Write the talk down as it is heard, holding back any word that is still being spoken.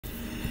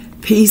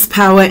Peace,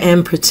 power,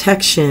 and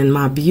protection,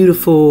 my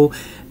beautiful,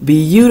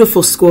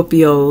 beautiful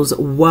Scorpios.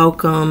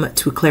 Welcome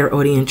to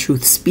Clairaudient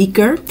Truth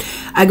Speaker.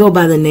 I go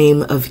by the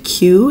name of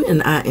Q,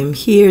 and I am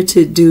here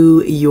to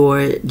do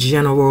your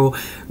general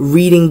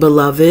reading,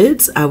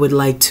 beloveds. I would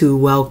like to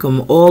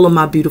welcome all of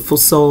my beautiful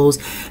souls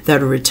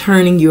that are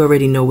returning. You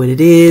already know what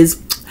it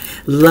is.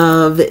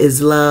 Love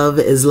is love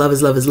is love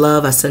is love is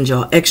love. I send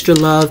y'all extra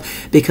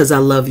love because I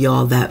love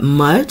y'all that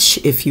much.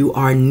 If you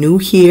are new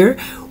here,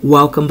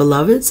 welcome,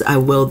 beloveds. I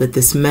will that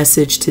this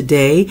message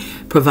today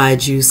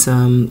provides you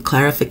some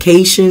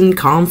clarification,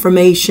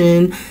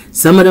 confirmation,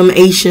 some of them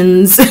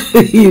Asians,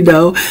 you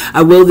know.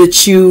 I will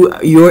that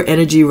your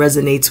energy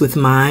resonates with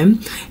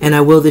mine, and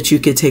I will that you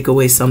could take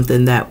away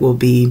something that will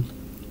be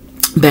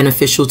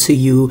beneficial to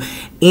you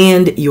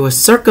and your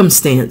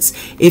circumstance.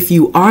 If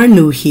you are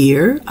new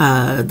here,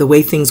 the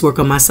way things work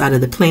on my side of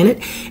the planet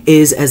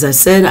is, as I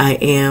said, I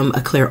am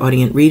a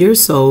clairaudient reader.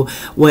 So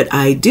what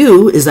I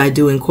do is I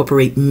do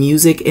incorporate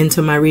music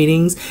into my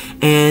readings,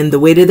 and the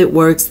way that it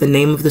works, the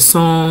name of the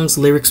songs,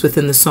 lyrics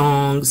within the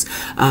songs,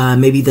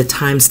 maybe the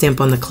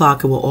timestamp on the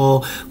clock, it will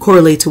all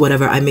correlate to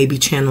whatever I may be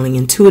channeling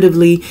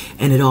intuitively,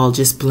 and it all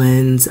just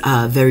blends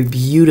very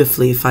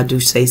beautifully, if I do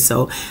say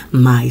so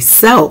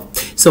myself.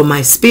 So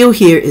my spiel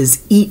here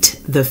is eat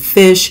the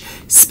fish,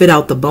 spit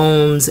out the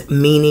bones,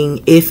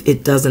 meaning if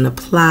it doesn't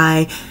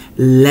apply,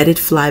 let it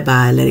fly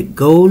by, let it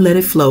go, let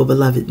it flow,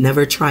 beloved.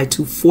 Never try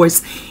to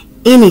force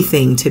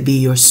anything to be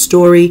your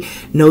story.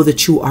 Know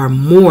that you are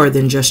more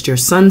than just your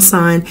sun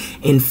sign.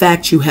 In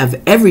fact, you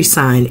have every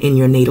sign in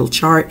your natal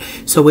chart.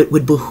 So it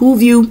would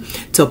behoove you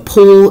to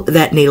pull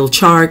that natal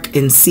chart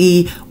and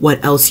see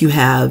what else you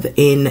have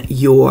in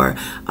your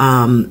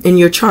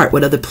chart,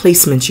 what other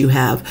placements you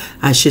have,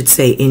 I should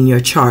say, in your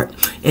chart.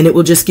 And it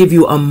will just give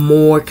you a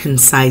more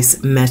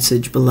concise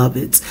message,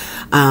 beloveds.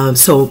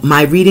 So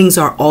my readings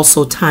are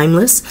also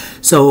timeless.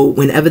 So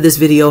whenever this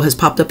video has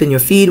popped up in your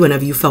feed,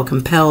 whenever you felt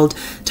compelled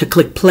to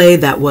click play,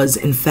 that was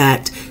in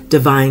fact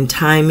divine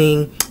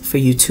timing for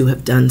you to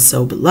have done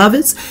so,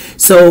 beloveds.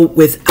 So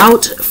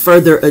without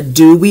further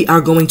ado, we are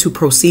going to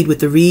proceed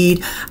with the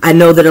read. I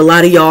know that a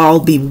lot of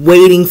y'all be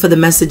waiting for the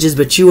messages,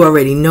 but you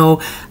already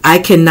know I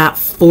cannot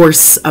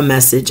force a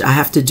message. I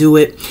have to do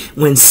it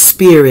when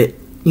spirit,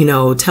 you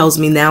know, tells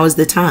me now is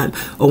the time,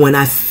 or when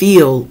I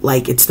feel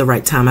like it's the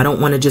right time. I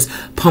don't want to just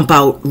pump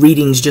out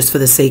readings just for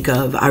the sake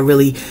of. I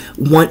really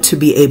want to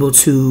be able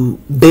to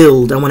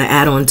build. I want to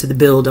add on to the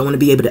build. I want to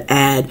be able to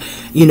add,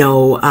 you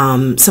know,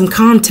 some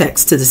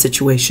context to the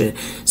situation.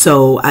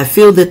 So I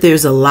feel that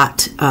there's a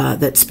lot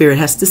that Spirit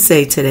has to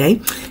say today.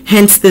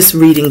 Hence this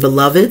reading,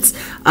 beloveds.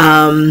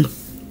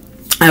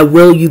 I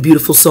will you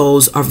beautiful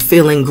souls are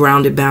feeling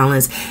grounded,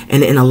 balanced,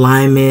 and in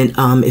alignment.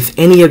 If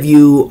any of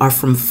you are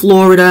from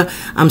Florida,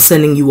 I'm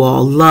sending you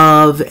all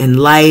love and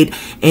light.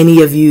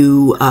 Any of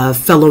you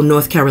fellow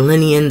North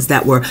Carolinians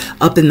that were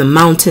up in the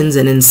mountains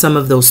and in some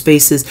of those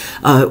spaces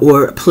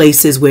or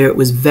places where it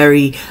was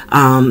very,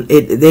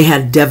 they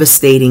had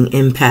devastating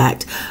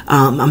impact.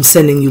 I'm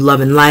sending you love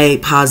and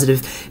light,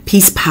 positive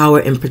peace, power,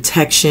 and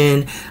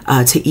protection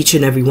to each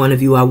and every one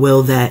of you. I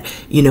will that,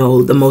 you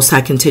know, the Most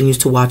High continues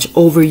to watch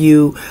over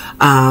you.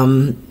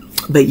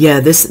 But yeah,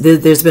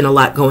 there's been a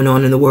lot going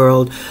on in the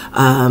world,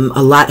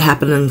 a lot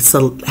happening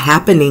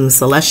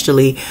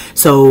celestially,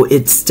 so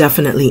it's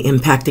definitely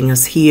impacting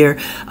us here.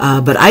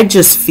 But I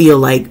just feel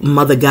like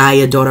Mother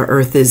Gaia, Daughter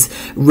Earth, is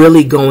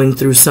really going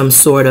through some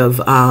sort of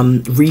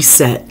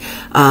reset.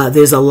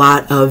 There's a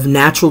lot of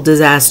natural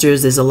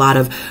disasters. There's a lot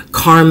of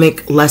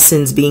karmic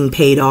lessons being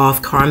paid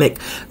off, karmic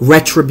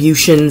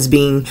retributions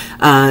being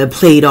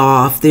played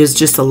off. There's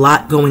just a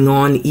lot going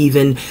on,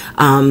 even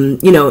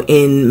you know,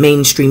 in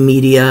mainstream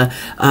media.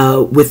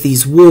 With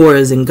these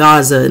wars in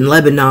Gaza and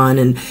Lebanon,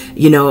 and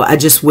you know, I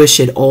just wish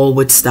it all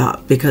would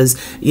stop, because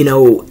you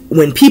know,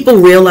 when people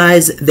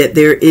realize that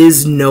there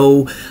is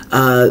no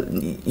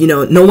you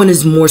know, no one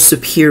is more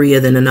superior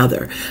than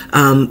another,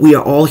 we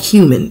are all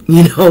human,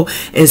 you know,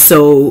 and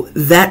so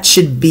that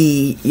should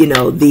be, you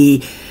know,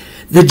 the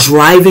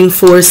driving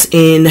force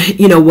in,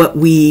 you know,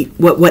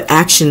 what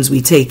actions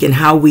we take and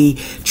how we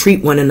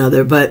treat one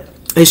another. But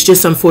it's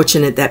just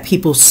unfortunate that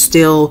people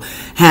still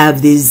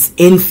have this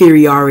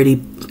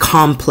inferiority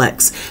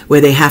complex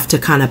where they have to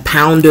kind of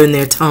pound on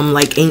their tongue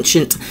like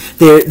ancient,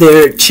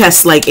 their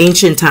chest like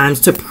ancient times,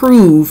 to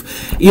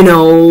prove, you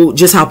know,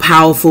 just how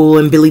powerful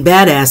and Billy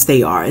Badass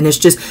they are. And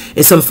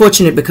it's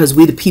unfortunate, because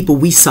we the people,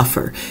 we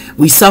suffer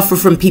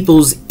from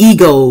people's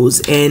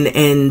egos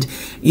and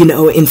you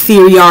know,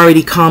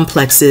 inferiority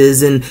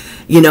complexes, and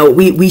you know,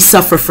 we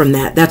suffer from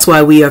that. That's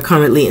why we are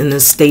currently in the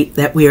state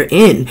that we're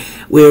in.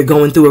 We're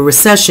going through a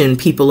recession.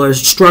 People are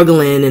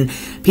struggling and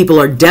people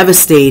are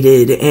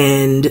devastated,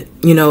 and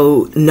you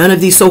know, none of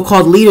these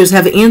so-called leaders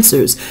have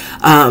answers.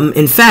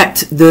 In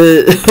fact,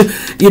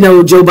 you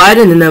know, Joe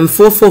Biden and them,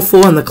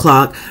 444 on the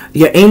clock,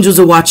 your angels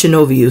are watching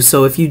over you.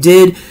 So if you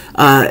did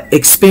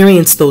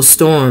experience those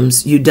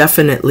storms, you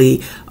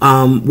definitely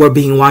were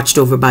being watched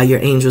over by your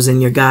angels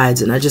and your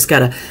guides. And I just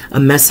got a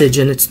message,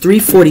 and it's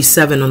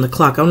 3:47 on the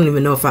clock. I don't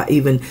even know if I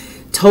even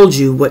told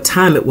you what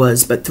time it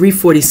was, but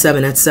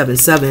 3:47, that's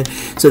 7/7.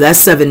 So that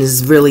 7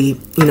 is really,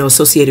 you know,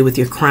 associated with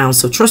your crown.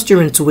 So trust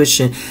your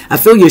intuition. I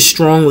feel you're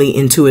strongly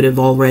intuitive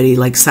already,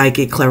 like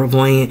psychic,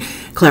 clairvoyant,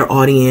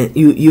 clairaudient.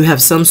 You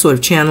have some sort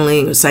of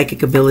channeling or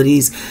psychic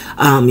abilities.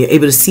 You're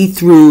able to see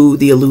through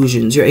the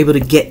illusions. You're able to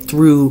get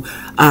through,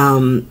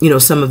 you know,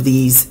 some of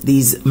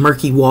these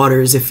murky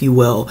waters, if you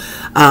will.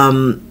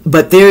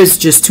 But there's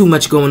just too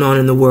much going on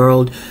in the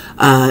world.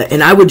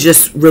 And I would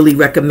just really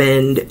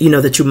recommend, you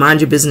know, that you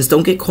mind your business.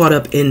 Don't get caught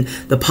up in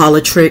the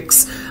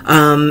politics,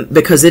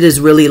 because it is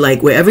really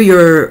like wherever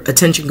your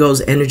attention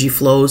goes, energy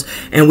flows.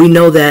 And we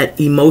know that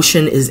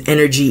emotion is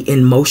energy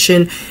in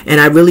motion.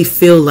 And I really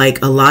feel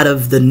like a lot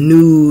of the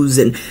news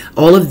and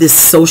all of this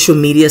social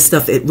media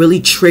stuff, it really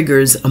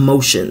triggers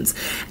emotions.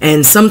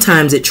 And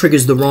sometimes it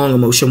triggers the wrong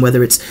emotion,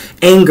 whether it's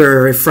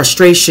anger or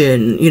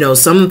frustration. You know,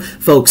 some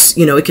folks,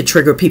 you know, it could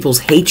trigger people's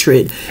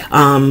hatred,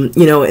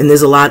 you know, and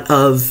there's a lot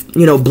of,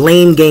 you know,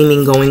 blame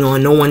gaming going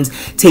on. No one's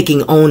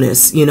taking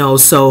onus, you know,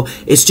 so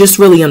it's just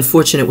really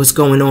unfortunate what's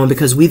going on,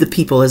 because we the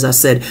people, as I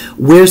said,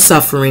 we're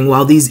suffering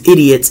while these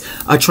idiots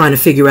are trying to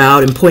figure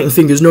out and pointing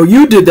fingers. No,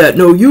 you did that.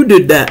 No, you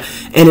did that.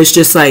 And it's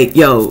just like,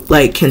 yo,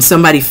 like, can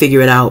somebody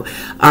figure it out?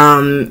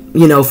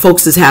 You know,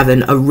 folks is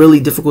having a really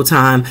difficult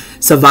time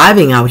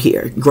surviving out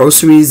here.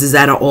 Groceries is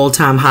at an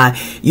all-time high.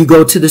 You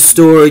go to the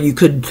store, you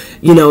could,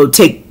 you know,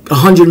 take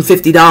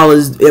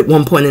 $150 at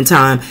one point in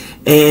time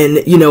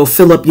and, you know,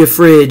 fill up your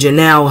fridge, and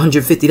now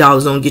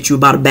 $150 don't get you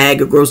about a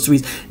bag of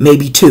groceries,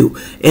 maybe 2.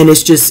 And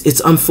it's just,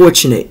 it's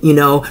unfortunate, you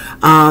know.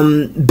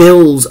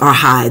 Bills are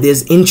high,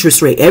 there's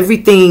interest rate,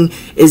 everything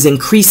is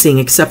increasing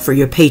except for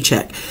your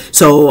paycheck.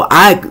 So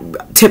I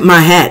tip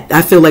my hat.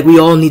 I feel like we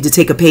all need to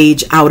take a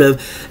page out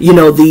of, you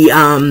know,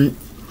 the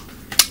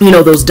you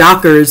know, those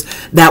dockers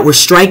that were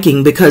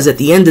striking, because at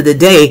the end of the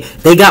day,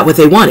 they got what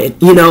they wanted.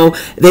 You know,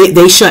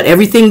 they shut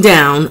everything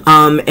down,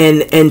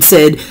 and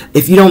said,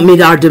 if you don't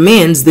meet our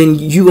demands, then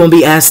you gonna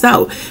be asked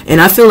out. And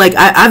I feel like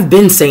I've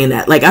been saying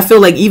that. Like, I feel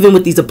like even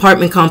with these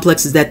apartment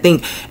complexes that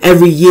think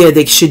every year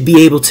they should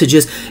be able to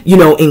just, you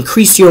know,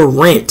 increase your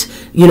rent,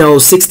 you know,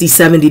 $60,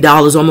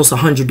 $70, almost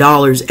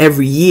 $100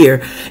 every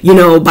year. You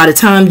know, by the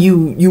time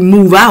you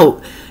move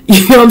out,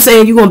 you know what I'm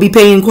saying, you're going to be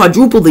paying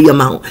quadruple the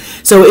amount.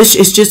 So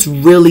it's just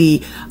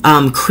really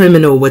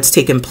criminal what's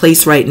taking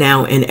place right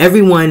now. And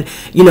everyone,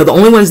 you know, the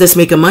only ones that's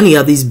making money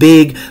are these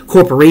big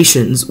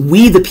corporations.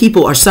 We, the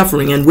people, are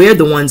suffering, and we're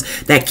the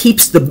ones that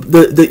keeps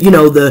the you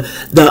know,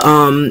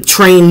 the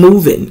train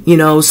moving, you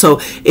know. So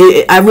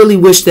I really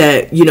wish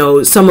that, you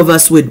know, some of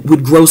us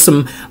would grow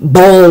some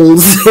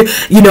balls,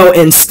 you know,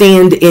 and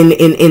stand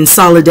in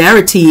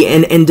solidarity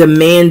and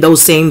demand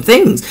those same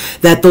things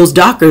that those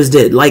dockers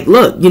did. Like,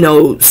 look, you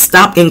know,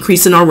 stop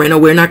increasing our rent or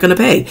we're not going to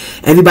pay.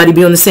 Everybody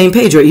be on the same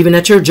page, or even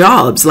at your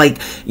jobs. Like,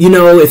 you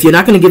know, if you're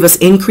not going to give us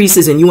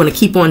increases and you want to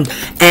keep on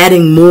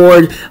adding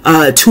more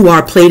to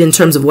our plate in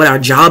terms of what our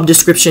job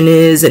description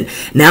is, and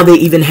now they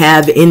even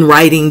have in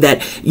writing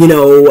that, you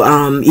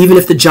know, even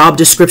if the job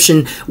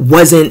description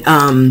wasn't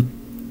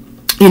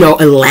you know,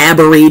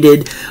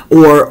 elaborated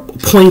or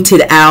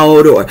pointed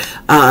out or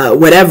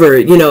whatever,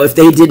 you know, if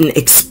they didn't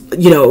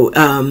you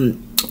know,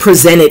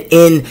 present it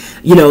in,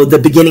 you know, the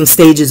beginning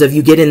stages of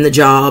you getting the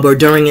job or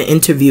during an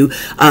interview,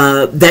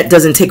 that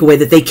doesn't take away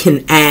that they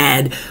can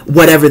add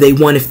whatever they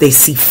want if they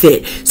see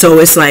fit. So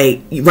it's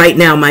like right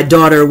now my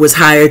daughter was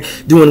hired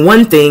doing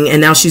one thing,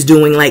 and now she's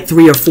doing like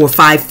 3 or 4 or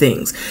 5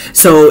 things.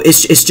 So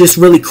it's just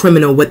really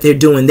criminal what they're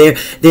doing.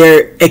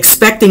 They're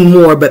expecting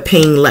more but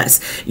paying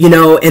less, you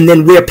know, and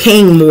then we're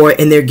paying more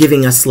and they're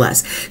giving us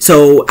less.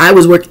 So I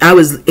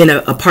was in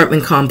an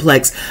apartment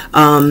complex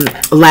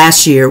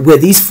last year where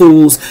these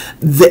fools,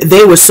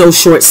 they were so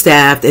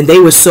short-staffed and they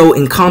were so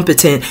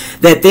incompetent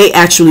that they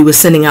actually were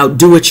sending out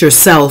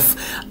do-it-yourself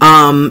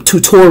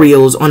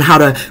tutorials on how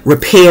to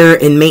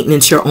repair and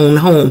maintenance your own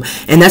home.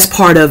 And that's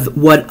part of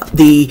what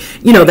the,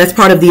 you know, that's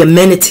part of the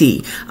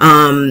amenity,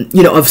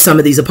 you know, of some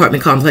of these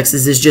apartment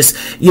complexes, is just,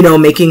 you know,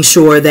 making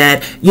sure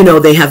that, you know,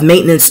 they have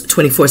maintenance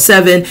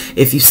 24/7.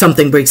 If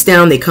something breaks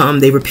down, they come,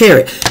 they repair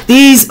it.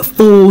 These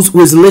fools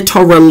was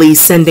literally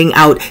sending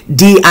out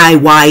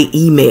DIY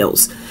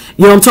emails.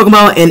 You know what I'm talking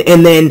about?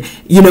 And then,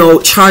 you know,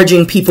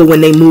 charging people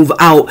when they move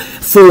out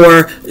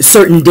for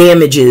certain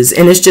damages.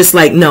 And it's just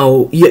like,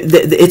 no,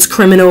 it's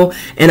criminal,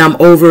 and I'm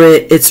over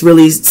it. It's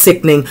really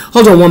sickening.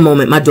 Hold on one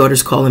moment. My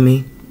daughter's calling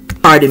me.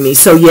 Pardon me.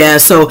 So, yeah.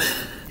 So,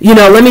 you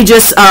know, let me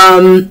just,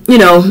 you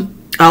know,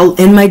 I'll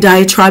end my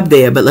diatribe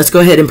there, but let's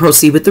go ahead and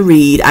proceed with the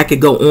read. I could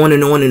go on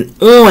and on and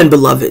on,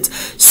 beloveds.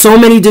 So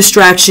many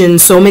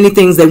distractions, so many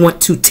things they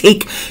want to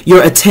take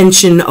your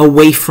attention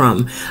away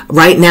from.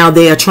 Right now,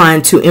 they are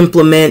trying to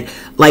implement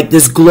like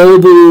this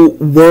global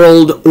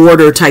world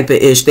order type of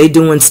ish. They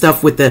doing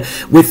stuff with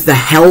the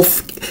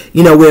health,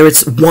 you know, where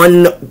it's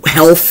one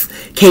health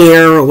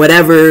care or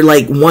whatever,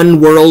 like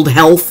one world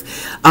health.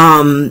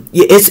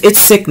 It's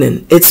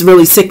sickening. It's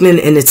really sickening,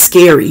 and it's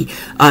scary,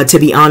 to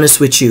be honest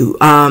with you.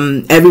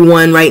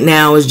 Everyone right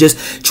now is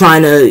just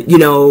trying to, you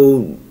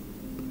know,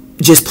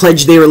 just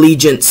pledge their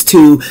allegiance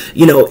to,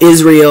 you know,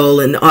 Israel.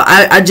 And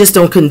I just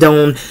don't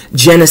condone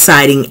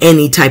genociding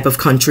any type of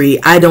country.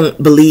 I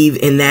don't believe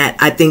in that.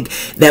 I think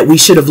that we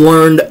should have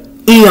learned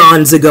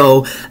eons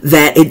ago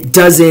that it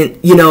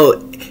doesn't, you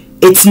know,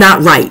 it's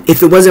not right.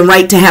 If it wasn't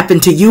right to happen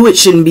to you, it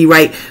shouldn't be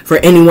right for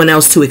anyone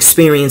else to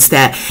experience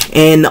that.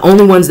 And the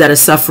only ones that are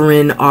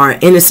suffering are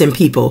innocent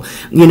people.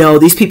 You know,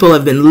 these people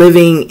have been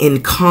living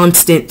in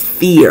constant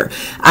fear.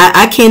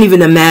 I can't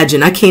even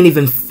imagine. I can't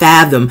even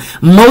fathom.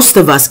 Most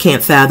of us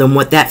can't fathom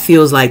what that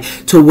feels like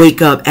to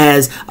wake up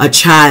as a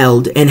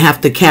child and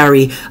have to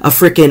carry a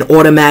freaking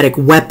automatic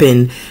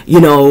weapon,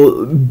 you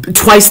know,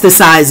 twice the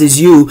size as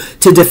you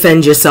to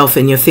defend yourself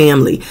and your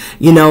family.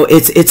 You know,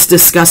 it's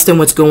disgusting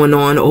what's going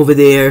on over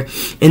there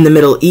in the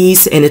Middle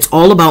East, and it's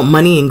all about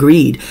money and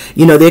greed.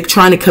 You know, they're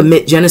trying to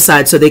commit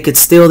genocide so they could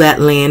steal that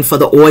land for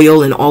the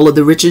oil and all of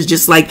the riches,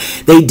 just like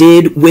they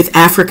did with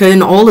Africa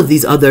and all of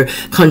these other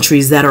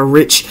countries that are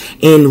rich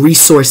in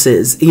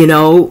resources, you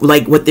know,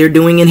 like what they're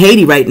doing in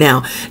Haiti right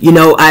now. You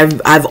know,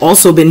 I've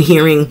also been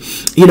hearing,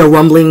 you know,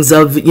 rumblings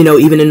of, you know,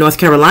 even in North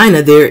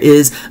Carolina there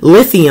is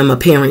lithium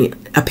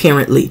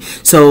apparently.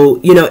 So,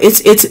 you know,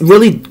 it's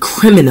really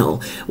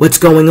criminal what's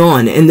going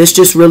on, and this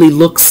just really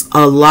looks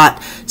a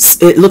lot,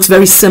 it looks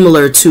very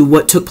similar to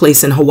what took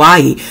place in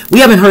Hawaii. We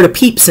haven't heard a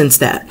peep since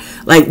that.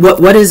 Like,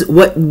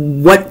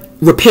 what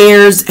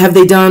repairs have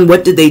they done?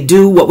 What did they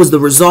do? What was the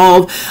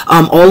resolve?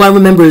 All I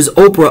remember is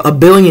Oprah, a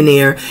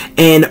billionaire,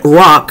 and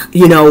Rock,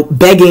 you know,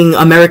 begging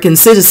American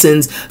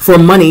citizens for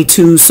money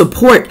to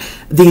support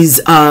these,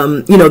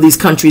 you know, these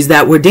countries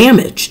that were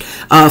damaged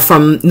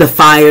from the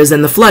fires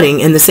and the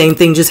flooding. And the same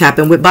thing just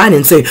happened with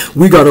Biden, saying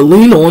we got to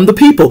lean on the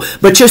people.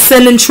 But you're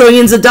sending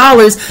trillions of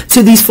dollars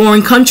to these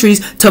foreign countries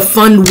to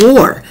fund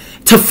war,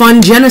 to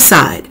fund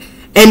genocide.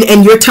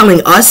 And you're telling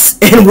us,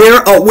 and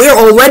we're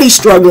already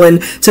struggling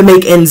to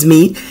make ends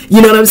meet.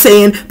 You know what I'm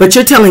saying? But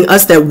you're telling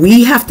us that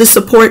we have to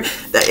support.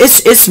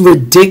 It's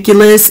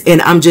ridiculous,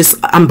 and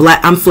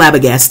I'm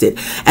flabbergasted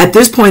at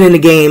this point in the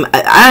game.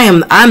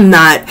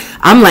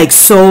 I'm like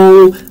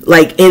so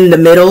like in the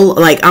middle.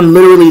 Like, I'm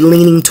literally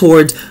leaning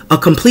towards a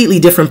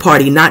completely different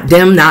party, not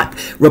Dem, not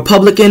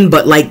Republican,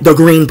 but like the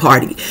Green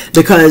Party,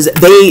 because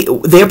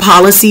their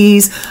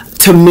policies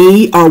to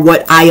me are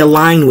what I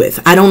align with.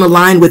 I don't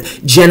align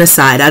with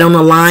genocide. I don't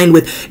align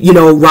with, you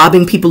know,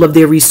 robbing people of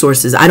their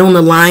resources. I don't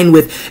align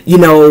with, you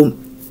know,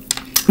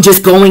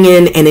 just going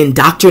in and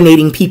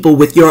indoctrinating people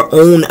with your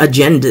own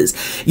agendas,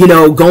 you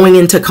know, going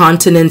into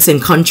continents and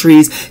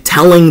countries,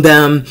 telling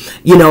them,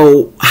 you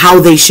know, how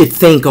they should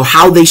think or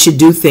how they should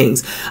do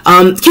things.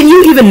 Can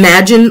you even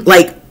imagine,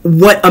 like,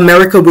 what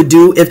America would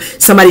do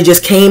if somebody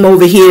just came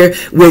over here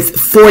with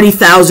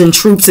 40,000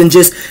 troops and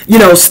just, you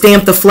know,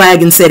 stamped the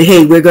flag and said,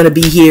 hey, we're going to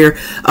be here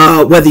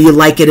whether you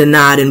like it or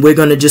not, and we're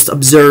going to just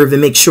observe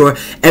and make sure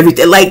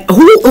everything, like, who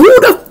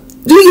the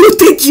do you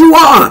think you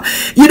are?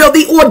 You know,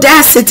 the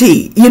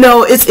audacity, you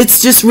know,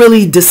 it's just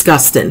really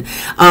disgusting,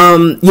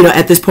 you know,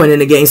 at this point in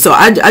the game. So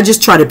I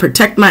just try to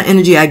protect my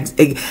energy.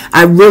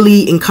 I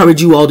really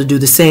encourage you all to do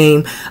the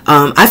same.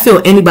 I feel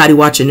anybody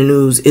watching the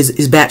news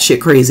is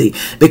batshit crazy,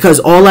 because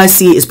all I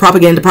see is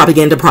propaganda,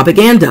 propaganda,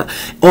 propaganda.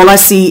 All I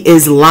see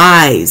is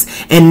lies.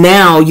 And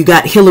now you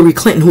got Hillary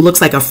Clinton, who looks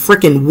like a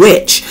freaking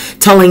witch,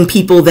 telling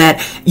people that,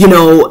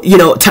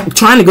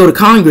 trying to go to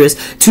Congress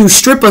to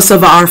strip us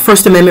of our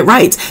First Amendment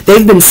rights.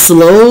 They've been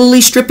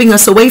slowly stripping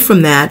us away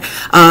from that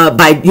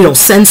by,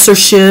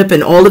 censorship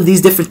and all of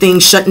these different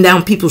things, shutting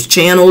down people's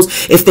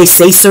channels. If they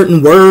say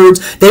certain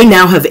words, they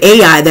now have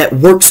AI that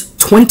works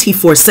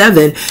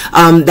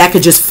 24/7 that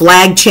could just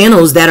flag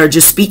channels that are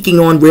just speaking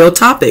on real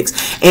topics.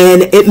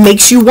 And it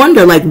makes you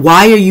wonder, like,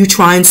 why are you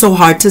trying so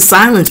hard to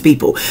silence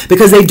people?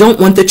 Because they don't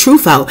want the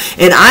truth out.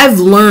 And I've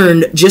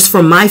learned just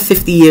from my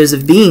 50 years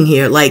of being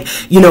here, like,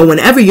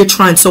 whenever you're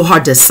trying so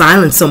hard to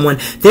silence someone,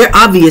 there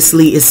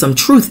obviously is some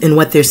truth in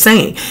what they're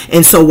saying.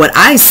 And so what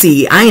I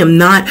see, I am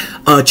not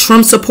a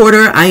Trump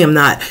supporter. I am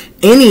not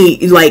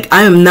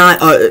I am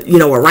not a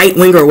right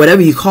winger or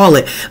whatever you call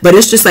it, but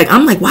it's just like,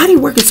 I'm like, why are you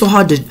working so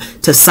hard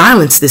to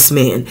silence this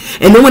man?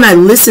 And then when I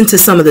listen to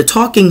some of the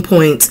talking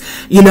points,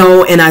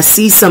 and I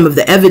see some of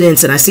the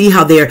evidence, and I see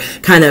how they're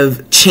kind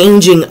of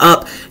changing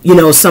up,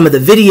 some of the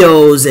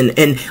videos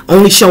and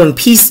only showing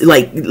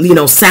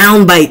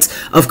sound bites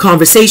of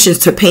conversations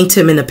to paint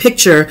him in a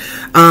picture,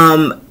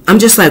 I'm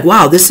just like,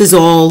 wow, this is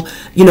all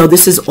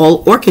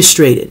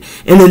orchestrated.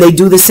 And then they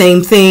do the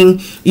same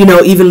thing,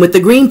 even with the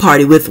Green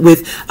Party, with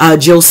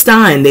Jill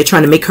Stein. They're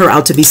trying to make her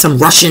out to be some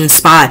Russian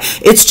spy.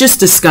 It's just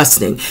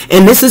disgusting.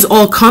 And this is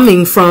all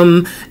coming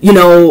from,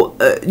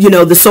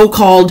 the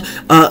so-called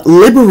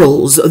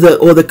liberals, the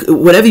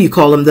whatever you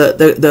call them,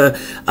 the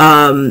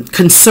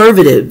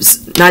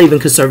conservatives. Not even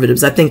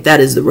conservatives. I think that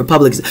is the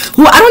Republicans,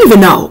 who I don't even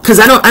know, because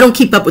I don't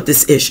keep up with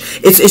this ish.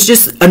 It's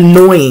just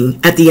annoying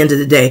at the end of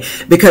the day,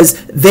 because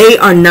they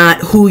are not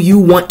who you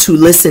want to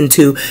listen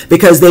to,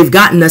 because they've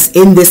gotten us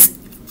in this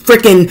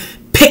freaking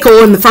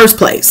pickle in the first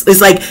place. It's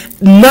like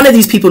none of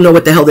these people know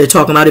what the hell they're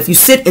talking about. If you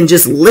sit and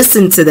just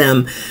listen to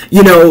them,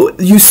 you know,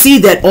 you see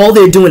that all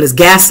they're doing is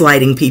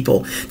gaslighting people.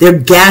 They're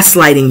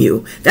gaslighting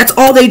you. That's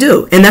all they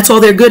do. And that's all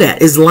they're good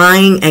at, is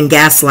lying and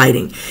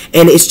gaslighting.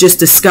 And it's just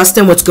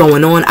disgusting what's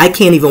going on. I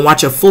can't even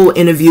watch a full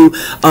interview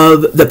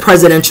of the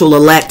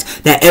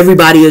presidential-elect that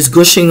everybody is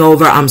gushing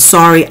over. I'm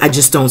sorry, I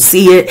just don't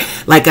see it.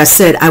 Like I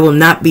said, I will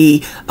not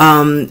be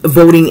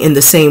voting in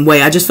the same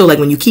way. I just feel like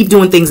when you keep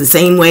doing things the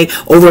same way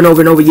over and over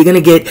and over, you're going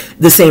to get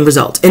the same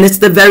results. And it's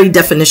the very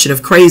definition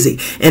of crazy.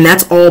 And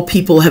that's all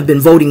people have been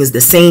voting, is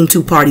the same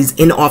two parties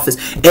in office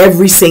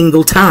every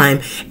single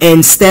time,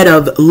 instead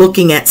of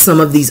looking at some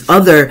of these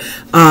other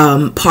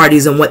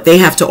parties and what they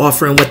have to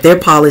offer and what their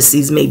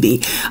policies may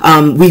be.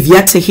 We've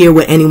yet to hear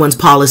what anyone's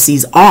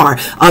policies are,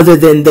 other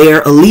than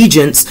their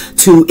allegiance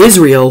to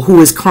Israel,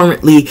 who is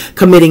currently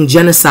committing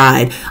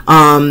genocide.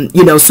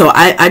 You know, so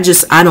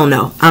I don't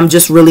know. I'm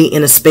just really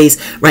in a space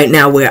right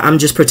now where I'm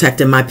just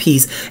protecting my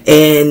peace.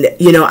 And,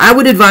 you know, I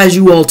would advise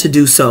you all to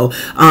do so.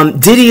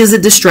 Diddy is a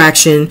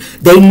distraction.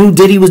 They knew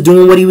Diddy was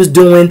doing what he was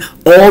doing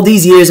all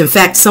these years. In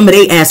fact, some of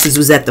their asses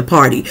was at the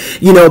party,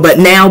 you know, but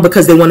now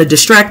because they want to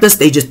distract us,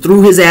 they just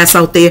threw his ass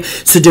out there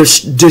to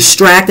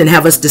distract and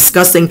have us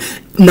discussing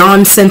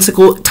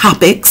nonsensical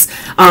topics,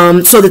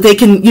 so that they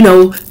can, you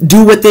know,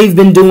 do what they've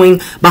been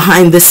doing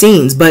behind the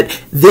scenes.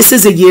 But this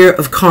is a year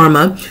of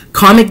karma.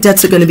 Karmic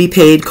debts are going to be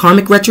paid.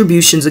 Karmic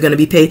retributions are going to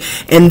be paid.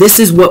 And this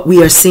is what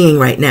we are seeing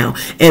right now.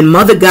 And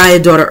Mother Gaia,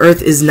 Daughter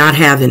Earth, is not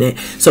having it.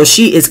 So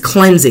she is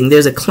cleansing.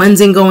 There's a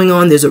cleansing going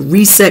on. There's a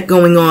reset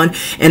going on.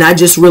 And I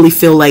just really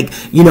feel like,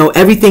 you know,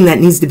 everything that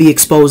needs to be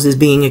exposed is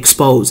being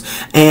exposed.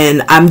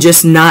 And I'm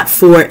just not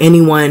for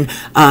anyone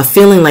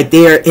feeling like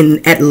they're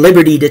at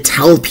liberty to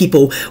tell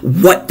people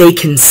what they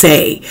can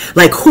say.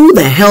 Like, who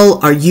the hell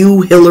are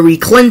you, Hillary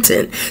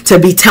Clinton, to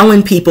be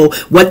telling people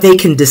what they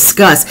can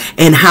discuss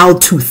and how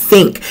to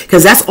think?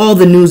 Because that's all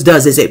the news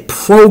does, is it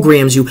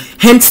programs you.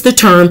 Hence the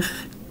term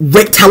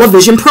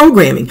television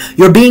programming.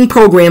 You're being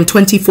programmed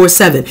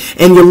 24/7,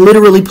 and you're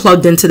literally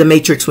plugged into the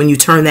matrix when you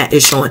turn that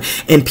ish on.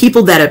 And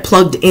people that are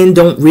plugged in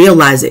don't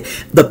realize it.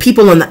 The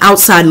people on the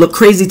outside look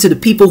crazy to the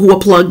people who are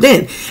plugged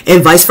in,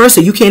 and vice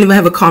versa. You can't even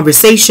have a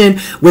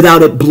conversation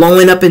without it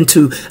blowing up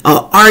into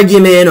an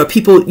argument, or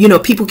people, you know,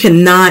 people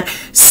cannot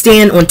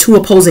stand on two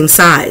opposing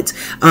sides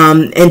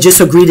and just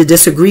agree to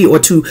disagree, or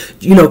to,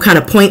 you know, kind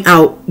of point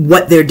out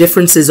what their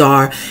differences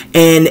are,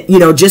 and, you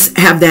know, just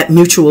have that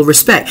mutual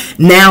respect.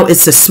 Now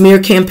it's a smear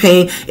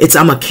campaign. It's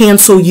I'm gonna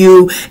cancel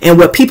you. And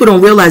what people don't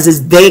realize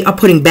is they are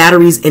putting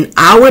batteries in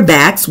our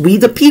backs, we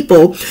the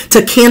people,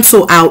 to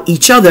cancel out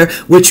each other,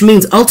 which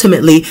means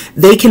ultimately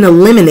they can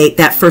eliminate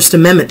that First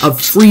Amendment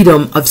of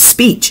freedom of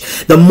speech.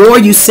 The more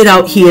you sit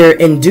out here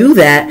and do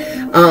that,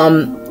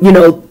 you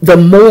know, the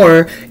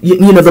more,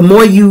 the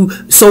more you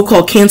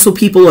so-called cancel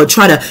people or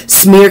try to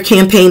smear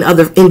campaign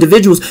other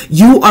individuals,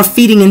 you are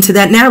feeding into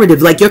that narrative.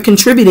 Like, you're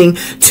contributing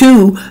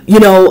to, you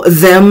know,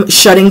 them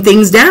shutting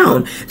things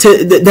down,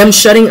 to them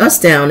shutting us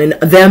down, and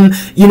them,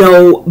 you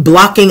know,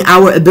 blocking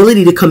our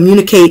ability to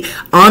communicate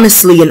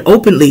honestly and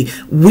openly.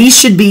 We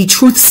should be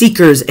truth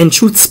seekers and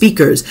truth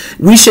speakers.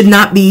 We should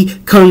not be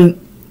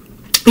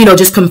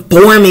just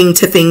conforming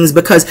to things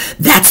because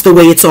that's the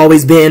way it's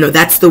always been, or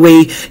that's the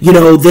way, you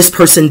know, this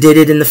person did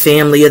it in the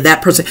family, or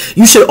that person.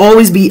 You should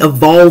always be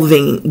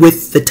evolving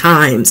with the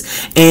times,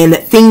 and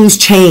things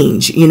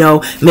change. You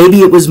know,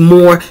 maybe it was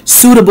more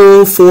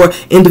suitable for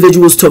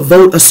individuals to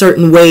vote a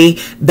certain way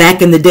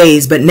back in the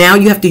days, but now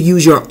you have to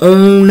use your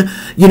own,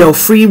 you know,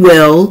 free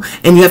will,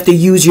 and you have to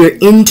use your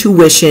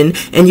intuition,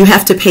 and you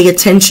have to pay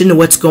attention to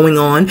what's going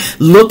on.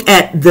 Look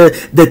at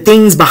the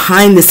things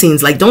behind the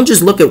scenes. Like, don't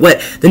just look at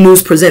what the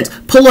news presents.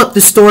 Pull up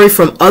the story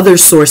from other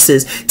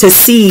sources to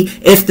see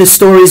if the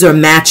stories are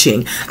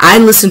matching. I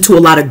listen to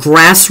a lot of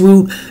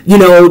grassroots, you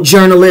know,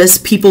 journalists,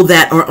 people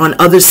that are on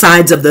other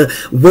sides of the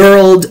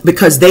world,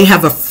 because they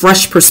have a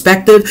fresh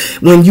perspective.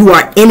 When you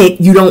are in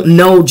it, you don't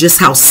know just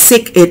how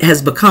sick it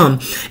has become.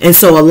 And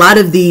so a lot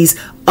of these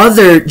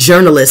other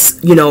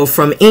journalists, you know,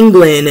 from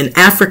England and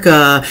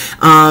Africa,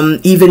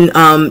 even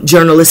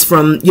journalists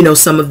from, you know,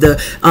 some of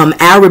the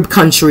Arab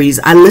countries,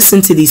 I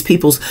listen to these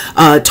people's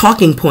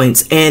talking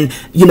points, and,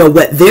 you know,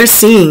 what they're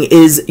seeing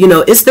is, you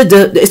know, it's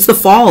the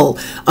fall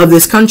of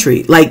this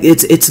country. Like,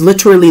 it's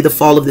literally the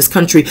fall of this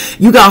country.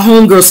 You got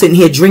homegirls sitting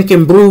here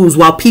drinking brews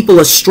while people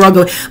are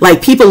struggling.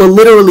 Like, people are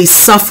literally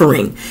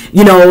suffering.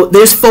 You know,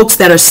 there's folks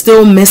that are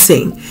still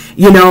missing.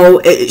 You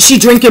know, she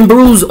drinking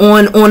brews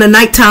on a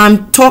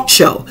nighttime talk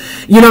show.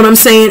 You know what I'm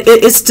saying?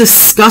 It's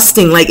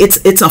disgusting. Like,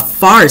 it's a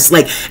farce.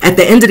 Like, at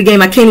the end of the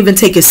game, I can't even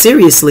take it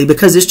seriously,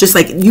 because it's just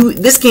like,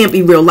 this can't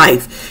be real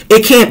life.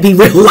 It can't be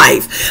real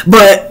life.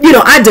 But, you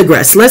know, I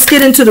digress. Let's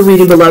get into the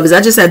reading, beloveds.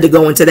 I just had to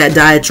go into that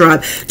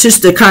diatribe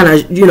just to kind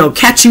of, you know,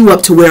 catch you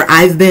up to where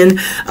I've been,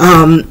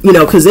 you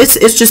know, because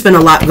it's just been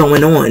a lot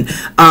going on.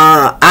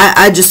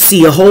 I just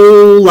see a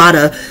whole lot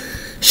of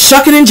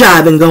shucking and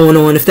jiving going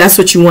on, if that's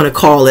what you want to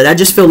call it. I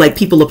just feel like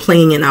people are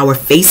playing in our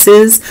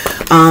faces,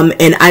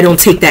 and I don't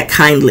take that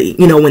kindly.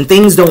 You know, when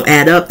things don't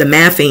add up, the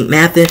math ain't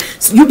mathing.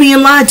 So you're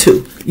being lied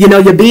to. You know,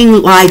 you're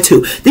being lied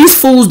to. These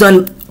fools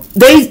done.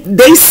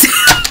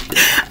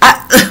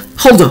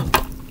 Hold on.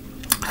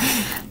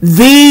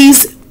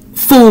 These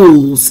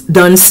fools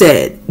done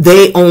said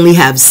they only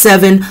have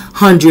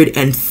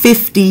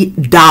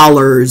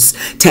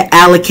 $750 to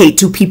allocate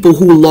to people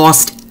who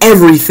lost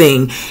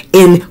everything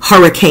in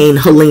Hurricane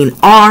Helene.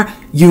 Are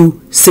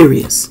you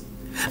serious?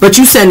 But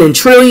you send in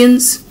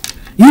trillions,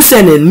 you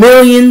send in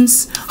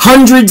millions,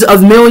 hundreds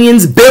of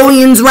millions,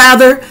 billions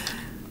rather,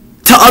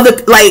 to other,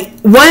 like,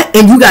 what?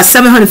 And you got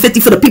 750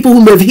 for the people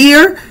who live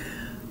here?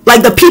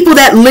 Like, the people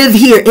that live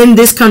here in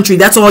this country,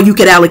 that's all you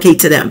could allocate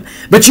to them.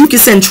 But you can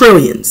send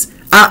trillions.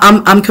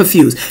 I'm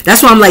confused.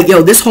 That's why I'm like,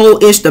 yo, this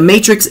whole ish, the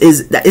Matrix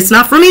it's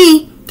not for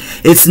me.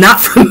 It's not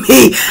for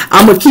me.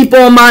 I'm going to keep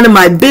on minding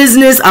my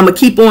business. I'm going to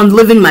keep on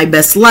living my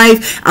best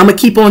life. I'm going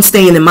to keep on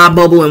staying in my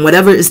bubble, and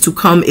whatever is to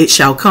come, it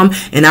shall come,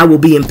 and I will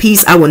be in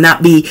peace. I will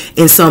not be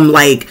in some,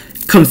 like,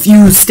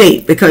 confused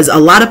state, because a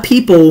lot of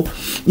people,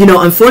 you know,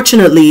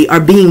 unfortunately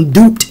are being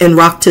duped and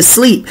rocked to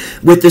sleep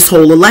with this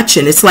whole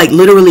election. It's like,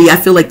 literally, I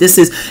feel like this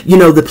is, you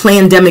know, the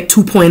pandemic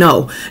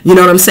 2.0. You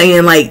know what I'm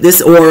saying? Like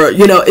this, or,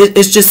 you know,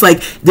 it's just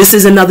like, this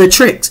is another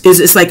trick.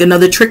 It's like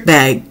another trick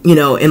bag, you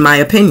know, in my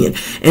opinion.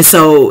 And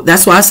so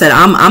that's why I said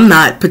I'm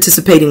not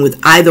participating with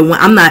either one.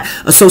 I'm not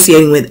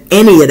associating with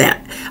any of that.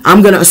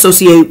 I'm going to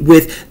associate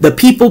with the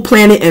people,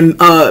 planet, and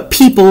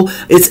people.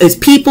 It's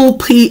people,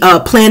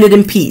 planet,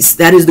 and peace.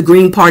 That is the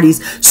Green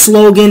Party's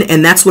slogan,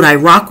 and that's what I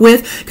rock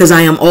with, because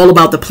I am all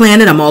about the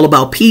planet, I'm all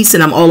about peace,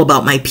 and I'm all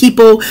about my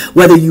people,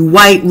 whether you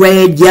white,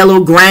 red,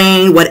 yellow,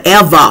 green,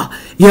 whatever.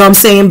 You know what I'm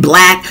saying?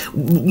 Black,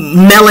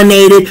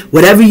 melanated,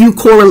 whatever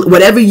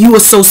you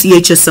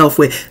associate yourself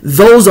with,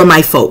 those are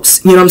my folks.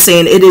 You know what I'm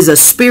saying? It is a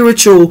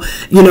spiritual,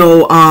 you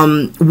know,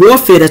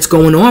 warfare that's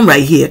going on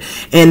right here.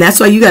 And that's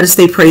why you got to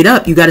stay prayed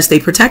up. You got to stay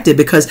protected,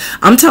 because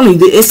I'm telling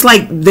you, it's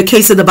like the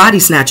case of the body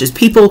snatchers.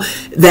 People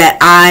that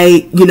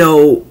you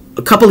know,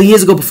 a couple of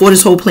years ago, before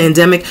this whole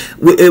pandemic,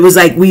 it was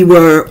like we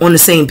were on the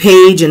same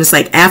page, and it's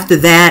like after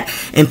that,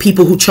 and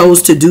people who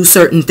chose to do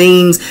certain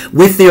things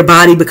with their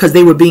body because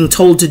they were being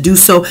told to do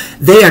so,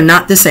 they are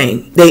not the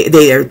same.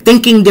 They are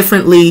thinking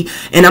differently,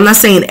 and I'm not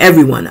saying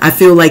everyone. I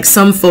feel like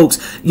some folks,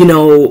 you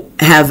know,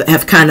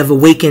 have kind of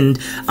awakened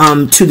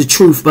to the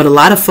truth, but a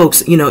lot of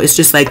folks, you know, it's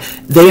just like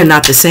they are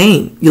not the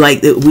same.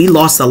 Like, we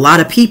lost a lot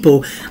of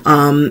people,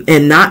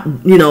 and not,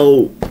 you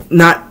know,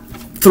 not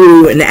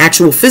through an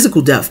actual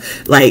physical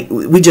death. Like,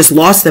 we just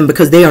lost them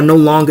because they are no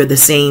longer the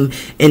same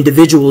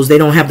individuals. They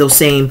don't have those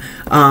same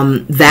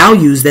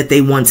values that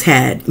they once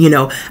had. You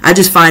know, I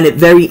just find it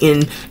very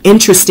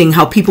interesting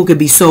how people could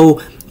be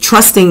so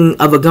trusting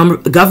of a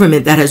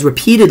government that has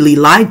repeatedly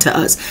lied to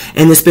us,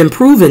 and it's been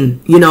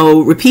proven, you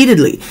know,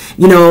 repeatedly.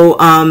 You know,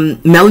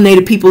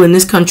 melanated people in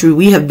this country,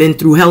 we have been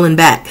through hell and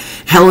back,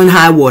 hell and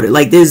high water.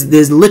 Like,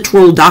 there's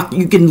literal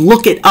you can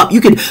look it up. You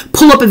can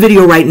pull up a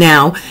video right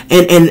now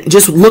and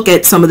just look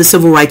at some of the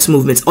civil rights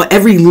movements, or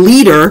every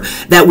leader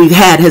that we've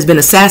had has been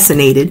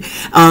assassinated,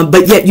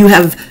 but yet you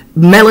have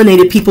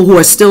melanated people who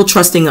are still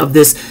trusting of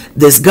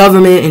this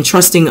government, and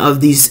trusting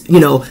of these, you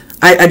know,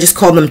 I just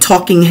call them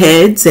talking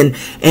heads, and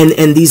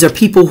these are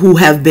people who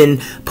have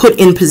been put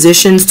in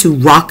positions to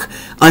rock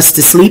us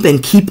to sleep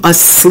and keep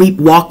us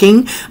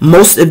sleepwalking.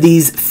 Most of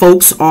these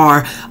folks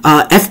are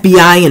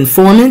FBI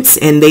informants,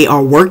 and they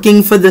are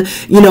working for the,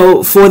 you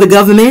know, for the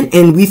government,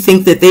 and we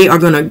think that they are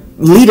going to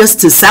lead us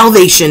to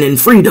salvation and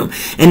freedom.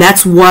 And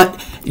that's why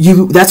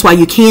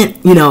you can't,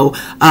 you know,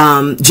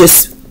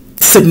 just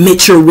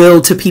submit your will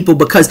to people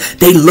because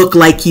they look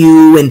like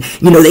you, and,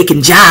 you know, they can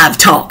jive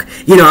talk.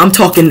 You know, I'm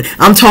talking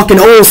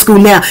old school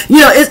now. You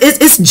know,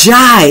 it's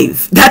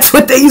jive. That's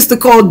what they used to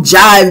call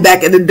jive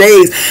back in the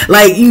days.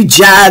 Like, you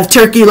jive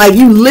turkey, like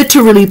you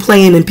literally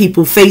playing in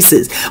people's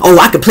faces. Oh,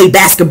 I could play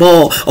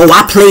basketball. Oh,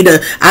 I play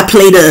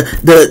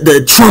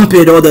the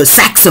trumpet or the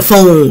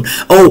saxophone.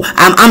 Oh,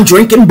 I'm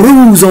drinking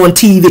blues on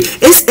TV.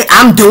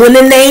 I'm doing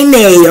the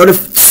nay or the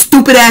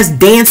stupid ass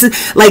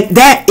dances. Like,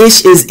 that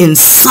ish is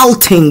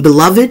insulting,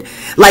 beloved.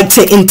 Like,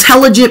 to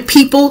intelligent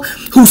people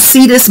who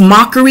see this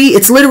mockery,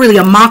 it's literally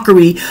a mockery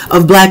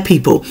of black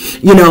people,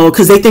 you know,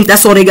 because they think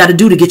that's all they got to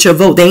do to get your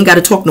vote. They ain't got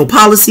to talk no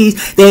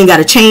policies. They ain't got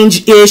to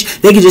change ish.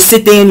 They can just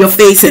sit there in your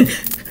face and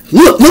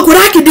look what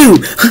I can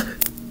do.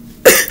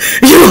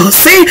 You know what I'm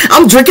saying?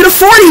 I'm drinking a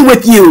 40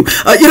 with you.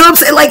 You know what I'm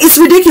saying? Like, it's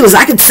ridiculous.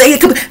 I could say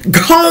it.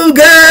 Home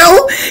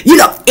girl. You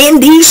know,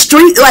 in these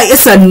streets, like,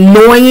 it's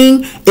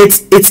annoying.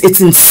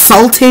 It's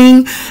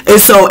insulting.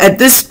 And so at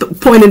this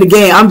point in the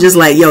game, I'm just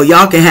like, yo,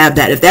 y'all can have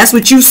that. If that's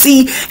what you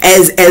see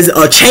as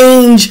a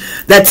change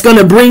that's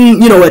gonna bring,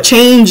 you know, a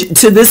change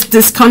to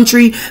this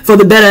country for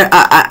the better,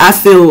 I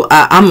feel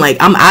I'm like,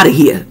 I'm out of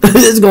here.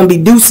 This is gonna be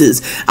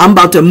deuces. I'm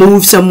about to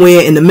move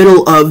somewhere in the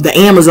middle of the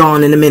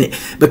Amazon in a minute,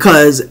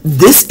 because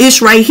this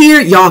ish right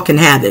here, y'all can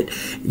have it.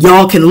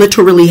 Y'all can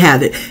literally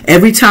have it.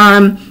 Every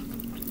time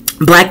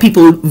Black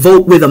people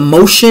vote with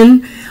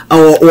emotion,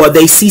 or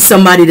they see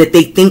somebody that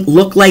they think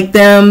look like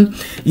them,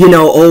 you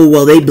know, oh,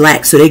 well, they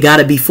black, so they got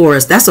to be for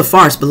us. That's a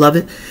farce,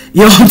 beloved.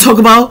 You know what I'm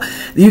talking about?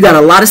 You got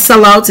a lot of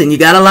sellouts, and you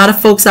got a lot of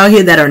folks out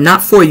here that are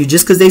not for you.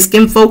 Just because they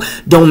skin folk,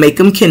 don't make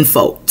them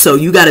kinfolk. So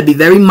you got to be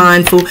very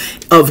mindful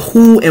of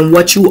who and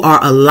what you are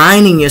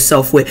aligning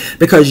yourself with,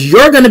 because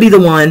you're going to be the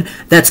one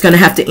that's going to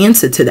have to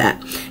answer to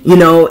that, you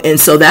know. And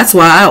so that's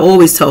why I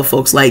always tell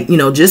folks, like, you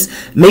know, just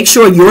make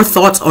sure your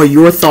thoughts are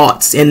your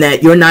thoughts, and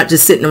that you're not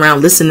just sitting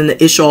around listening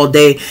to ish all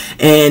day,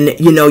 and,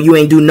 you know, you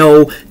ain't do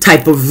no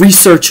type of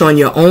research on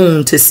your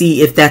own to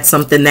see if that's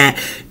something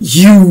that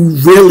you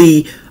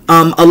really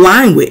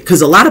align with.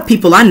 Because a lot of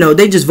people I know,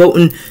 they just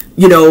voting,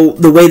 you know,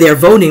 the way they're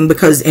voting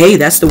because, hey,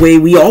 that's the way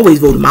we always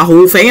voted. My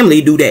whole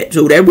family do that,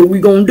 so that's what we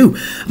gonna do.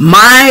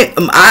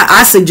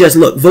 I suggest,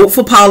 look, vote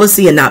for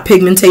policy and not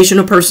pigmentation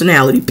or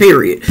personality,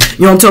 period.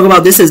 You know what I'm talking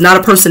about? This is not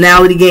a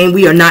personality game.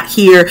 We are not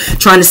here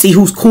trying to see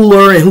who's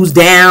cooler and who's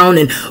down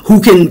and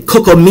who can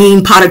cook a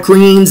mean pot of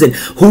greens and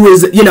who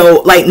is, you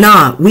know, like,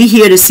 nah, we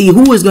here to see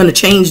who is going to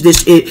change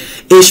this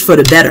ish for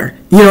the better.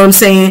 You know what I'm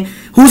saying?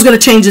 Who's going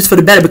to change this for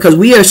the better? Because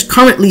we are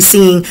currently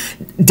seeing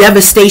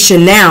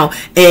devastation now,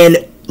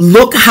 and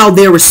look how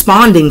they're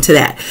responding to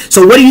that.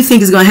 So what do you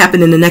think is going to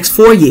happen in the next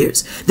 4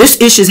 years?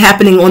 This issue is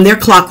happening on their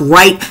clock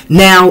right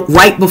now,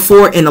 right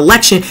before an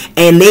election,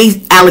 and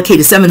they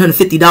allocated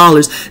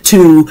 $750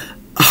 to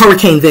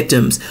hurricane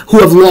victims who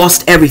have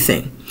lost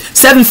everything.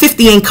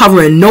 $750 ain't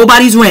covering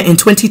nobody's rent in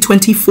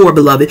 2024,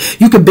 beloved.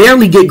 You could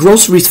barely get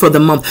groceries for the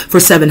month for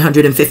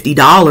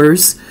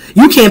 $750.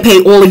 You can't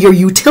pay all of your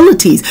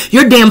utilities.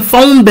 Your damn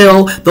phone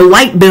bill, the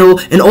light bill,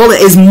 and all that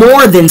is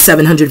more than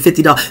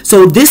 $750.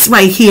 So this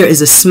right here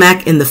is a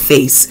smack in the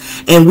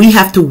face, and we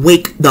have to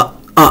wake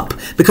up,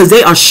 because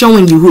they are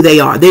showing you who they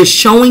are. They're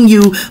showing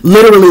you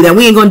literally that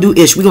we ain't gonna do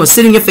ish. We're gonna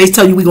sit in your face,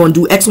 tell you we're gonna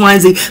do X, Y,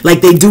 and Z,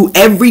 like they do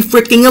every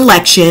freaking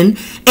election,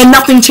 and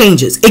nothing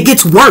changes. It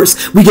gets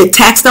worse. We get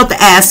taxed out the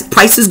ass,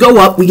 prices go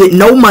up, we get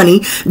no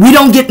money, we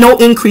don't get no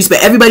increase,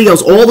 but everybody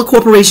else, all the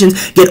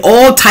corporations get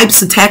all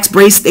types of tax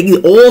breaks, they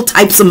get all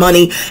types of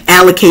money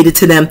allocated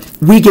to them.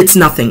 We get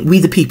nothing, we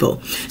the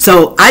people.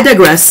 So I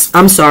digress.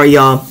 I'm sorry,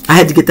 y'all. I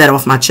had to get that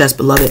off my chest,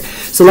 beloved.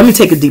 So let me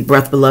take a deep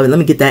breath, beloved. Let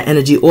me get that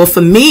energy off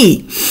of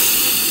me.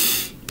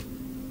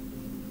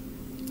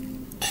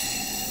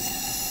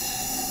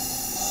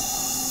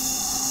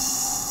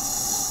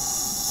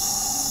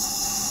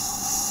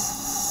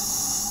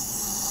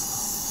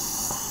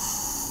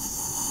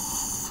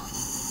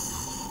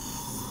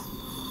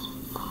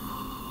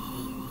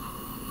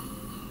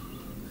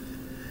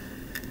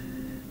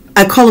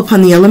 I call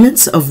upon the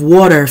elements of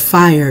water,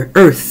 fire,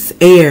 earth,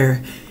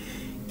 air,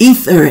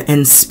 ether,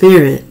 and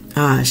spirit.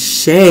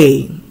 Ashe.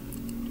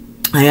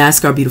 I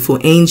ask our beautiful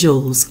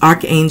angels,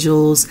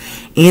 archangels,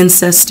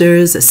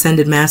 ancestors,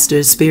 ascended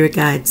masters, spirit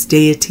guides,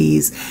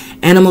 deities,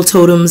 animal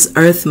totems,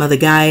 earth, Mother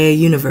Gaia,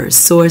 universe,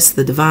 source,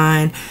 the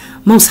divine,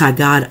 Most High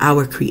God,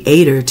 our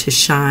creator, to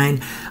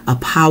shine a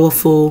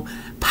powerful,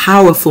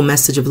 powerful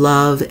message of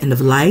love and of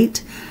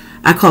light.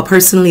 I call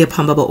personally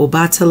upon Baba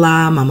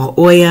Obatala, Mama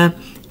Oya,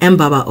 and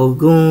Baba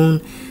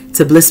Ogun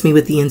to bless me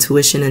with the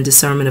intuition and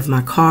discernment of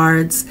my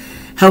cards.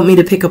 Help me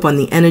to pick up on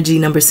the energy,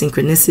 number,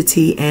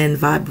 synchronicity, and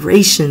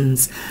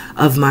vibrations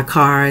of my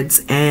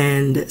cards.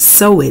 And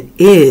so it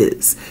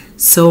is.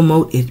 So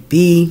mote it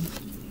be.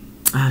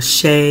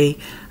 Ashe,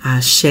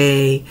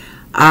 ashe,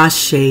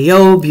 ashe,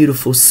 oh,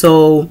 beautiful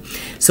soul.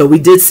 So we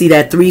did see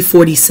that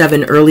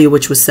 347 earlier,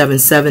 which was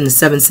 77. The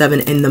 77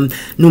 in the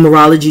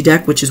numerology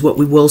deck, which is what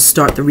we will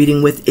start the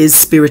reading with, is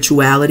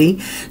spirituality.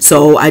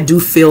 So I do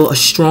feel a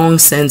strong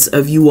sense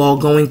of you all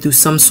going through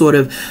some sort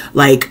of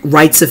like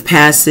rites of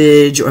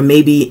passage, or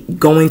maybe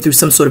going through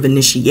some sort of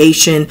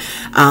initiation,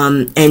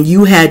 and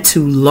you had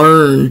to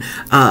learn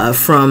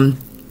from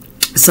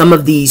some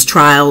of these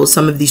trials,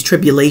 some of these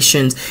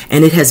tribulations,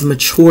 and it has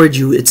matured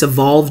you. It's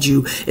evolved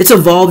you. It's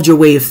evolved your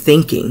way of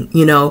thinking.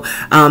 You know,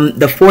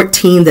 the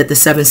 14 that the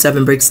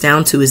 7-7 breaks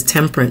down to is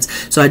temperance.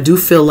 So I do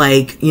feel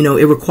like, you know,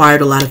 it required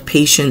a lot of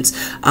patience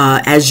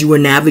as you were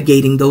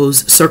navigating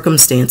those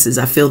circumstances.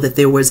 I feel that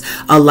there was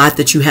a lot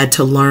that you had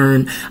to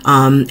learn,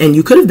 and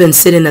you could have been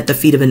sitting at the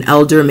feet of an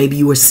elder. Maybe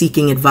you were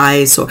seeking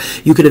advice, or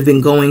you could have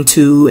been going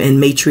to a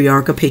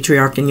matriarch or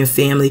patriarch in your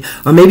family,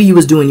 or maybe you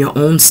was doing your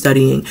own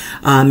studying.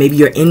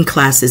 Maybe you're in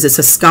classes. It's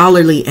a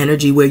scholarly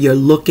energy where you're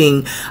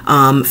looking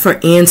for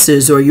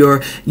answers, or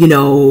you're, you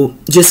know,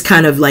 just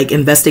kind of like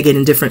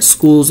investigating different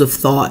schools of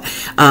thought.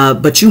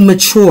 But you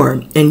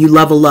mature and you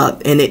level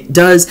up, and it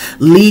does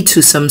lead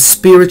to some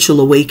spiritual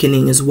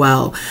awakening as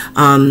well.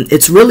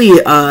 It's really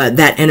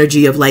that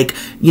energy of like,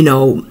 you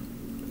know,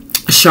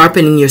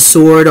 sharpening your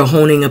sword or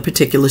honing a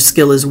particular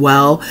skill as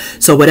well.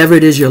 So whatever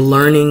it is you're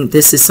learning,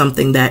 this is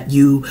something that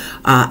you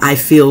I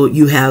feel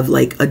you have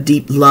like a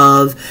deep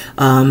love,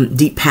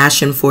 deep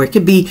passion for. It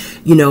could be,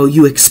 you know,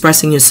 you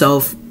expressing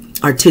yourself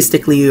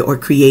artistically or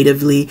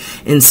creatively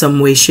in some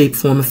way, shape,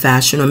 form, or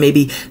fashion, or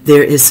maybe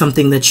there is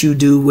something that you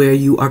do where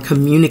you are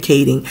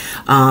communicating,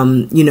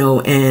 you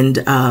know, and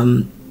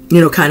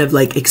kind of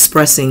like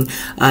expressing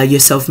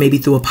yourself, maybe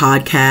through a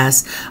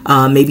podcast.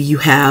 Maybe you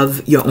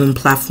have your own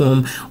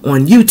platform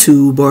on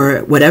YouTube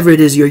or whatever it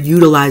is, you're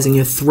utilizing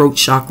your throat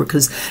chakra,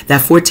 because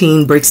that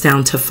 14 breaks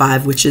down to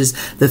 5, which is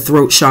the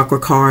throat chakra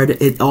card.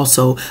 It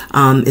also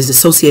is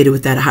associated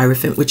with that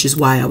Hierophant, which is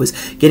why I was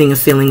getting a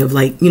feeling of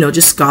like,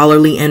 just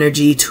scholarly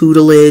energy,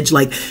 tutelage,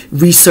 like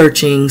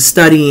researching,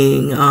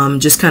 studying,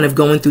 just kind of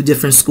going through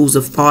different schools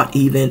of thought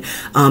even,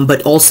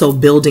 but also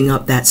building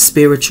up that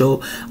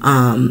spiritual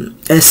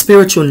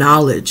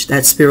knowledge,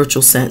 that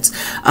spiritual sense.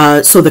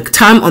 So the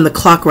time on the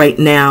clock right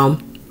now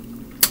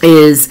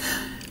is,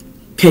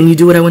 can you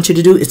do what I want you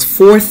to do? It's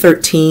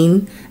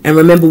 4:13. And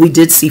remember, we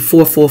did see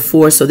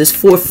 444. So this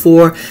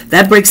 44,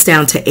 that breaks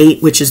down to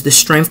 8, which is the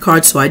Strength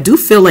card. So I do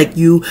feel like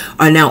you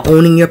are now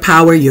owning your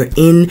power. You're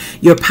in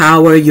your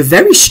power. You're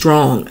very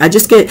strong. I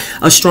just get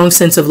a strong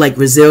sense of like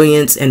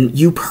resilience and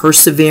you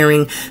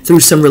persevering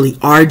through some really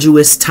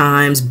arduous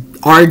times,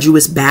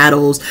 arduous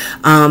battles,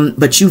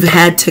 but you've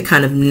had to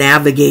kind of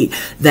navigate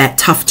that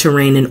tough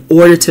terrain in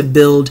order to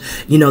build,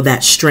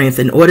 that strength,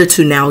 in order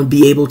to now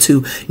be able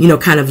to,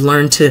 kind of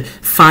learn to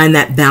find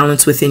that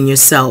balance within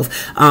yourself.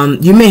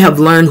 You may have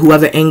learned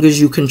whoever angers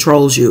you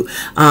controls you.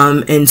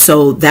 And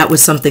so that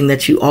was something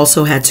that you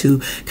also had to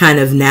kind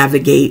of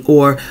navigate,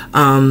 or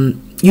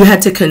you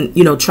had to,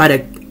 try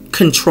to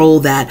control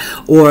that,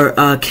 or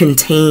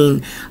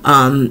contain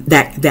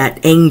that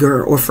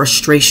anger or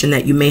frustration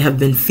that you may have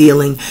been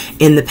feeling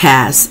in the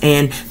past.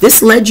 And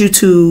this led you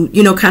to,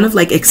 kind of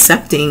like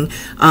accepting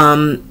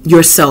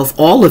yourself,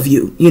 all of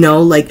you,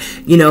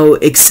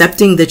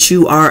 accepting that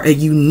you are a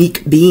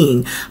unique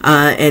being,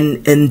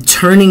 and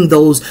turning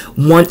those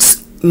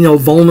once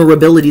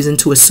vulnerabilities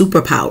into a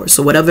superpower.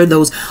 So whatever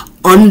those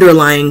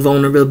underlying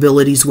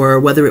vulnerabilities were,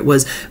 whether it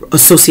was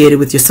associated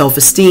with your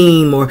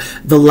self-esteem or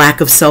the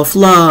lack of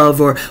self-love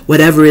or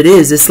whatever it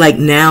is, it's like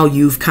now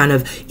you've kind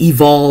of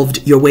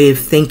evolved your way of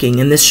thinking,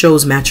 and this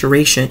shows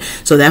maturation.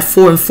 So that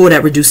 4 and 4,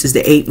 that reduces to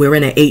 8. We're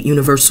in an 8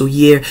 universal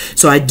year.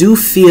 So I do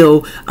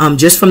feel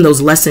just from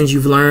those lessons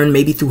you've learned,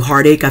 maybe through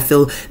heartache, I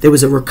feel there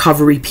was a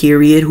recovery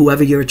period.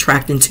 Whoever you're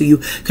attracting to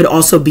you could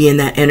also be in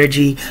that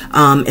energy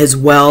as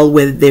well,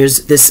 where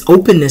there's this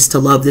openness to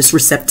love, this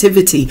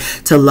receptivity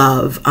to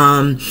love.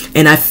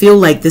 And I feel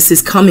like this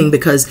is coming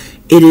because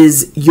it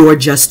is your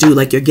just due,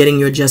 like you're getting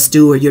your just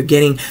due, or you're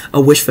getting a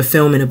wish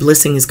fulfillment, a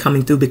blessing is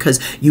coming through because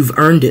you've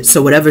earned it.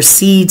 So whatever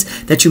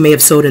seeds that you may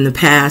have sowed in the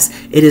past,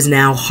 it is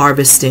now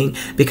harvesting,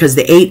 because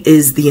the 8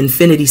 is the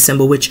infinity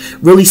symbol, which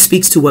really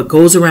speaks to what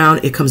goes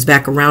around, it comes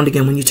back around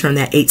again. When you turn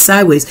that 8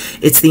 sideways,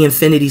 it's the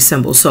infinity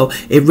symbol. So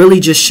it really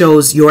just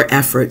shows your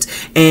efforts,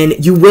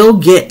 and you will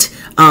get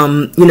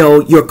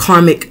your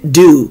karmic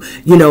due.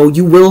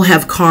 You will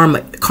have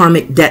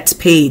karmic debts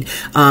paid,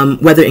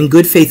 whether in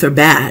good faith or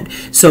bad.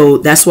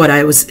 So that's what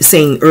I was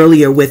saying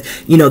earlier with,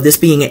 this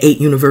being an 8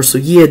 universal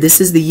year.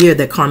 This is the year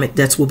that karmic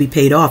debts will be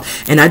paid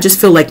off. And I just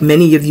feel like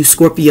many of you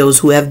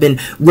Scorpios who have been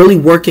really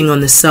working on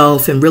the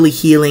self and really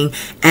healing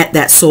at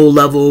that soul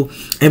level,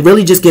 and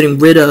really just getting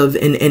rid of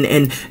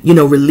and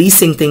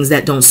releasing things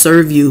that don't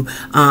serve you,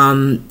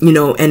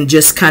 and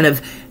just kind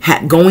of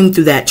going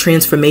through that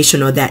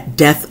transformation or that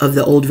death of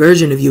the old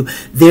version of you.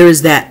 There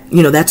is that,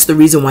 that's the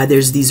reason why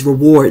there's these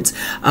rewards.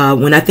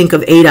 When I think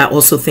of 8, I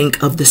also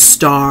think of the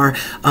star,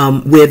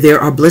 where there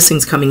are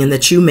blessings coming in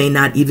that you may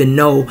not even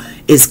know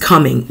is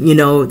coming.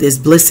 There's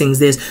blessings,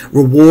 there's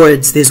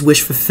rewards, there's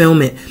wish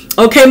fulfillment.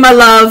 Okay, my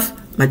love.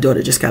 My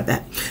daughter just got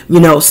back.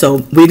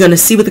 So we're going to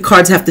see what the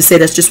cards have to say.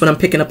 That's just what I'm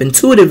picking up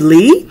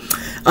intuitively.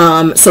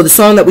 So the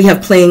song that we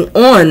have playing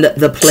on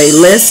the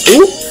playlist.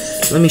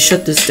 Ooh, let me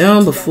shut this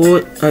down before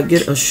I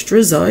get a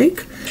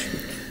strizike.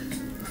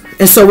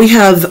 And so we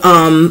have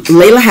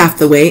Layla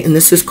Hathaway, and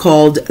this is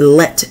called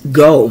Let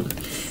Go.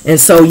 And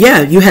so,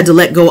 yeah, you had to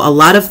let go a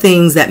lot of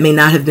things that may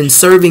not have been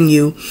serving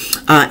you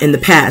in the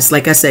past.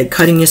 Like I said,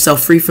 cutting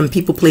yourself free from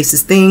people,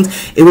 places, things.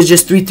 It was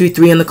just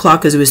 333 on the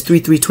clock because it was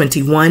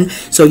 3321.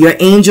 So your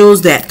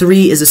angels, that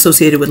 3 is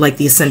associated with like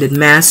the ascended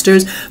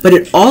masters, but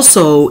it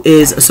also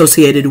is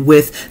associated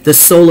with the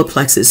solar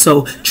plexus.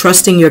 So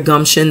trusting your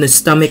gumption, the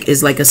stomach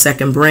is like a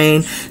second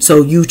brain.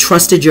 So you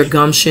trusted your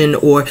gumption,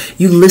 or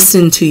you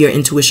listened to your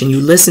intuition.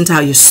 You listened to how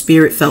your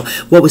spirit felt.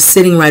 What was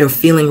sitting right or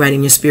feeling right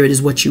in your spirit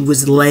is what you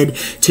was led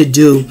to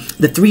do.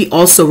 The 3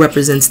 also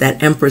represents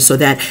that Empress, so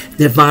that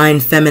divine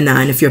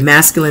feminine. If you're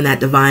masculine, that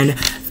divine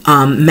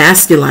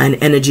masculine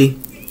energy.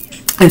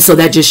 And so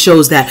that just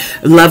shows that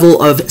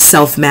level of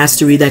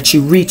self-mastery that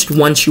you reached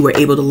once you were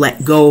able to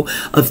let go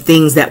of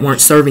things that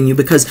weren't serving you.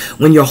 Because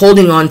when you're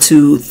holding on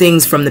to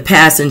things from the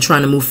past and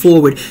trying to move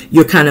forward,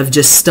 you're kind of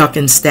just stuck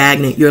and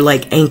stagnant. You're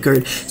like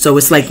anchored. So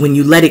it's like when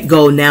you let it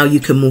go, now you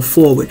can move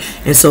forward.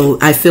 And so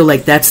I feel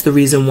like that's the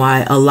reason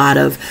why a lot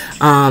of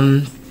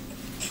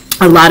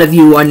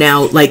you are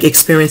now like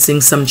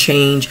experiencing some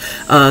change,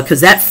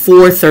 because that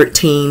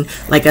 413,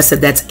 like I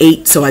said, that's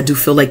 8. So I do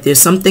feel like there's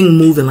something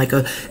moving, like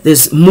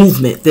there's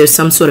movement, there's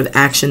some sort of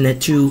action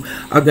that you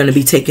are going to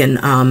be taking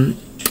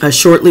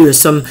shortly, or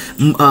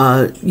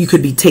you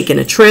could be taking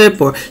a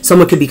trip, or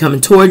someone could be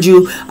coming towards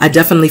you. I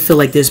definitely feel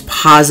like there's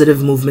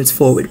positive movements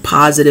forward,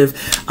 positive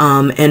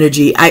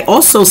energy. I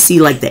also see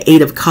like the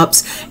Eight of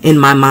Cups in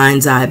my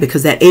mind's eye,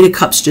 because that Eight of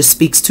Cups just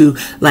speaks to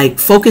like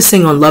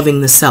focusing on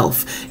loving the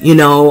self. You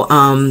know,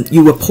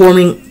 you were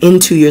pouring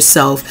into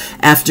yourself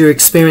after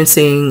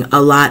experiencing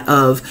a lot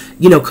of,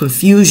 you know,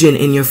 confusion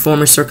in your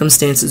former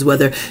circumstances,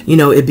 whether, you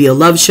know, it be a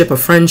love ship, a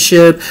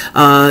friendship,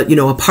 you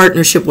know, a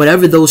partnership,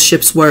 whatever those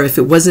ships were. If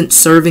it wasn't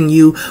serving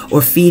you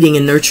or feeding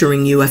and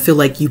nurturing you, I feel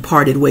like you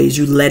parted ways,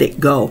 you let it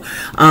go.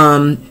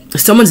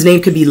 Someone's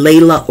name could be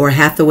Layla or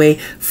Hathaway,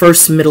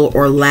 first, middle,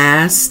 or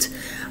last.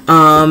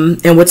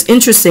 And what's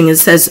interesting, it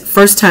says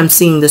first time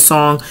seeing the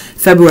song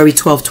February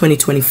 12,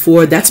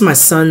 2024. That's my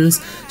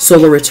son's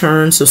solar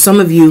return. So some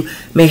of you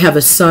may have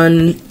a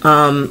son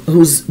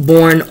who's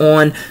born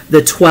on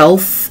the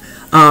 12th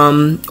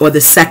or the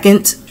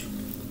 2nd.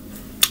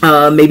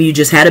 Maybe you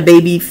just had a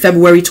baby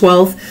February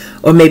 12th,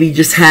 or maybe you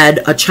just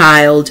had a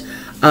child.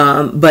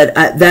 But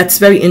that's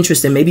very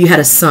interesting. Maybe you had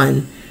a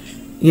son,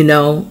 you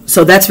know,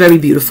 so that's very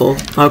beautiful.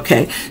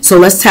 Okay, so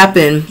let's tap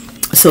in.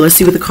 So let's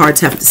see what the cards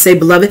have to say,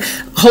 beloved.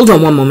 Hold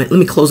on one moment. Let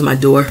me close my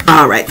door.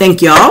 All right,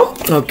 thank y'all.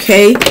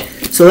 Okay,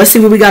 so let's see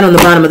what we got on the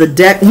bottom of the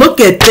deck.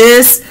 Look at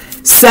this.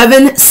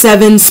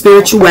 7-7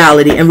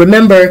 spirituality. And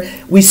remember,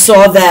 we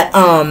saw that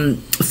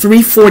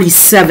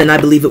 347, I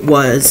believe it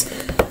was,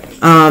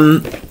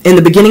 in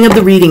the beginning of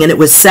the reading, and it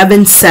was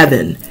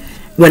 7-7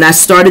 when I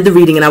started the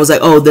reading, and I was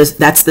like, oh,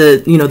 that's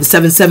the, you know, the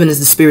 7-7 is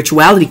the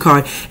spirituality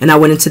card, and I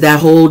went into that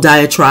whole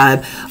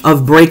diatribe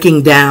of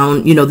breaking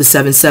down, you know, the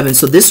 7-7.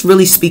 So this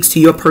really speaks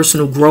to your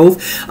personal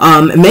growth.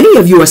 Many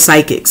of you are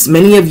psychics.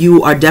 Many of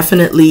you are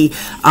definitely,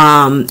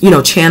 you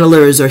know,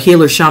 channelers or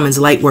healers, shamans,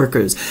 light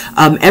workers.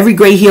 Every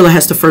great healer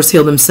has to first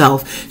heal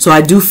themselves. So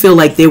I do feel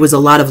like there was a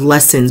lot of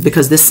lessons,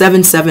 because this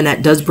 7-7,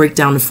 that does break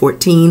down to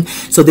 14.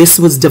 So this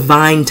was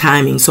divine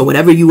timing. So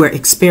whatever you were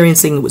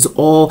experiencing, it was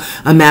all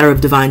a matter of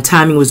divine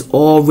timing. Was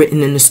all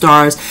written in the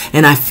stars,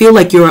 and I feel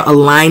like you're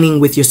aligning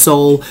with your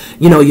soul,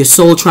 you know, your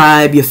soul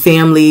tribe, your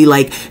family,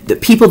 like the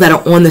people that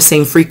are on the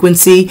same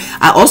frequency.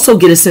 I also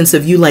get a sense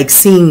of you like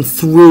seeing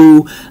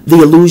through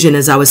the illusion,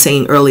 as I was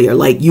saying earlier.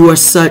 Like you are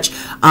such,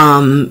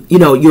 you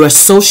know, you are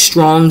so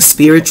strong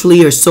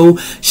spiritually, or so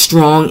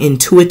strong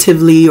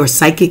intuitively, or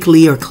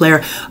psychically, or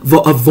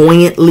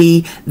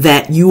clairvoyantly,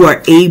 that you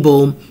are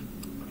able,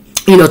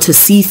 you know, to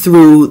see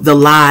through the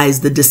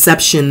lies, the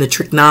deception, the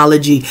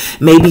technology,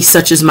 maybe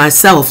such as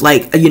myself.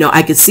 Like, you know,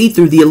 I could see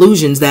through the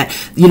illusions that,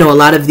 you know, a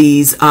lot of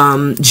these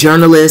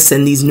journalists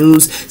and these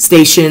news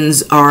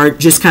stations are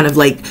just kind of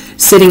like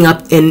sitting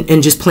up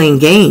and just playing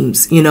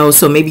games, you know.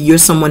 So maybe you're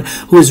someone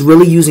who is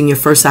really using your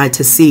first eye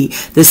to see.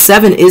 The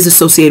 7 is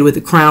associated with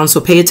the crown, so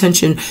pay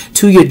attention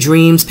to your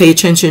dreams, pay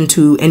attention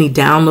to any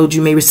downloads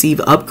you may receive,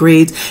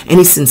 upgrades,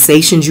 any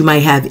sensations you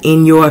might have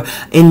in your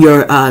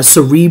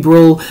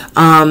cerebral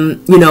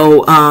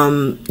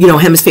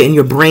hemisphere, in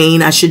your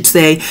brain, I should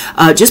say.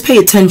 Just pay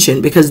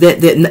attention, because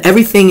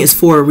everything is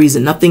for a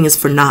reason. Nothing is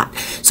for naught.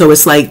 So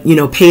it's like, you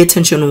know, pay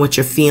attention on what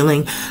you're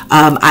feeling.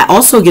 I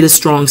also get a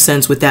strong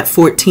sense with that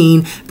 14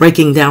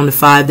 breaking down to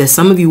 5 that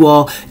some of you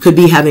all could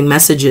be having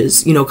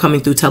messages, you know, coming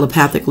through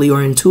telepathically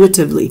or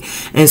intuitively.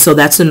 And so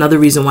that's another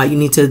reason why you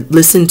need to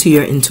listen to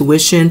your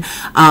intuition.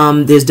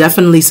 There's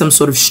definitely some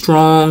sort of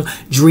strong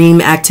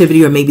dream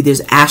activity, or maybe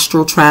there's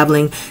astral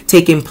traveling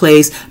taking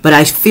place, but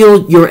I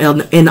feel you're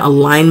in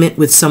alignment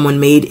with someone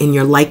made in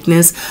your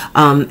likeness,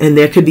 and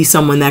there could be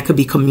someone that could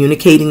be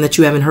communicating that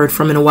you haven't heard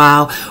from in a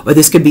while, or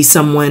this could be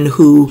someone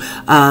who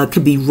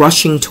could be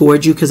rushing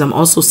towards you, because I'm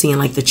also seeing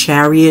like the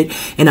Chariot,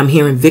 and I'm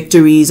hearing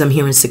victories, I'm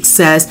hearing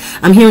success,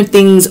 I'm hearing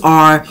things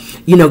are,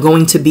 you know,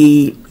 going to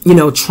be, you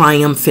know,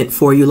 triumphant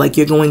for you. Like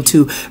you're going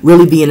to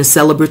really be in a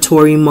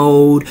celebratory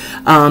mode.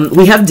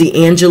 We have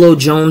D'Angelo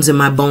Jones in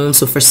my bones.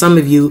 So for some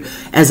of you,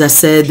 as I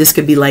said, this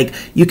could be like,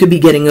 you could be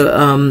getting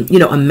a, you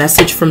know, a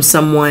message from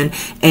someone,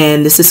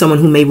 and this is someone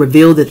who may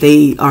reveal that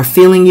they are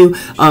feeling you.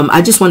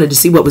 I just wanted to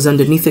see what was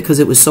underneath it, because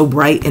it was so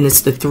bright, and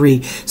it's the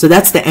 3. So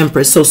that's the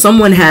Empress. So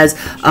someone has,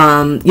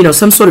 you know,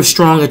 some sort of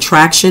strong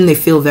attraction. They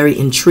feel very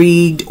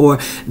intrigued or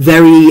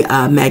very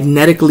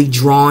magnetically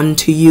drawn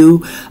to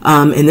you.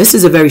 And this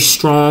is a very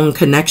strong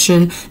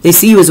connection. They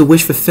see you as a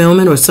wish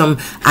fulfillment or some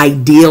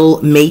ideal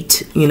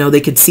mate. You know,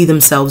 they could see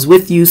themselves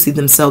with you, see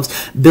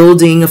themselves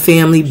building a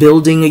family,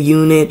 building a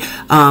unit,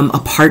 a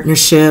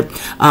partnership.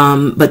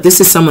 But this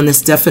is someone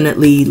that's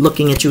definitely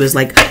looking at you as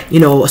like,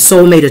 you know, a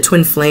soulmate, a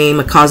twin flame,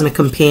 a cosmic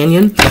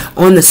companion.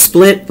 On the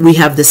split, we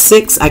have the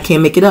 6. I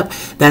can't make it up.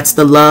 That's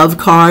the love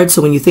card.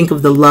 So when you think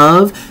of the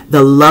love,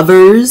 the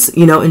lovers,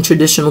 you know, in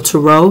traditional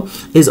tarot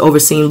is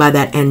overseen by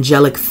that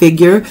angelic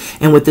figure.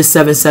 And with the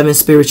 7-7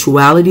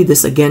 spirituality,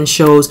 this again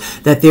shows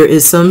that there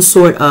is some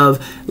sort of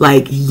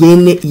like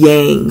yin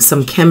yang,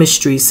 some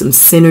chemistry, some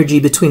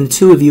synergy between the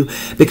two of you,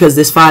 because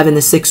this 5 and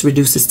the 6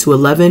 reduces to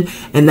 11,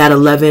 and that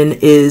 11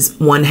 is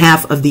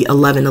 1/2 of the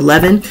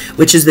 1111,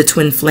 which is the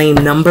twin flame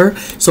number.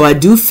 So I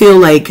do feel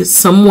like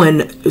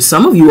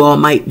some of you all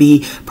might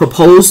be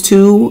proposed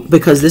to,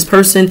 because this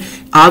person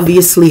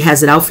obviously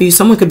has it out for you.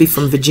 Someone could be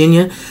from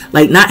Virginia,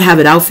 like not have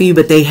it out for you,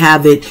 but they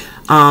have it,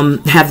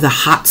 have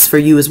the hots for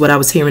you is what I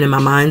was hearing in my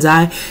mind's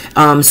eye.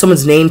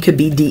 Someone's name could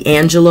be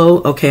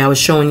D'Angelo. Okay, I was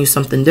showing you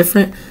something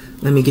different.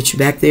 Let me get you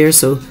back there.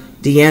 So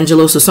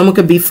D'Angelo. So someone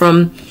could be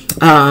from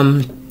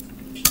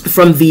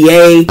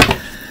VA.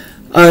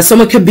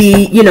 Someone could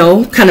be, you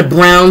know, kind of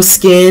brown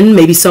skin.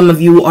 Maybe some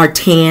of you are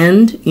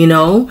tanned, you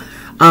know.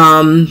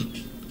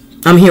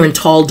 I'm hearing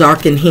tall,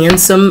 dark, and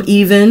handsome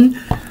even,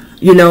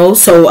 you know.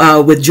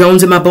 So with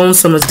Jones in my bones,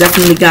 someone's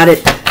definitely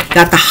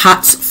got the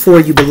hots for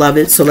you,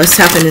 beloved. So let's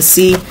tap in and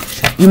see.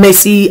 You may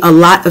see a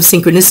lot of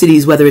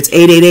synchronicities, whether it's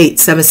 888,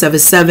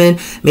 777.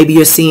 Maybe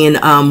you're seeing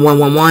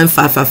 111,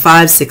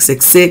 555,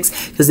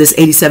 666, because this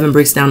 87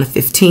 breaks down to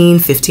 15.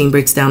 15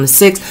 breaks down to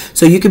 6.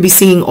 So you could be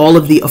seeing all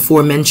of the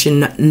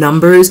aforementioned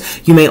numbers.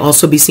 You may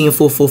also be seeing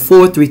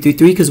 444,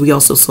 333, because we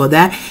also saw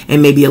that.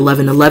 And maybe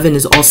 1111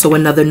 is also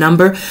another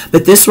number.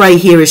 But this right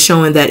here is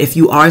showing that if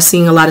you are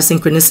seeing a lot of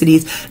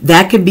synchronicities,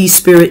 that could be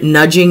spirit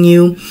nudging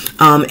you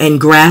and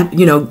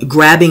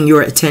grabbing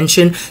your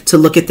attention to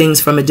look at things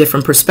from a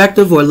different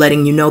perspective, or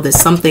letting you know that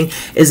something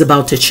is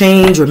about to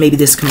change, or maybe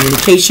this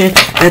communication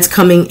that's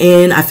coming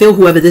in. I feel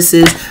whoever this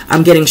is,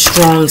 I'm getting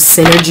strong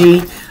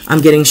synergy. I'm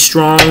getting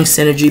strong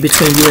synergy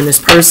between you and this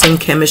person,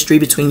 chemistry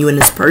between you and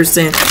this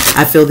person.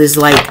 I feel there's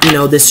like, you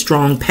know, this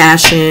strong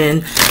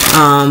passion.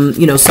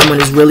 You know, someone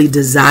is really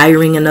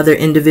desiring another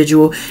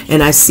individual,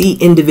 and I see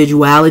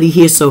individuality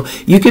here. So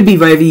you could be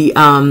very,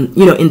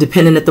 you know,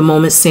 independent at the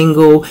moment,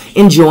 single,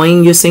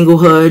 enjoying your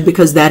singlehood,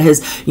 because that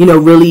has, you know,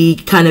 really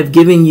kind of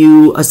given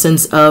you a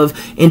sense of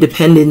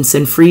independence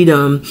and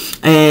freedom,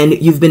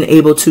 and you've been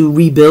able to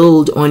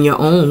rebuild on your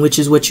own, which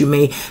is what you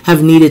may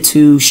have needed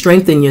to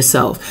strengthen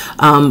yourself.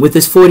 With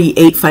this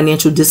 48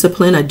 financial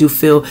discipline, I do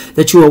feel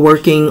that you are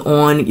working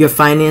on your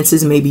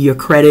finances, maybe your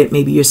credit,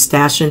 maybe you're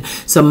stashing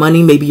some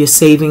money, maybe you're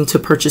saving to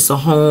purchase a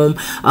home.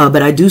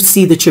 But I do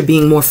see that you're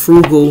being more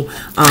frugal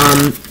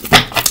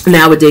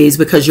nowadays,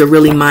 because you're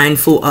really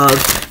mindful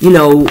of, you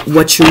know,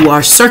 what you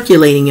are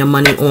circulating your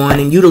money on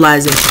and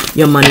utilizing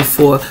your money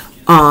for.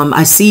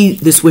 I see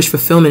this wish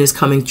fulfillment is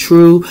coming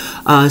true.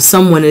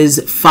 Someone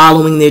is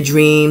following their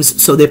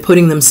dreams, so they're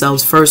putting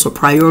themselves first, or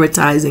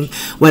prioritizing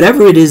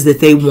whatever it is that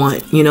they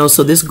want, you know.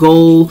 So this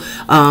goal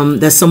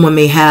that someone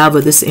may have,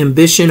 or this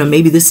ambition, or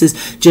maybe this is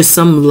just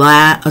some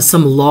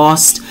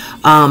lost,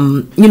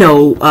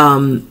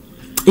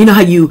 you know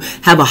how you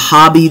have a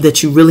hobby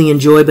that you really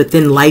enjoy, but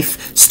then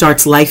life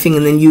starts lifing,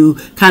 and then you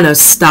kind of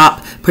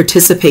stop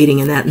participating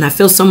in that. And I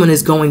feel someone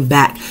is going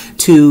back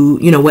to,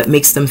 you know, what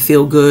makes them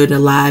feel good,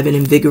 alive, and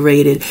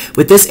invigorated.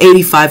 With this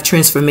 85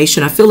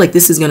 transformation, I feel like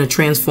this is going to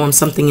transform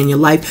something in your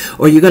life,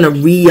 or you're going to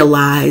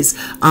realize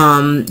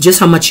just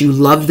how much you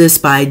love this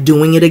by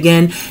doing it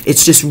again.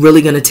 It's just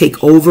really going to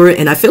take over,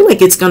 and I feel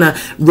like it's going to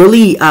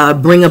really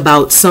bring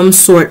about some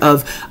sort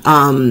of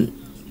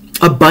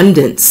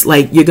abundance.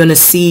 Like you're going to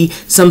see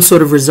some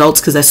sort of results,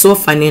 because I saw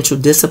financial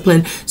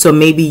discipline. So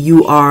maybe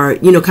you are,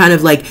 you know, kind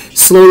of like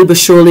slowly but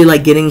surely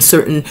like getting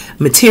certain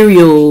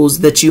materials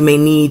that you may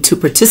need to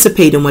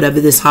participate in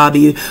whatever this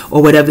hobby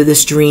or whatever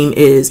this dream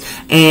is.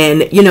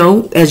 And, you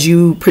know, as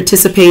you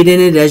participate in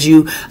it, as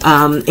you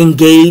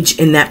engage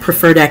in that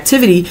preferred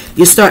activity,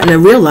 you're starting to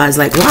realize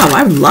like, wow,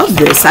 I love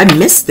this. I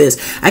miss this.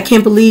 I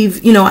can't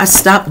believe, you know, I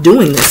stopped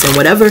doing this. And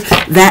whatever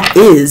that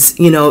is,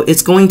 you know,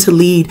 it's going to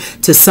lead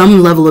to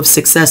some level of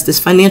success. This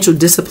financial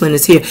discipline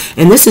is here,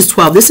 and this is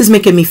 12. This is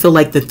making me feel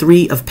like the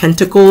 3 of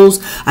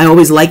Pentacles. I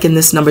always liken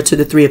this number to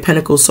the 3 of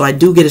Pentacles, so I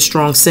do get a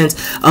strong sense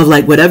of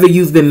like whatever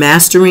you've been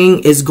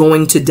mastering is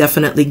going to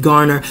definitely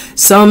garner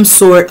some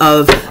sort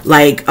of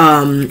like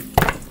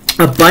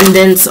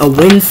abundance, a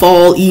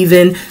windfall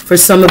even for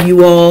some of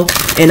you all.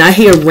 And I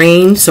hear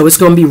rain, so it's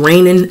going to be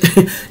raining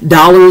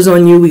dollars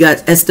on you. We got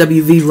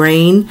SWV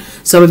rain.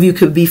 Some of you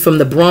could be from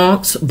the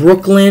Bronx,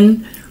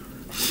 Brooklyn,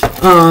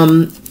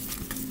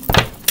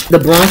 the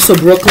Bronx or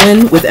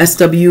Brooklyn with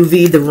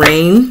SWV, the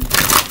rain.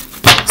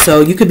 So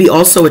you could be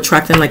also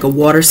attracting like a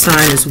water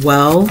sign as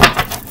well.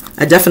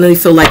 I definitely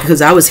feel like,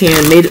 because I was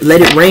hearing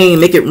let it rain,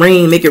 make it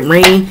rain, make it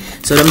rain.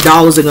 So them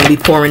dollars are going to be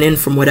pouring in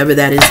from whatever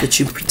that is that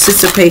you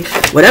participate,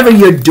 whatever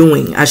you're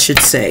doing, I should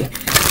say.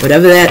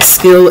 Whatever that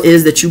skill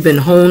is that you've been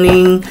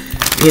honing,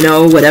 you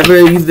know, whatever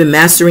you've been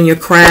mastering your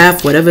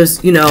craft, whatever,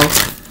 you know,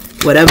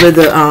 whatever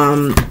the,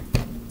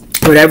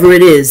 whatever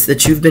it is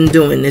that you've been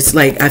doing. It's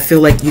like, I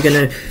feel like you're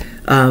going to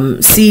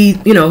see,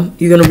 you know,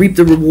 you're going to reap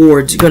the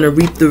rewards. You're going to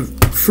reap the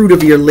fruit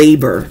of your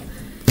labor,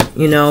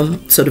 you know.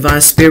 So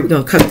Divine Spirit, we're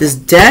going to cut this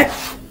deck.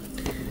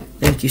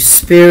 Thank you,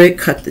 Spirit.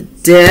 Cut the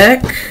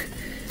deck.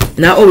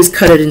 And I always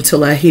cut it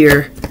until I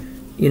hear,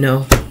 you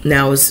know,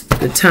 now is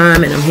the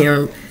time. And I'm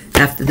hearing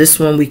after this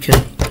one, we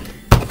can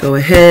go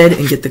ahead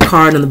and get the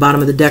card on the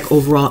bottom of the deck.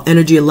 Overall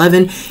energy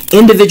 11,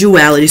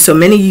 individuality. So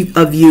many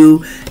of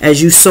you,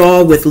 as you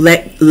saw with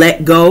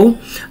let go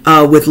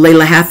with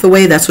Layla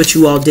Hathaway, that's what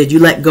you all did. You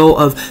let go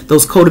of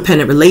those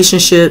codependent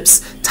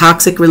relationships,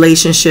 toxic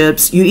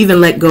relationships. You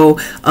even let go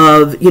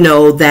of, you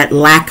know, that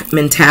lack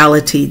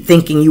mentality,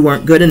 thinking you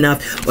weren't good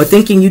enough or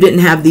thinking you didn't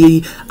have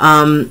the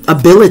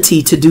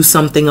ability to do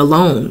something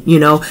alone, you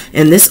know.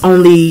 And this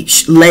only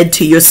led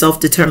to your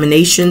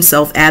self-determination,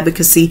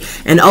 self-advocacy,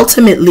 and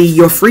ultimately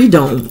your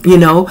freedom, you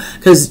know,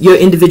 because your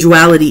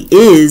individuality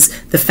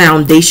is the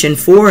foundation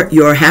for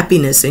your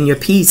happiness and your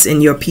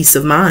peace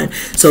of mind.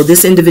 So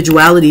this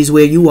individuality is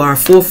where you are.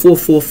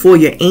 4444,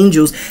 your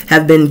angels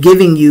have been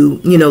giving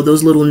you, you know,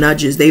 those little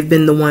nudges. They've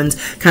been the ones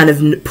kind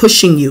of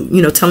pushing you,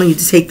 you know, telling you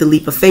to take the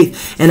leap of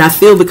faith. And I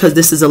feel because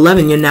this is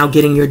 11, you're now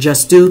getting your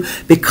just due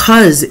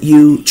because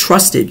you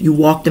trusted, you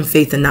walked in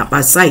faith and not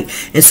by sight.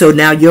 And so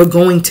now you're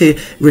going to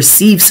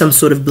receive some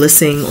sort of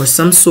blessing or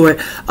some sort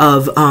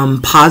of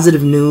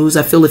positive news.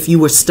 I feel if you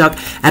were stuck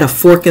at a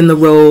fork in the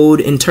road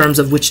in terms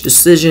of which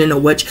decision or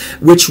which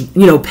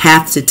you know,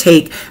 path to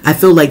take, I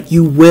feel like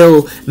you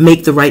will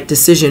make the right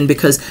decision,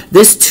 because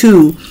this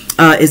too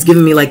is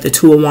giving me like the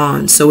Two of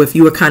Wands. So if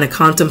you were kind of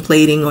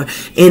contemplating or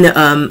in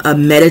a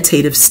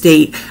meditative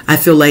state, I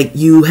feel like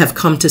you have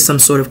come to some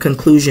sort of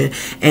conclusion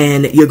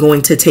and you're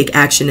going to take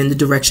action in the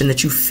direction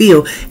that you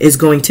feel is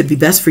going to be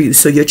best for you.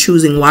 So you're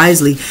choosing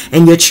wisely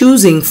and you're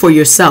choosing for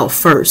yourself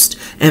first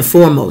and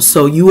foremost.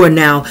 So you are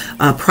now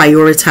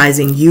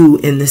prioritizing you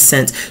in this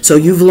sense. So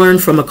you've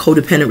learned from a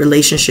codependent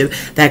relationship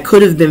that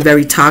could have been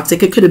very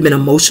toxic. It could have been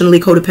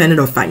emotionally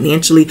codependent or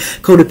financially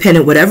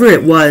codependent, whatever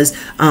it was.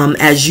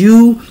 As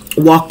you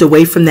walked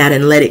away from that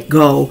and let it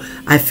go,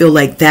 I feel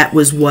like that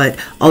was what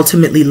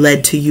ultimately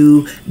led to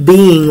you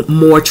being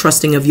more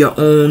trusting of your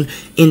own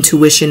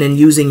intuition and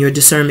using your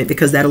discernment,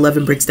 because that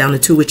 11 breaks down to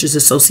 2, which is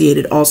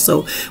associated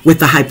also with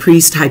the high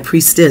priest, high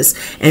priestess,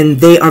 and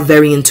they are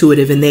very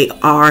intuitive, and they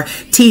are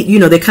you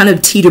know, they kind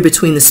of teeter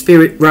between the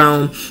spirit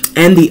realm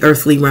and the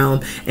earthly realm.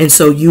 And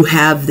so you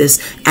have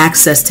this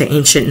access to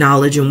ancient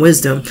knowledge and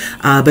wisdom,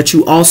 but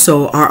you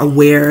also are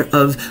aware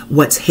of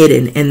what's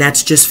hidden, and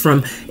that's just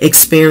from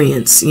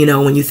experience. You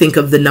know, when you think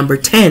of the number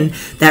 10,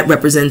 that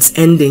represents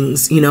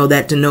endings, you know,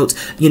 that denotes,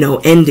 you know,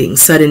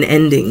 endings, sudden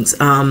endings,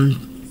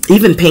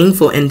 even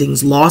painful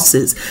endings,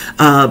 losses,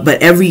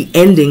 but every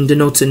ending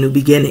denotes a new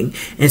beginning.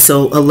 And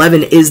so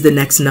 11 is the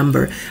next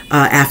number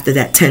after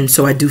that 10.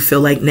 So I do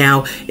feel like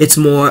now it's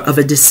more of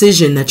a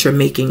decision that you're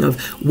making of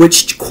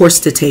which course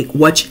to take,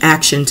 which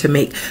action to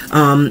make,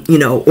 you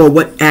know, or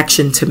what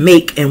action to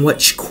make and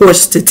which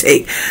course to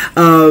take.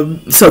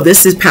 So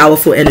this is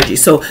powerful energy.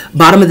 So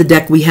bottom of the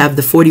deck, we have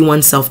the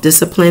 41,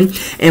 self-discipline,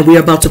 and we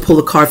are about to pull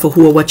a card for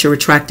who or what you're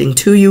attracting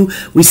to you.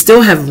 We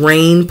still have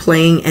rain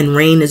playing, and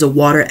rain is a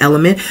water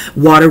element.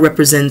 Water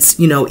represents,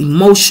 you know,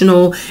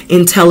 emotional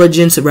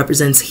intelligence. It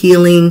represents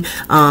healing,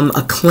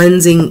 a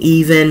cleansing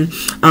even.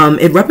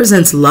 It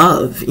represents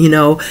love, you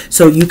know.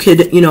 So you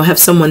could, you know, have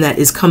someone that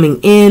is coming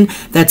in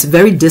that's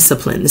very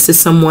disciplined. This is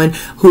someone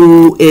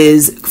who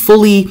is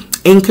fully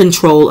in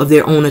control of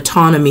their own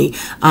autonomy.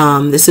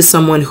 This is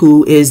someone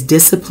who is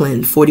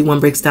disciplined. 41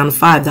 breaks down to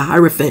 5, the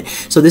Hierophant.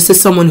 So this is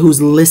someone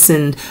who's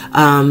listened,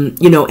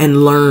 you know,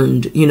 and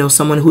learned, you know,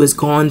 someone who has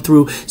gone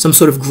through some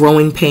sort of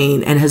growing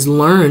pain and has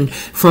learned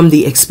from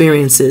the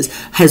experiences,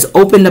 has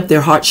opened up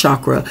their heart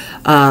chakra.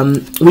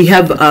 We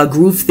have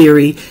groove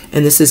theory,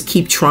 and this is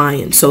keep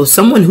trying. So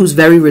someone who's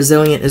very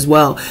resilient as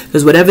well,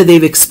 because whatever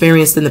they've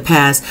experienced in the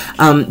past,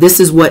 this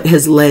is what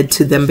has led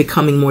to them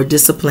becoming more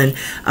disciplined,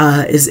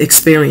 is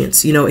experience.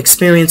 You know,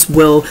 experience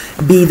will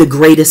be the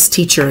greatest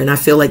teacher. And I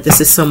feel like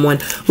this is someone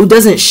who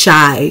doesn't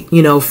shy,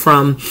 you know,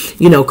 from,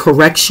 you know,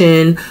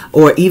 correction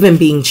or even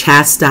being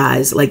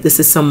chastised. Like this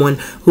is someone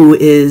who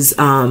is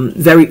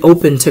very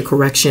open to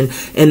correction.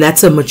 And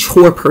that's a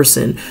mature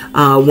person.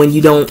 When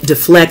you don't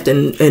deflect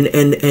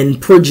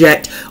and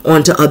project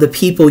onto other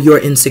people your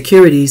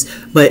insecurities,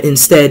 but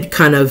instead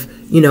kind of,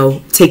 you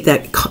know, take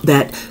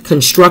that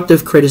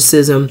constructive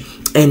criticism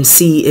and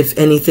see if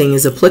anything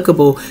is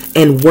applicable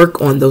and work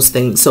on those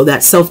things. So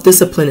that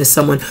self-discipline is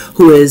someone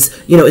who is,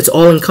 you know, it's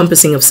all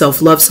encompassing of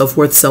self-love,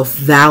 self-worth,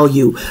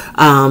 self-value.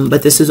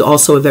 But this is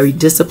also a very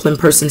disciplined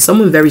person,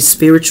 someone very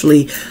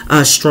spiritually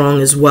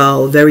strong as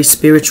well, very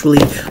spiritually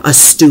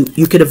astute.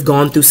 You could have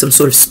gone through some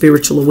sort of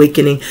spiritual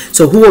awakening.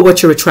 So who or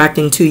what you're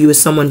attracting to you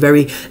is someone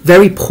very,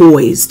 very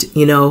poised.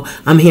 You know,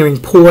 I'm hearing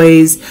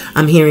poised.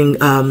 I'm hearing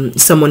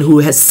someone who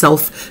has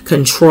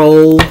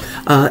self-control.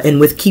 And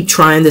with keep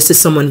trying, this is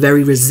someone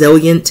very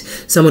resilient,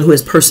 someone who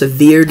has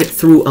persevered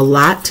through a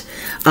lot.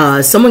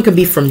 Someone could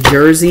be from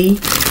Jersey.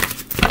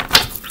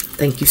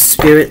 Thank you,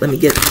 Spirit. Let me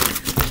get...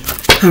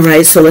 All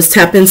right, so let's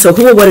tap in. So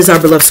who or what is our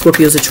beloved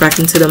Scorpios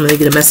attracting to them? Let me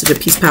get a message of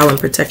peace, power, and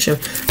protection.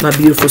 My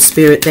beautiful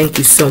Spirit, thank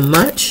you so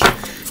much.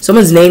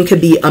 Someone's name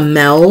could be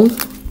Amel.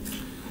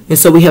 And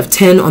so we have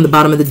 10 on the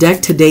bottom of the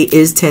deck. Today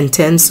is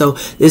 10-10. So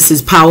this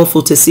is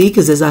powerful to see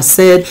because, as I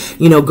said,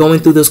 you know, going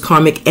through those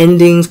karmic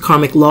endings,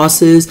 karmic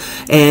losses,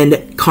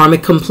 and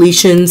karmic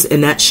completions,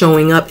 and that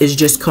showing up is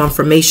just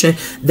confirmation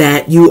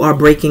that you are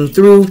breaking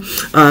through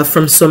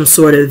from some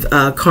sort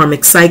of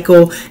karmic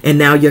cycle, and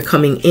now you're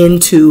coming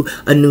into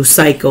a new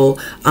cycle,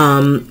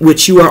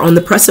 which you are on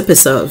the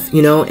precipice of,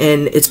 you know,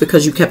 and it's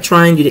because you kept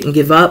trying, you didn't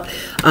give up,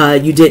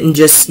 you didn't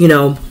just, you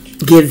know,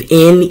 give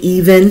in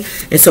even.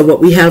 And so what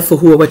we have for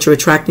who or what you're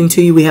attracting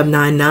to you, we have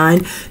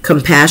 9-9,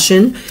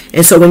 compassion.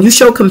 And so when you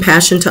show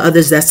compassion to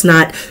others, that's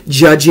not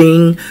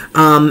judging,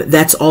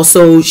 that's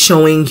also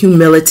showing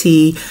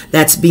humility,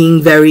 that's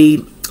being very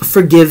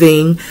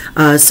forgiving.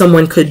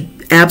 Someone could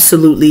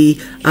absolutely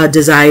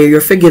desire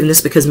your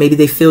forgiveness because maybe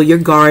they feel you're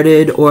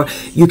guarded, or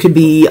you could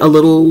be a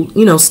little,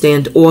 you know,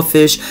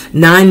 standoffish.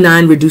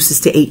 9-9 reduces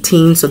to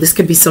 18, so this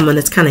could be someone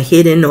that's kind of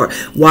hidden or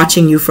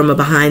watching you from a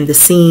behind the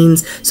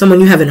scenes,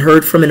 someone you haven't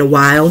heard from in a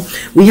while.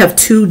 We have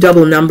 2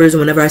 double numbers, and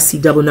whenever I see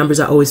double numbers,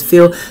 I always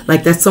feel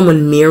like that's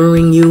someone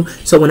mirroring you.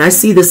 So when I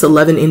see this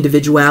 11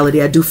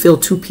 individuality, I do feel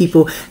 2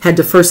 people had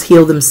to first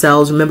heal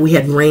themselves. Remember, we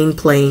had rain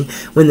playing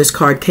when this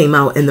card came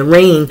out, and the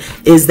rain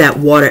is that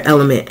water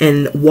element,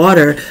 and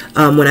water,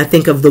 when I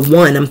think of the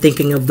 1, I'm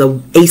thinking of the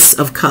Ace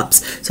of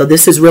Cups. So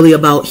this is really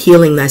about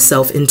healing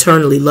thyself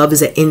internally. Love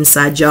is an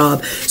inside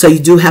job, so you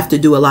do have to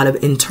do a lot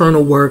of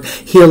internal work,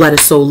 heal at a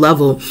soul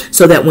level,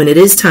 so that when it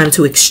is time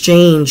to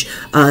exchange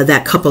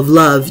that cup of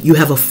love, you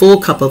have a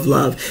full cup of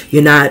love.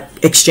 You're not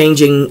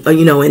exchanging,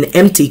 you know, an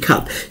empty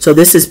cup. So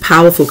this is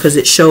powerful because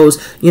it shows,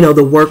 you know,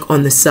 the work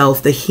on the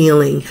self, the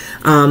healing.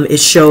 It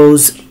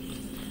shows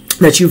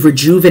that you've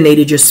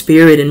rejuvenated your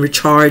spirit and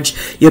recharged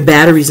your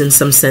batteries in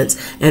some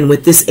sense. And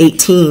with this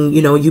 18,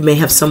 you know, you may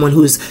have someone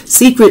who's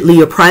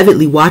secretly or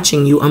privately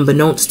watching you,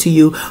 unbeknownst to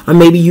you, or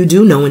maybe you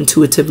do know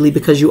intuitively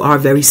because you are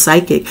very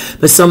psychic,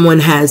 but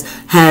someone has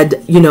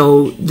had, you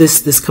know,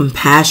 this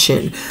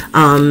compassion.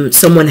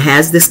 Someone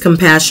has this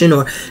compassion,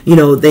 or, you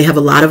know, they have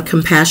a lot of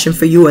compassion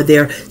for you, or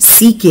they're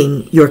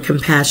seeking your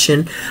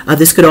compassion.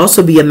 This could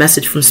also be a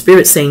message from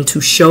spirit saying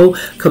to show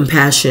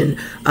compassion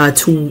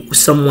to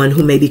someone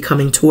who may be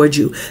coming towards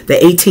you. The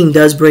 18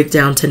 does break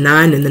down to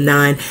 9, and the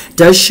 9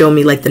 does show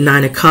me like the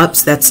 9 of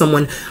Cups. That's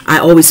someone, I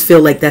always feel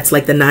like that's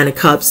like the 9 of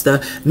Cups,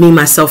 the me,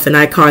 myself, and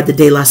I card, the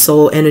De La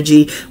Soul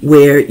energy,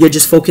 where you're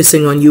just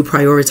focusing on you,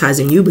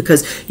 prioritizing you,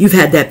 because you've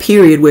had that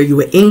period where you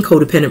were in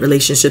codependent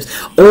relationships,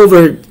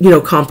 over, you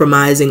know,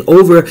 compromising,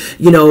 over,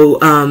 you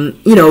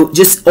know,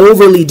 just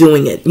overly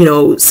doing it, you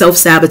know,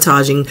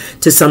 self-sabotaging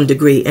to some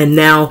degree. And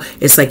now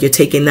it's like you're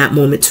taking that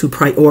moment to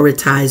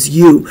prioritize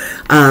you.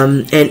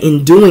 And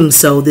in doing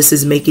so, this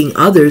is making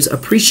others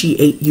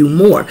appreciate you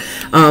more.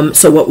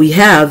 So what we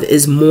have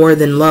is more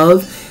than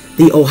love.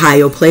 The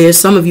Ohio players,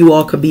 some of you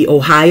all could be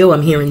Ohio.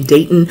 I'm here in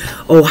Dayton,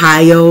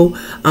 Ohio.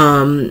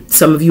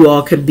 Some of you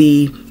all could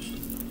be,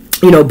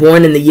 you know,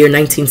 born in the year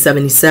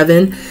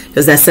 1977,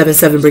 because that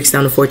 7-7 breaks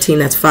down to 14.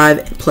 That's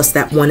 5 plus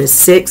that 1 is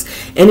 6.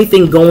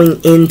 Anything going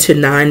into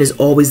 9 is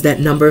always that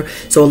number.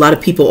 So a lot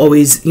of people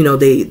always, you know,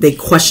 they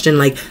question,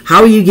 like,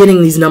 how are you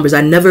getting these numbers?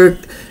 I never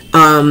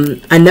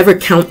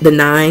count the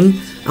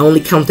 9. I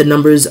only count the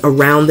numbers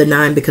around the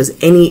 9, because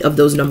any of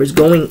those numbers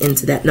going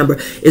into that number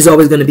is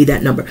always going to be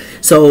that number.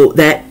 So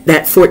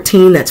that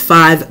 14, that's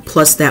 5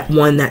 plus that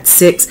 1, that's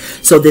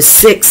 6. So the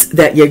 6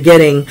 that you're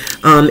getting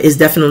is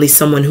definitely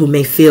someone who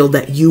may feel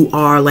that you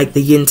are like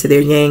the yin to their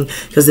yang,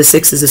 because the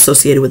 6 is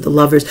associated with the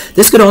Lovers.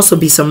 This could also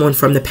be someone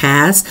from the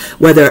past,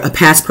 whether a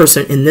past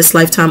person in this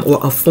lifetime or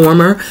a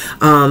former.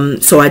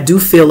 So I do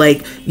feel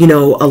like, you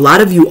know, a lot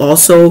of you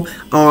also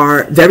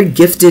are very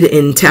gifted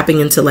in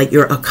tapping into like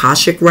your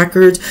Akashic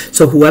records.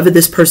 So whoever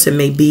this person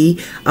may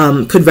be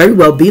could very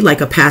well be like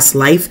a past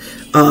life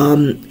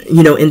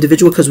you know,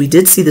 individual, because we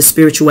did see the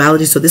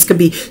spirituality. So this could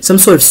be some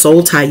sort of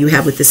soul tie you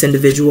have with this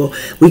individual.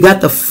 We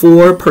got the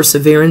 4,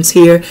 perseverance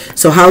here.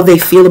 So how they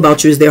feel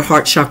about you is their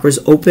heart chakra is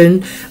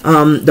open.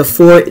 The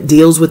 4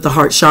 deals with the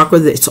heart chakra.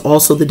 It's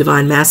also the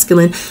divine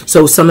masculine.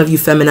 So some of you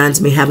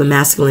feminines may have a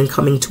masculine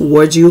coming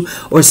towards you,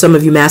 or some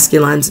of you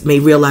masculines may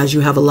realize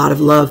you have a lot of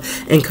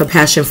love and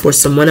compassion for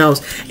someone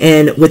else.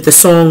 And with the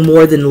song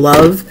More Than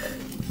Love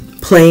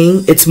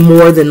playing, it's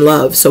more than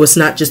love. So it's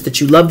not just that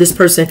you love this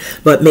person,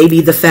 but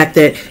maybe the fact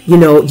that, you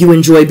know, you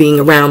enjoy being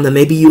around them.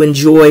 Maybe you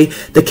enjoy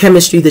the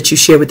chemistry that you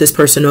share with this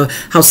person, or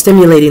how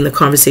stimulating the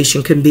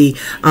conversation can be.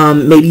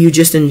 Maybe you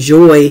just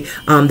enjoy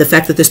the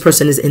fact that this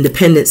person is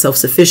independent,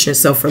 self-sufficient,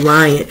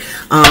 self-reliant.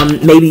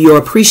 Maybe you're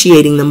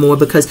appreciating them more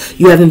because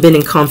you haven't been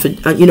in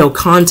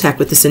contact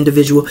with this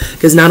individual,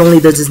 because not only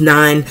does this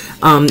 9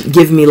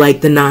 give me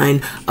like the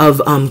 9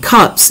 of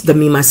Cups, the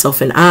me,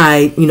 myself, and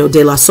I, you know,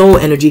 De La Soul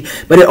energy,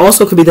 but it also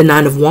could be the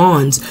 9 of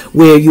Wands,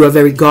 where you are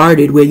very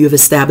guarded, where you have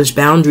established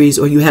boundaries,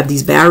 or you have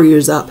these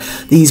barriers up,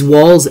 these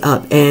walls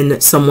up,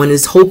 and someone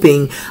is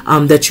hoping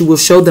that you will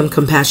show them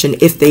compassion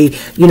if they,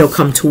 you know,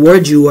 come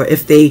toward you, or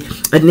if they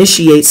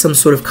initiate some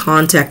sort of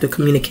contact or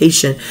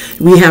communication.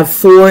 We have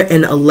 4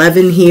 and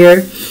 11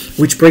 here,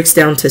 which breaks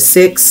down to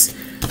 6.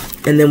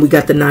 And then we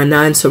got the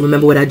 9-9. So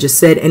remember what I just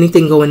said.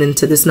 Anything going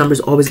into this number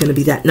is always going to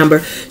be that number.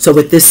 So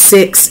with this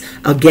 6,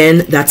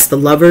 again, that's the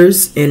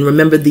Lovers. And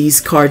remember these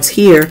cards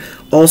here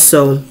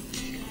also,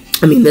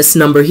 I mean, this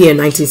number here,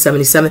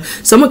 1977.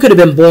 Someone could have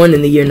been born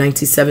in the year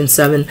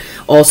 1977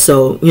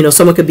 also. You know,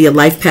 someone could be a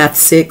life path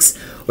 6,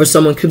 or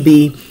someone could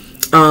be,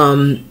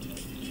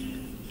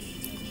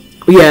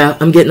 yeah,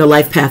 I'm getting a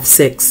life path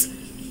 6.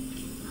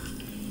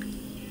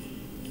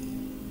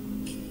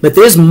 But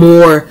there's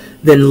more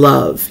than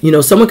love. You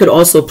know, someone could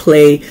also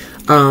play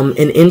an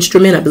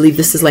instrument. I believe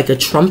this is like a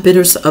trumpet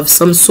or of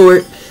some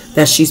sort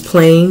that she's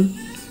playing.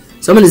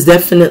 Someone is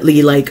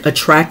definitely like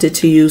attracted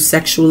to you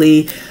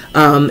sexually.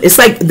 It's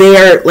like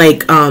they're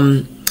like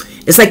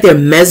it's like they're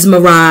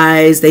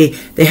mesmerized.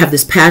 They have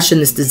this passion,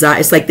 this desire.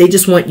 It's like they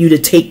just want you to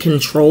take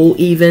control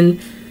even.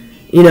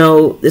 You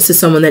know, this is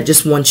someone that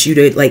just wants you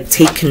to like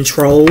take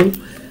control.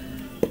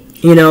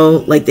 You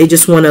know, like they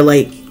just want to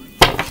like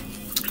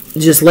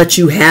just let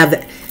you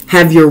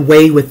have your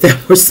way with them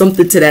or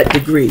something to that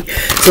degree.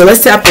 So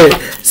let's tap it.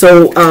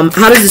 So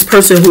how does this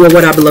person who or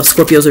what our beloved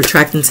Scorpios are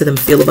attracting to them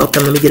feel about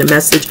them? Let me get a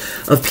message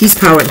of peace,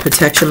 power, and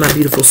protection, my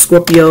beautiful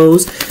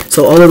Scorpios.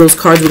 So all of those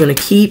cards we're going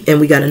to keep, and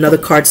we got another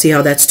card. See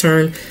how that's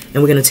turned,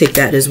 and we're going to take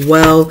that as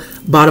well.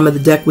 Bottom of the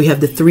deck we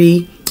have the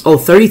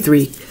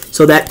 33.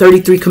 So that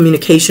 33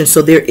 communication.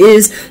 So there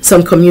is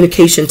some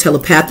communication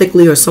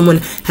telepathically, or someone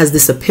has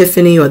this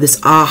epiphany or this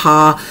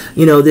aha,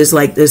 you know, there's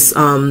like this,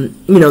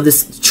 you know,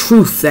 this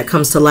truth that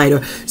comes to light,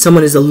 or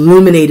someone is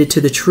illuminated to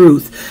the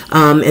truth.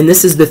 And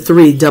this is the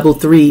 3, double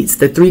 3s.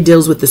 The 3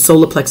 deals with the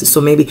solar plexus.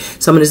 So maybe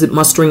someone is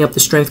mustering up the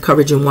strength,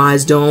 courage, and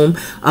wise dome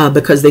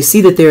because they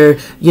see that they're,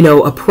 you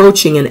know,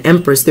 approaching an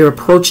empress. They're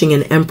approaching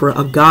an emperor,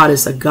 a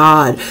goddess, a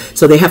god.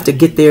 So they have to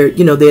get their,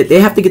 you know,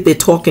 they have to get their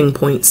talking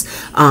points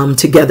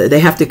together. They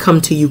have to come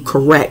to you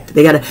correct.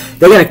 They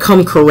gotta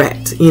come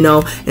correct, you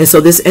know. And so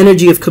this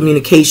energy of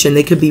communication,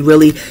 they could be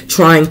really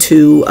trying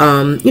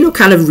to you know,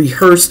 kind of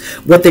rehearse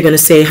what they're going to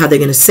say, how they're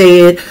going to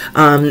say it.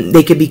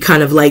 They could be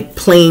kind of like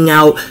playing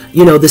out,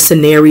 you know, the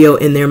scenario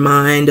in their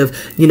mind of,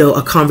 you know,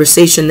 a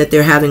conversation that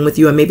they're having with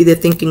you, or maybe they're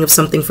thinking of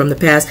something from the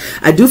past.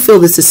 I do feel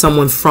this is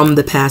someone from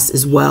the past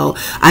as well.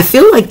 I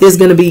feel like there's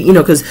going to be, you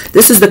know, because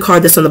this is the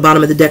card that's on the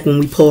bottom of the deck when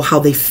we pull how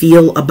they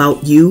feel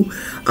about you.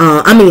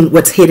 I mean,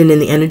 what's hidden in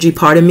the energy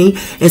part of me.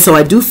 And so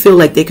I do feel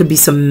like there could be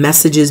some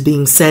messages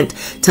being sent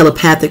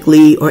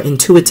telepathically or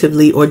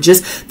intuitively, or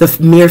just the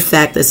mere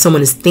fact that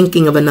someone is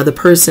thinking of another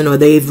person, or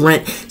they've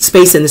rent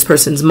space in this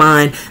person's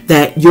mind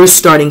that you're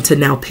starting to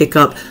now pick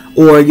up,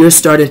 or you're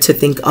starting to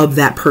think of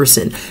that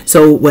person.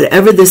 So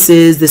whatever this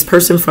is, this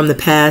person from the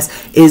past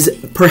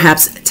is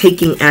perhaps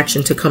taking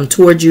action to come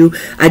towards you.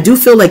 I do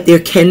feel like there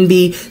can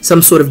be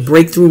some sort of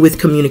breakthrough with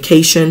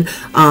communication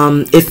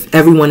if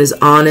everyone is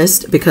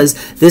honest, because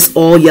this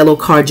all yellow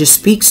card just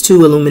speaks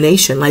to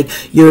illumination. Like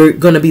you're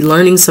going to be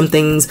learning some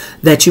things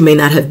that you may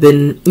not have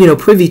been, you know,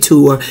 privy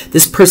to, or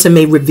this person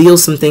may reveal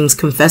some things,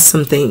 confess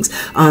some things.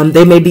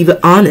 They may be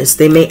honest.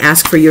 They may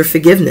ask for your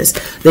forgiveness.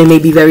 They may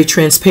be very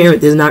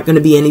transparent. There's not going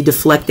to be any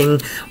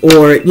deflecting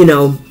or, you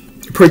know,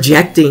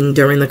 projecting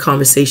during the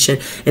conversation.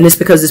 And it's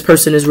because this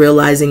person is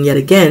realizing yet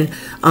again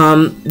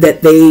that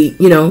they,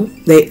 you know,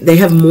 they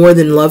have more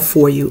than love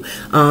for you.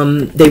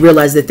 They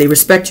realize that they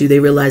respect you. They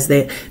realize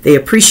that they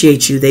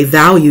appreciate you. They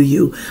value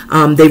you.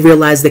 They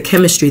realize the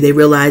chemistry. They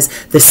realize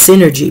the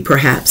synergy,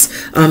 perhaps.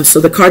 So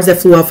the cards that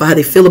flew out for how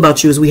they feel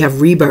about you is we have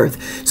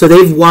rebirth. So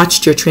they've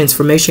watched your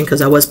transformation,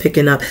 because I was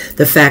picking up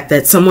the fact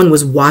that someone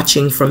was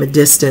watching from a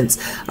distance.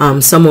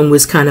 Someone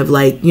was kind of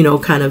like, you know,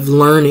 kind of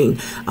learning,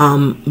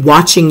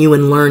 watching you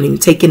and learning,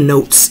 taking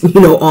notes, you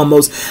know,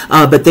 almost.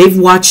 But they've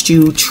watched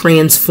you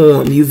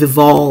transform. You've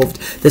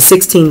evolved. The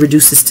 16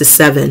 reduces to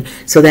 7.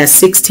 So that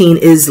 16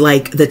 is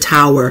like the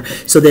tower.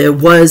 So there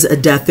was a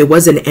death, there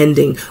was an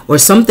ending, or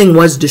something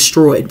was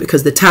destroyed,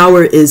 because the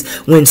tower is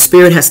when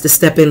spirit has to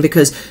step in,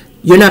 because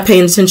you're not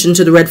paying attention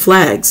to the red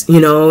flags,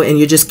 you know, and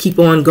you just keep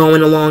on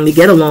going along to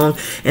get along.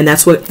 And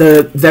that's what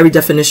the very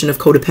definition of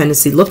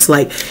codependency looks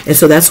like. And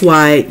so that's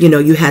why, you know,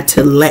 you had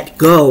to let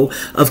go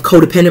of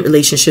codependent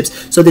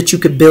relationships so that you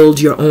could build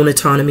your own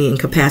autonomy and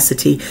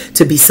capacity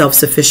to be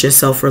self-sufficient,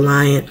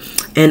 self-reliant,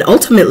 and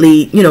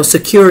ultimately, you know,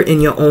 secure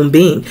in your own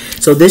being.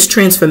 So this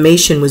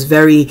transformation was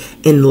very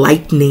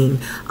enlightening.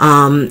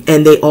 And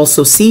they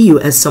also see you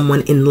as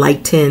someone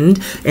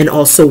enlightened and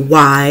also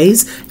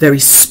wise, very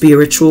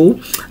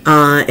spiritual.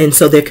 And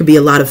so there could be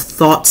a lot of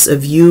thoughts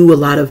of you, a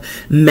lot of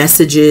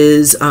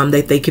messages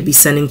that they could be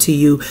sending to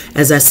you,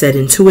 as I said,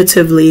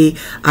 intuitively.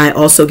 I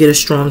also get a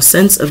strong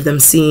sense of them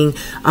seeing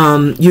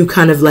you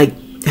kind of like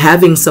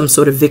having some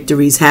sort of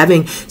victories,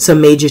 having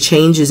some major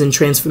changes and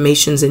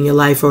transformations in your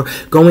life, or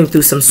going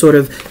through some sort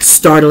of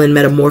startling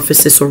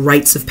metamorphosis or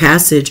rites of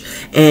passage.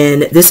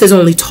 And this has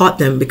only taught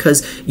them,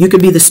 because you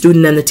could be the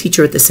student and the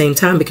teacher at the same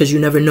time, because you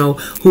never know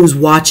who's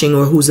watching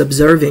or who's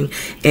observing,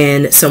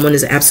 and someone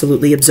is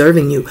absolutely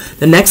observing you.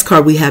 The next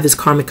card we have is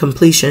karmic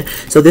completion.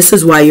 So this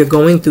is why you're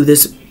going through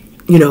this,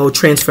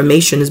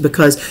 transformation is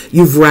because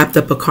you've wrapped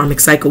up a karmic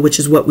cycle, which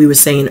is what we were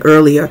saying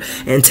earlier.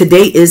 And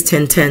today is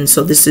 10/10,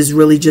 so this is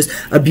really just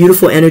a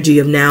beautiful energy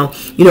of now,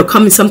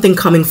 something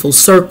coming full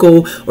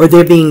circle, or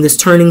there being this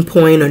turning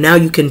point, or now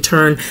you can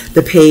turn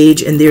the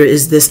page and there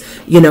is this,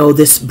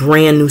 this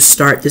brand new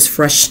start, this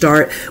fresh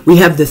start. We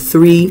have the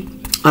 3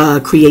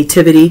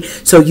 creativity.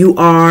 So you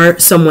are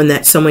someone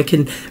that someone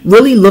can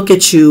really look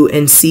at you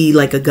and see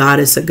like a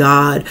goddess, a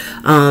god.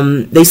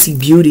 They see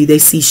beauty, they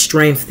see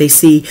strength, they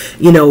see,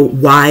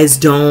 wise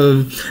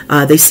dome,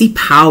 they see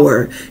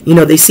power,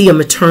 they see a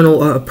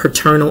maternal or a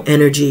paternal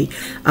energy.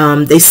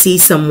 They see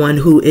someone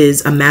who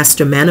is a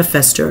master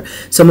manifester,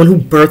 someone who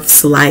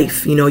births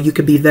life. You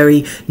could be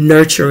very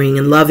nurturing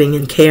and loving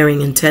and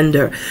caring and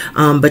tender,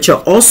 but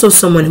you're also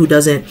someone who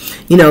doesn't,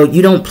 you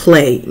don't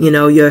play.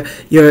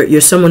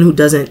 You're someone who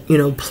doesn't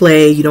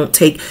play. You don't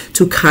take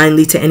too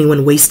kindly to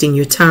anyone wasting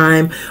your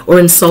time or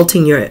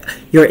insulting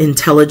your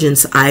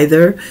intelligence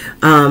either,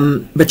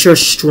 but you're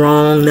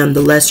strong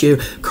nonetheless. You're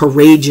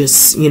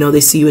courageous. They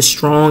see you as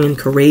strong and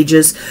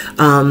courageous,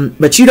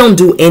 but you don't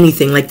do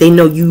anything. Like, they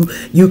know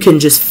you can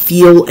just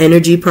feel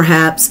energy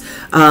perhaps.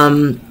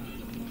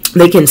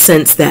 They can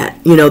sense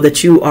that,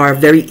 that you are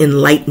very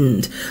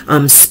enlightened,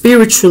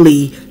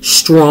 spiritually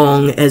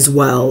strong as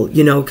well,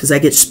 because I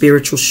get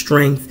spiritual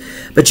strength.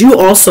 But you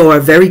also are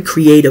very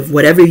creative.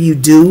 Whatever you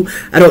do,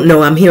 I don't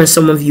know, I'm hearing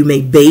some of you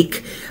may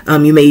bake.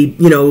 You may,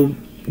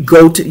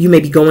 you may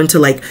be going to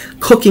like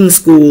cooking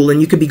school, and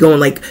you could be going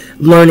like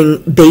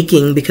learning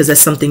baking because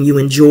that's something you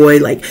enjoy,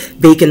 like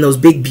baking those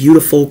big,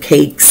 beautiful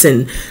cakes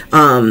and,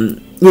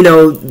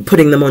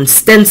 putting them on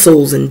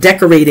stencils and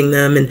decorating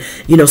them. And,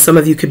 some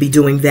of you could be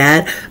doing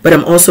that. But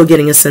I'm also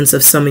getting a sense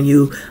of some of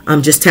you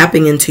just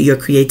tapping into your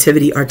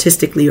creativity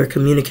artistically or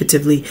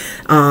communicatively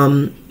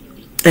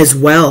as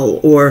well.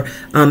 Or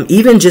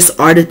even just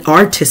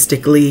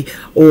artistically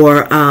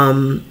or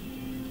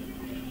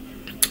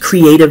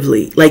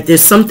creatively. Like,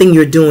 there's something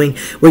you're doing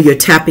where you're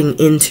tapping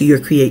into your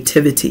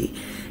creativity,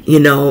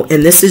 and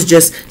this is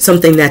just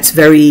something that's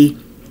very...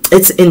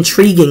 It's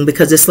intriguing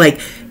because it's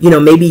like,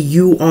 maybe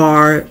you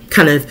are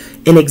kind of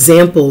an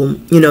example,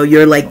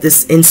 you're like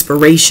this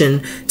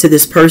inspiration to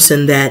this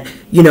person that,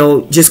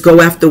 just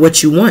go after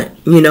what you want,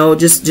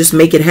 just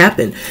make it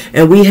happen.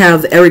 And we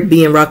have Eric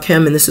B. and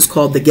Rakim, and this is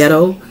called The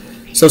Ghetto.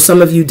 So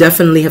some of you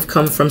definitely have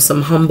come from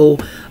some humble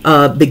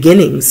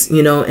beginnings,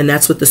 and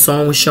that's what the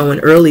song was showing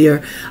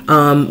earlier,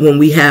 when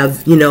we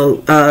have,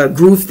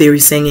 Groove Theory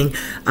singing,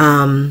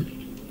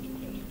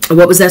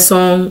 what was that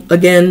song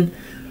again?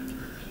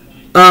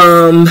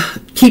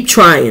 Keep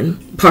trying,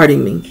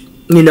 pardon me,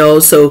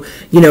 so,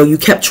 you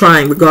kept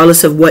trying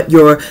regardless of what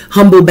your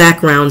humble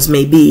backgrounds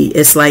may be.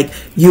 It's like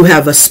you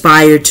have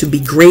aspired to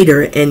be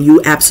greater, and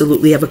you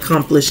absolutely have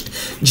accomplished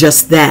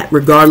just that.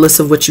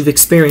 Regardless of what you've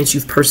experienced,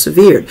 you've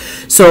persevered.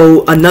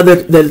 So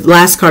the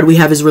last card we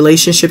have is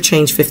Relationship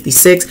Change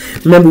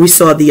 56. Remember, we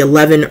saw the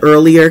 11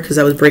 earlier because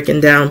I was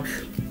breaking down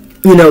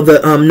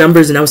the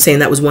numbers, and I was saying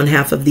that was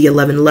 1/2 of the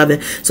 1111.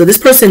 So this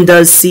person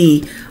does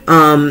see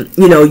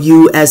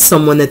you as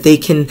someone that they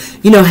can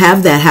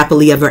have that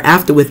happily ever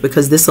after with,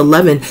 because this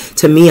 11,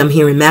 to me, I'm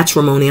hearing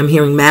matrimony, I'm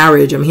hearing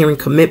marriage, I'm hearing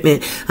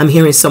commitment, I'm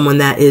hearing someone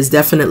that is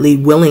definitely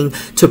willing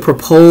to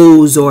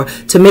propose or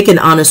to make an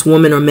honest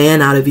woman or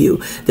man out of you.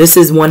 This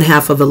is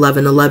 1/2 of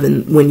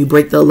 1111. When you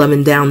break the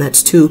 11 down,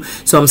 that's 2.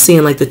 So I'm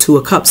seeing like the 2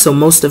 of Cups. So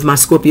most of my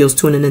Scorpios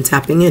tuning and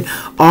tapping in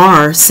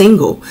are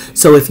single.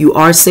 So if you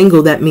are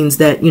single, that means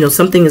that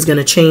something is going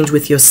to change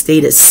with your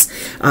status.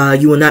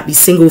 You will not be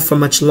single for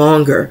much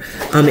longer.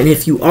 And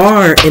if you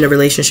are in a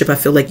relationship, I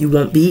feel like you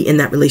won't be in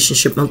that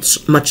relationship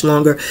much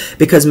longer,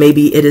 because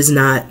maybe it is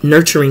not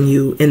nurturing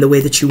you in the way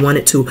that you want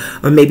it to,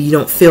 or maybe you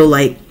don't feel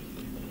like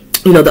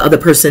the other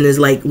person is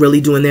like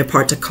really doing their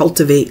part to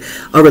cultivate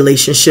a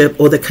relationship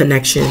or the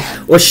connection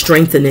or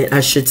strengthen it,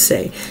 I should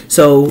say.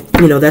 So,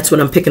 that's what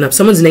I'm picking up.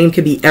 Someone's name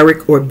could be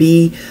Eric or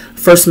B,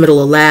 first, middle,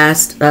 or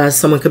last.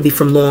 Someone could be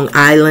from Long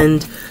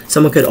Island.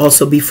 Someone could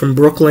also be from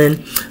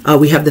Brooklyn.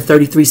 We have the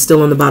 33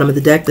 still on the bottom of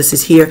the deck. This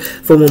is here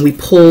for when we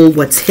pull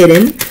what's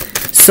hidden.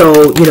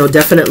 So,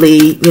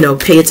 definitely,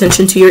 pay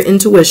attention to your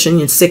intuition.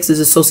 Your 6 is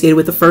associated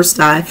with the first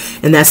eye,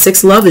 and that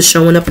 6 love is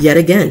showing up yet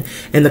again.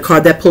 And the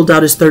card that pulled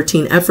out is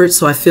 13 effort.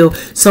 So I feel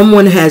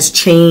someone has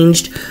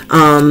changed,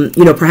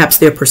 perhaps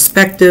their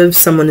perspective.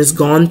 Someone has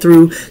gone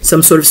through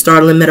some sort of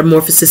startling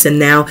metamorphosis, and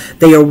now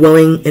they are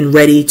willing and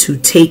ready to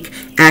take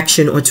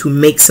action or to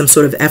make some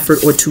sort of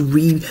effort or to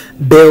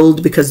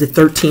rebuild, because the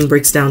 13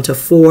 breaks down to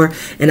 4.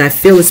 And I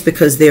feel it's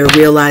because they're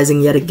realizing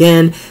yet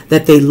again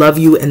that they love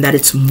you and that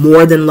it's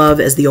more than love,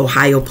 as the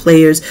Ohio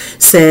players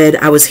said.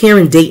 I was here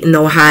in Dayton,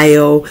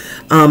 Ohio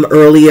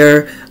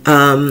earlier.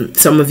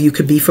 Some of you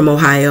could be from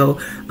Ohio,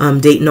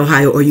 Dayton,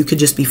 Ohio, or you could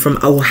just be from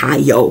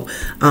Ohio,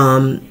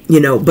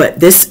 but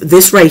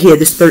this right here,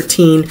 this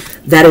 13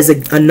 that is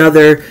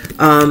another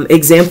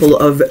example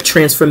of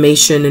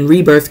transformation and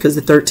rebirth, because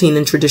the 13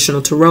 in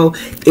traditional tarot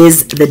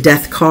is the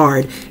death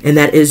card, and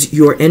that is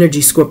your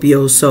energy,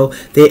 Scorpio. So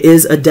there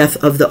is a death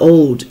of the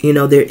old, you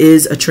know, there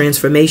is a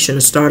transformation,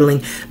 a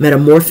startling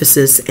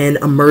metamorphosis, and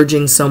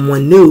emerging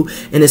someone new.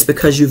 And it's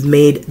because you've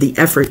made the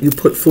effort, you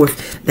put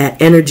forth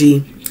that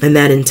energy and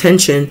that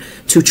intention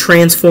to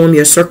transform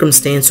your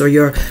circumstance or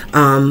your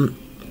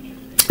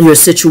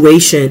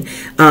situation.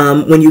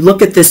 When you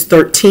look at this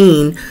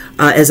 13,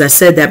 as I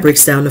said, that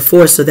breaks down to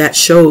 4. So that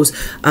shows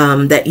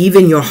that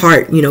even your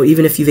heart, you know,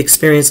 even if you've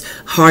experienced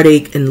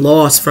heartache and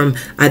loss from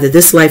either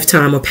this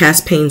lifetime or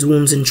past pains,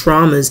 wounds, and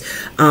traumas,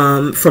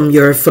 from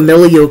your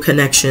familial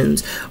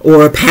connections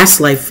or past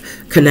life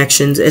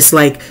connections, it's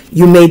like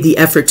you made the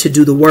effort to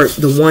do the work.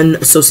 The one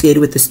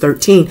associated with this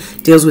 13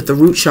 deals with the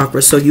root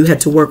chakra, so you had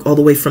to work all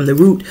the way from the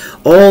root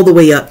all the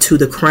way up to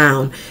the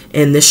crown.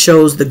 And this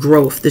shows the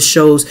growth. This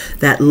shows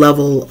that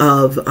level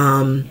of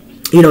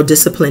you know,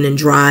 discipline and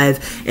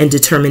drive and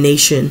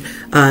determination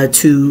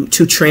to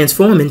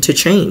transform and to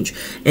change.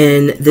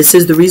 And this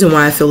is the reason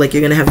why I feel like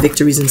you're going to have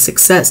victories and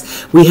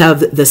success. We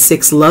have the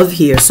 6 love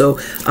here. So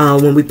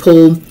when we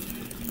pull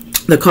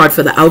the card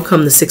for the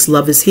outcome, the 6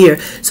 love is here.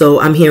 So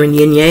I'm hearing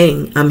yin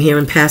yang, I'm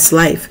hearing past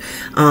life,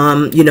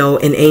 you know,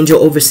 an angel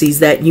oversees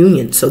that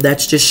union. So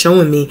that's just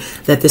showing me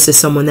that this is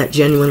someone that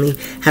genuinely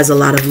has a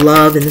lot of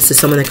love, and this is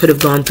someone that could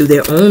have gone through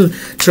their own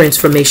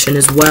transformation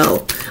as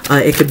well.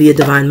 It could be a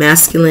divine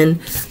masculine,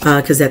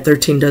 because that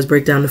 13 does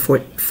break down to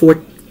 4,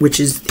 which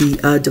is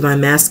the divine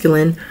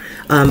masculine.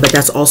 But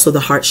that's also the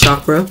heart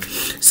chakra.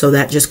 So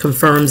that just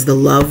confirms the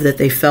love that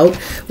they felt.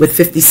 With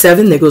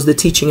 57, there goes the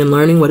teaching and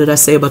learning. What did I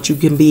say about you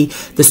can be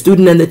the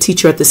student and the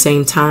teacher at the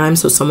same time?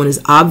 So someone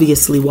is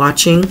obviously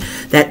watching.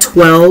 That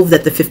 12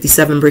 that the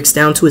 57 breaks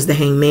down to is the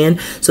hangman.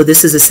 So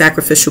this is a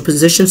sacrificial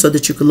position so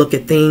that you could look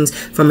at things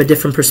from a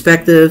different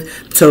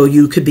perspective. So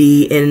you could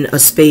be in a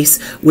space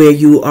where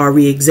you are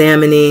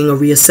re-examining or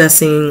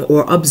reassessing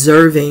or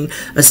observing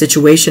a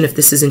situation. If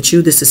this isn't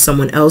you, this is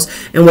someone else.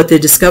 And what they're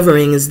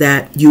discovering is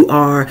that you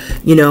are,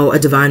 you know, a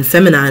divine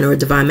feminine or a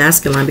divine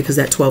masculine, because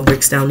that 12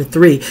 breaks down to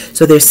 3.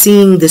 So they're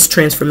seeing this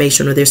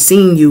transformation, or they're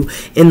seeing you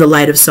in the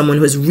light of someone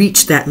who has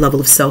reached that level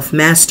of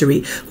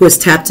self-mastery, who has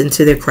tapped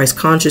into their Christ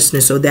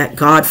consciousness or that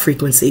God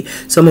frequency,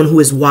 someone who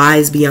is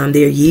wise beyond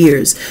their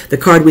years. The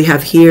card we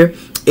have here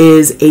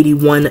is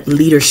 81,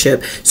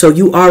 leadership. So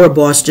you are a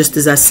boss, just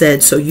as I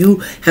said. So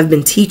you have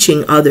been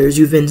teaching others,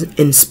 you've been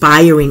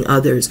inspiring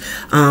others.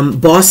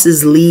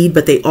 Bosses lead,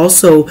 but they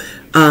also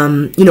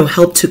you know,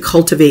 help to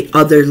cultivate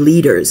other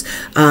leaders.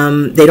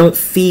 They don't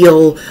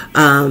feel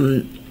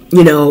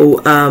you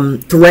know,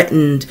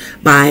 threatened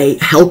by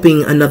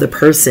helping another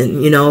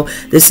person. You know,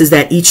 this is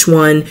that each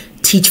one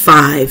teach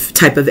 5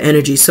 type of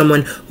energy.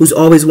 Someone who's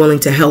always willing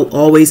to help,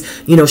 always,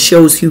 you know,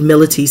 shows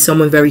humility,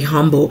 someone very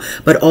humble,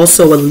 but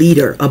also a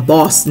leader, a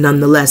boss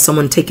nonetheless,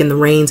 someone taking the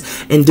reins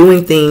and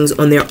doing things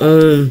on their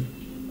own,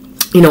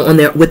 you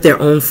know, with their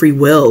own free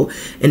will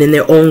and in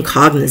their own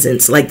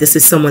cognizance. Like, this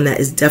is someone that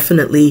is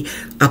definitely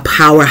a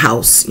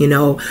powerhouse, you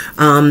know.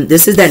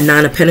 This is that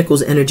 9 of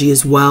Pentacles energy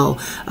as well,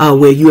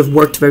 where you have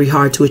worked very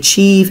hard to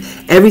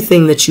achieve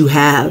everything that you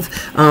have.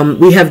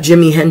 We have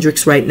Jimi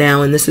Hendrix right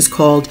now, and this is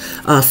called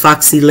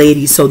Foxy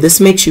Lady. So this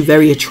makes you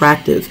very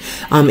attractive.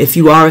 If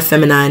you are a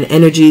feminine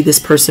energy, this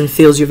person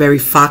feels you're very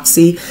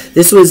foxy.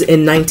 This was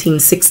in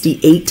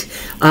 1968.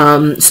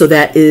 So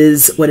that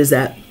is, what is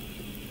that?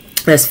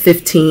 That's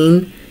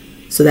 15.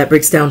 So that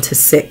breaks down to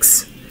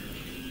 6.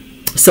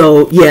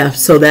 So yeah,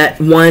 so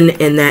that 1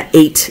 and that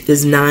 8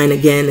 is 9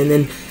 again. And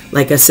then,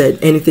 like I said,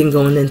 anything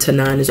going into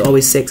 9 is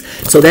always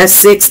 6. So that's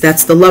 6.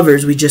 That's the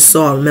lovers we just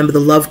saw. Remember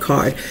the love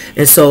card.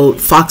 And so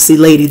Foxy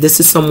Lady, this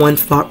is someone,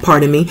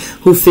 pardon me,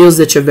 who feels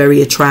that you're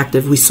very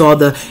attractive. We saw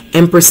the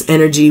Empress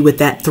energy with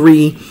that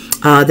 3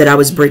 that I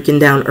was breaking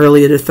down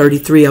earlier, to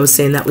 33. I was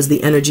saying that was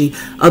the energy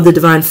of the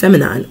divine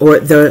feminine, or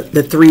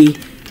the 3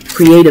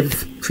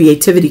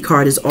 creativity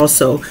card is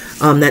also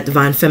that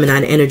divine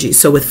feminine energy.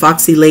 So with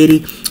Foxy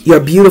Lady, you're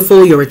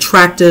beautiful, you're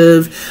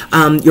attractive,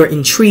 you're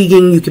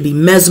intriguing, you can be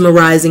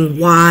mesmerizing,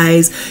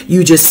 wise,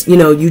 you just, you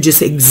know, you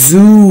just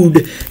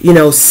exude, you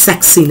know,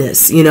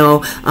 sexiness, you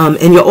know,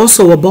 and you're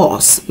also a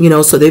boss, you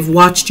know. So they've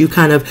watched you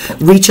kind of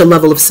reach a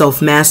level of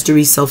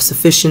self-mastery,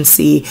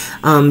 self-sufficiency.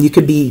 You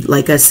could be,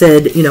 like I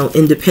said, you know,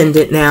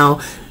 independent now,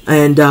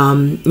 and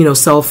you know,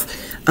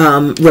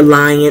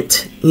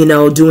 reliant, you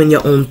know, doing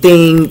your own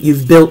thing.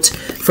 You've built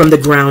from the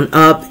ground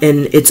up,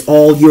 and it's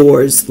all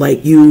yours.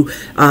 Like, you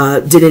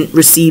didn't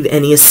receive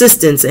any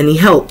assistance, any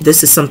help.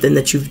 This is something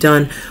that you've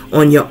done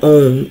on your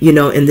own, you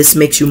know, and this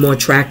makes you more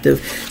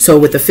attractive. So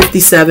with the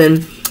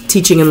 57,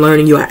 teaching and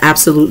learning. You are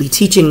absolutely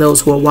teaching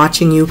those who are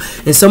watching you.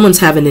 And someone's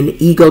having an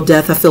ego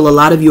death. I feel a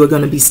lot of you are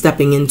going to be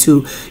stepping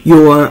into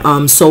your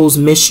soul's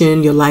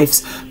mission, your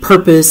life's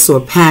purpose or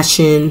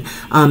passion,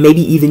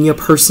 maybe even your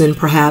person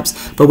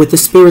perhaps. But with the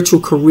spiritual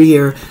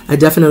career, I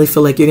definitely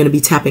feel like you're going to be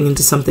tapping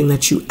into something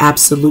that you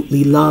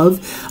absolutely love.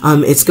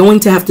 It's going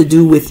to have to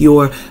do with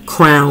your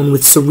crown,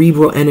 with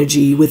cerebral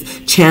energy,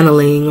 with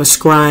channeling or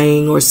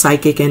scrying or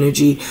psychic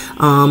energy,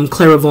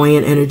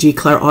 clairvoyant energy,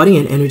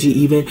 clairaudient energy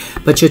even.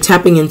 But you're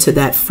tapping into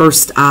that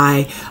first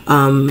eye,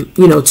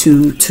 you know,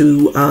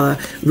 to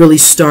really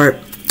start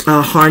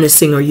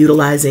harnessing or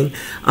utilizing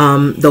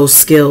those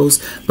skills.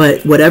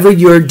 But whatever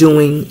you're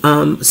doing,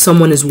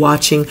 someone is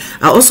watching.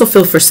 I also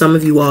feel for some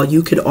of you all,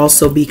 you could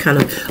also be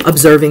kind of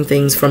observing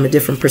things from a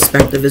different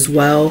perspective as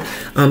well.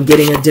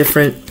 Getting a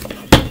different,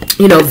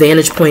 you know,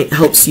 vantage point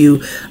helps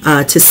you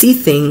to see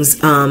things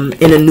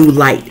in a new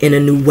light, in a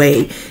new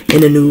way,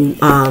 in a new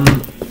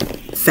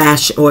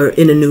fashion, or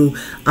in a new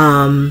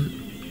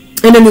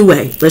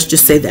way. Let's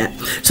just say that.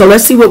 So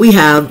let's see what we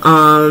have.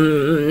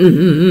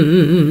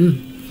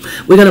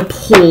 We're going to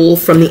pull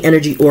from the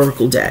Energy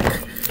Oracle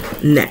deck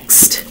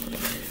next.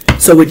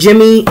 So with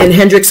Jimmy and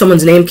Hendrix,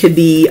 someone's name could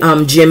be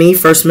Jimmy,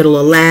 first, middle,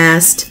 or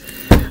last.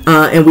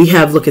 And we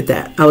have, look at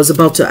that. I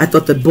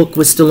thought the book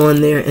was still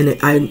on there, and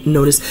I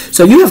noticed.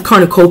 So you have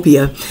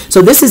cornucopia.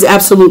 So this is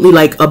absolutely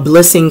like a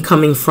blessing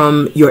coming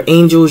from your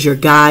angels, your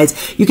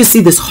guides. You can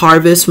see this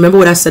harvest. Remember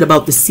what I said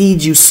about the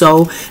seeds you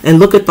sow, and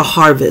look at the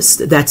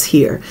harvest that's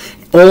here.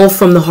 All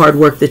from the hard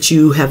work that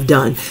you have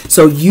done.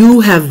 So you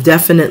have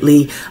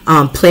definitely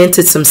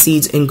planted some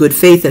seeds in good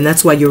faith, and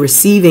that's why you're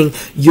receiving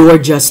your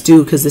just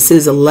due, because this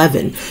is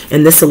 11.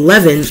 And this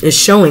 11 is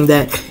showing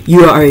that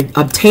you are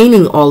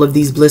obtaining all of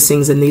these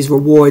blessings and these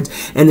rewards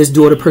and this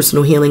door to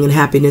personal healing and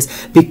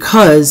happiness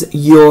because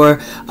you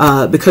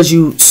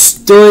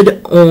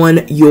stood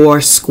on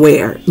your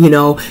square. You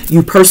know,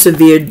 you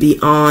persevered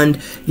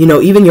beyond, you know,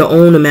 even your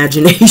own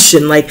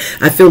imagination. Like,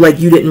 I feel like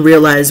you didn't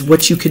realize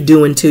what you could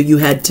do until you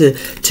had to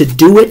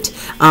do it.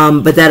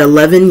 But that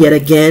 11, yet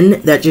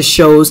again, that just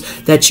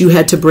shows that you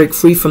had to break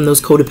free from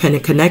those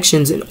codependent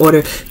connections in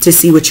order to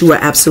see what you were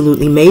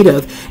absolutely made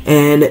of.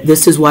 And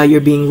this is why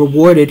you're being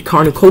rewarded.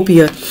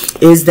 Cornucopia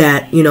is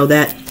that, you know,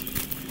 that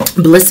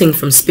blessing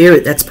from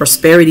spirit. That's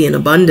prosperity and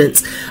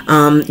abundance.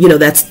 You know,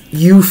 that's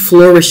you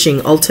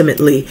flourishing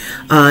ultimately,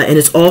 and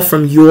it's all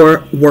from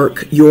your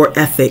work, your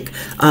ethic,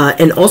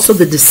 and also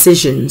the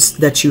decisions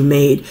that you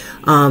made.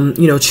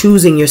 You know,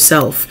 choosing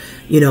yourself,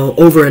 you know,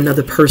 over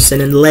another person,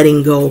 and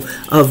letting go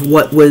of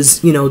what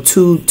was, you know,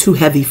 too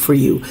heavy for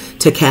you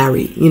to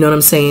carry. You know what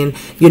I'm saying?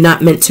 You're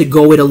not meant to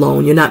go it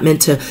alone. You're not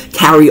meant to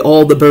carry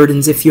all the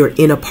burdens if you're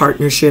in a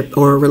partnership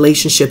or a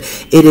relationship.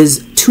 It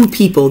is two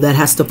people that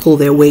has to pull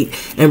their weight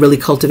and really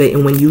cultivate.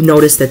 And when you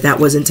notice that that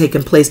wasn't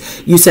taking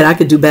place, you said, I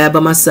could do bad by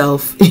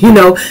myself. You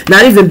know,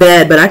 not even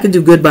bad, but I could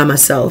do good by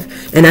myself.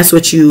 And that's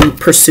what you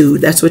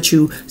pursued. That's what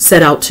you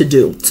set out to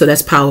do. So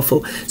that's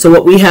powerful. So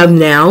what we have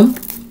now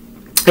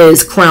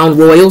is Crown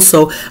Royal.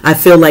 So I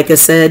feel like I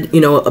said,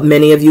 you know,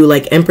 many of you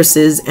like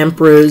empresses,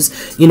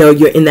 emperors, you know,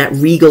 you're in that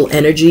regal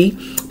energy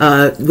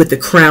with the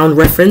crown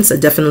reference. I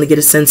definitely get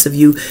a sense of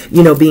you,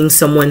 you know, being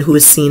someone who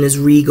is seen as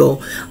regal.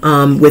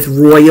 With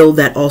royal,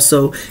 that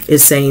also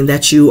is saying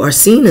that you are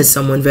seen as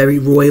someone very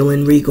royal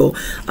and regal.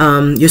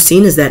 You're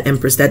seen as that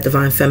empress, that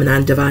divine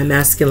feminine, divine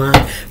masculine.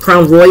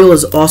 Crown Royal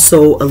is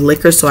also a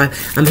liquor. So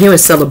I'm hearing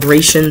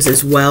celebrations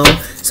as well.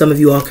 Some of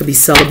you all could be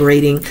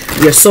celebrating.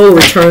 Your soul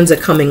returns are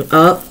coming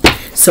up.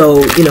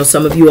 So, you know,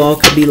 some of you all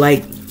could be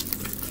like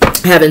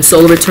having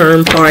soul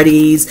return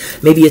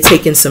parties. Maybe you're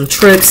taking some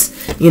trips.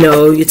 You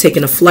know, you're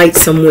taking a flight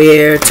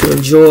somewhere to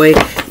enjoy,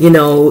 you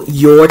know,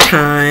 your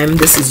time.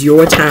 This is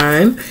your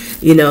time,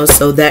 you know,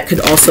 so that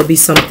could also be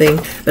something.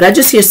 But I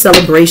just hear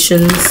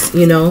celebrations,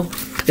 you know,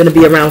 going to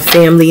be around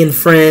family and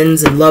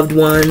friends and loved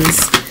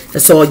ones.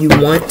 That's all you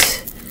want.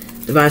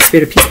 Divine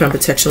Spirit of Peace, Crown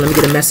Protection. Let me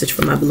get a message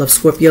from my beloved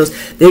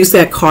Scorpios. There's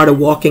that card of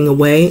walking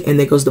away, and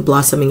there goes the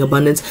blossoming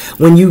abundance.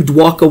 When you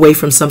walk away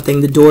from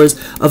something, the doors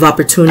of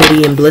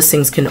opportunity and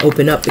blessings can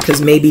open up,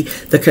 because maybe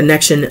the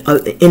connection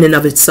in and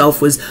of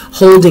itself was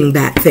holding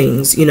back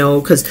things, you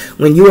know, because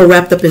when you are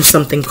wrapped up in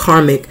something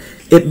karmic,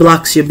 it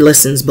blocks your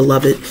blessings,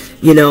 beloved.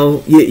 You know,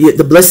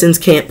 the blessings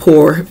can't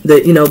pour.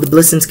 The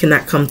blessings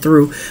cannot come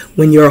through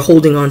when you're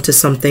holding on to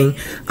something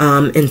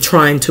and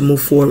trying to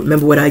move forward.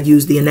 Remember what I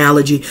used, the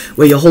analogy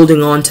where you're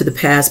holding on to the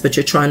past, but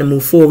you're trying to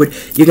move forward.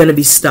 You're going to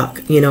be stuck,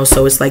 you know.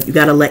 So it's like you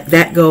got to let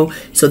that go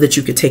so that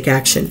you could take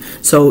action.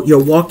 So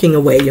you're walking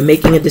away. You're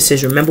making a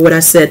decision. Remember what I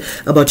said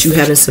about you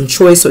having some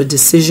choice or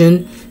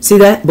decision. See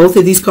that? Both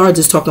of these cards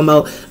is talking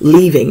about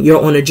leaving.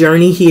 You're on a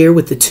journey here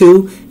with the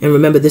 2. And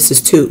remember, this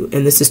is 2.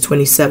 And this is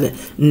 27.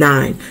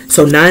 9.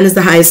 So 9 is is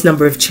the highest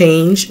number of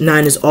change.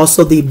 9 is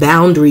also the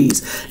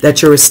boundaries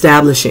that you're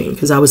establishing,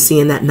 because I was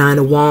seeing that 9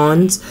 of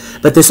Wands.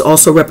 But this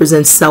also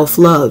represents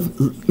self-love,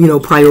 you know,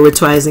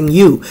 prioritizing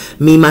you,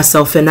 me,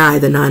 myself, and I,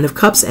 the 9 of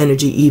Cups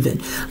energy even.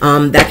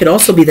 That could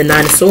also be the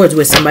 9 of Swords,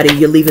 where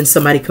you're leaving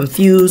somebody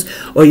confused,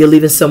 or you're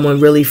leaving someone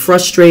really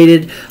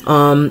frustrated,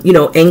 you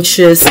know,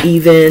 anxious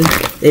even.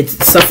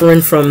 It's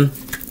suffering from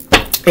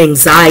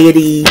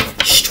anxiety,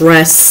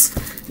 stress,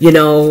 you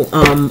know,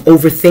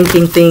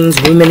 overthinking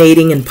things,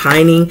 ruminating and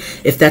pining.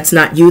 If that's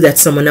not you,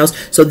 that's someone else.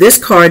 So this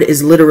card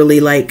is literally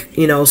like,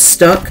 you know,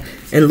 stuck.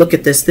 And look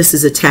at this. This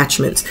is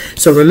attachments.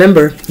 So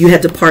remember, you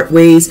had to part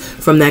ways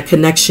from that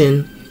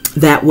connection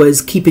that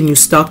was keeping you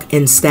stuck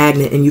and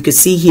stagnant. And you can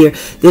see here,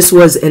 this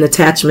was an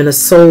attachment, a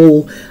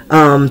soul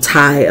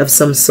tie of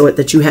some sort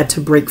that you had to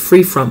break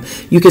free from.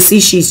 You can see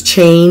she's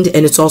chained,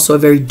 and it's also a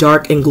very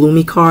dark and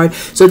gloomy card.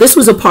 So this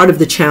was a part of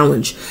the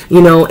challenge, you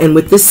know. And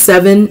with this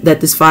 7 that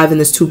this 5 and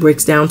this 2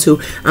 breaks down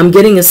to, I'm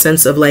getting a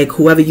sense of like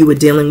whoever you were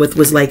dealing with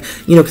was like,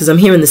 you know, because I'm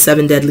hearing the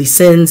 7 deadly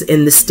sins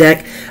in this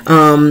deck.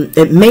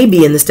 It may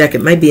be in this deck,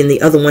 it might be in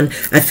the other one.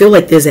 I feel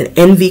like there's an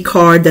envy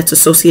card that's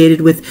associated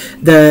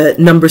with the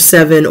number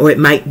 7, or it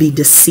might be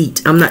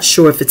deceit. I'm not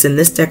sure if it's in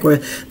this deck or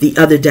the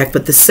other deck,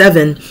 but the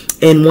 7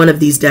 in one of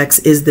these decks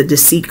is the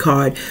deceit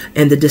card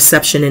and the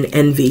deception and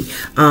envy.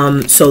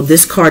 So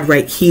this card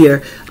right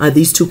here,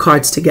 these 2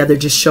 cards together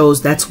just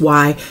shows that's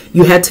why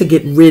you had to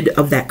get rid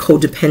of that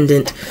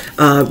codependent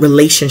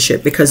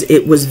relationship, because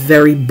it was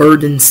very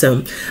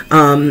burdensome.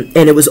 And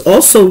it was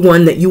also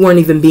one that you weren't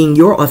even being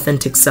your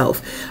authentic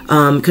self,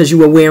 because you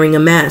were wearing a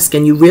mask,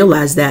 and you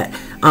realized that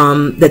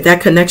that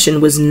connection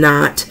was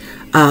not,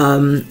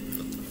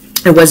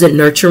 it wasn't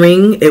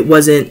nurturing. It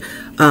wasn't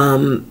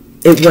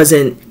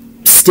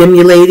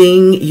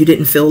stimulating. You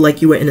didn't feel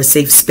like you were in a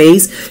safe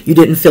space. You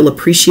didn't feel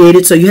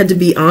appreciated. So you had to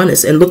be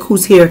honest. And look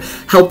who's here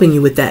helping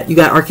you with that. You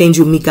got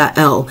Archangel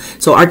Michael.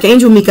 So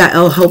Archangel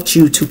Michael helped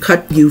you to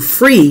cut you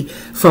free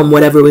from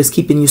whatever was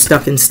keeping you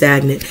stuck and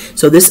stagnant.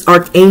 So this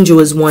archangel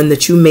is one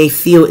that you may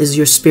feel is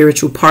your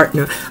spiritual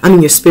partner. I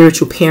mean, your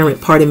spiritual parent,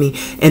 pardon me.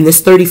 And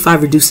this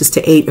 35 reduces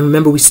to 8. And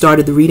remember, we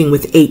started the reading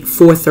with 8,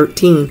 4,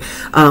 13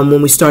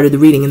 when we started the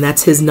reading. And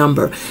that's his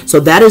number. So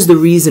that is the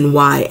reason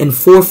why. And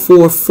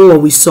 444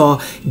 we saw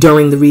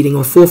during the reading,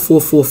 or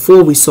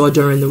 4444 we saw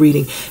during the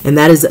reading. And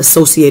that is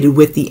associated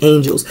with the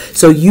angels.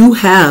 So you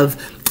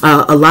have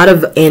a lot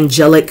of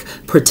angelic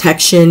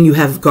protection. You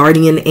have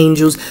guardian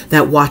angels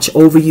that watch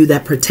over you,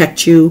 that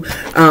protect you.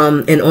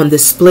 And on the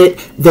split,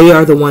 they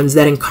are the ones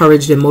that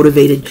encouraged and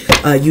motivated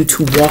you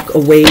to walk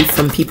away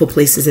from people,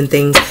 places, and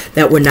things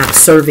that were not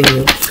serving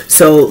you.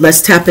 So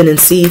let's tap in and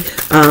see.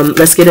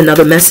 Let's get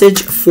another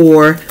message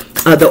for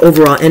the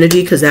overall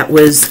energy, because that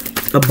was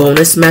a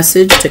bonus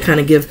message to kind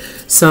of give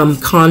some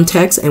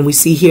context. And we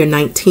see here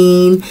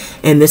 19,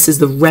 and this is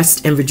the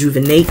rest and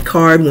rejuvenate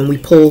card when we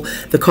pull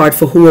the card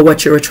for who or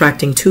what you're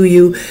attracting to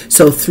you.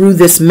 So through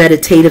this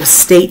meditative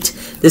state,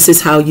 this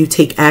is how you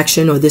take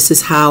action, or this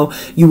is how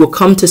you will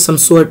come to some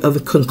sort of a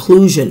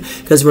conclusion.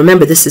 Because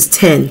remember, this is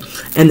 10,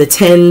 and the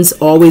 10s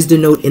always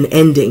denote an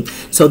ending.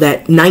 So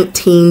that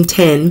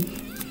 1910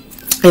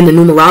 in the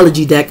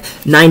numerology deck,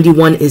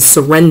 91 is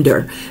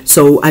surrender.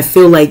 So I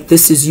feel like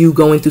this is you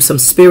going through some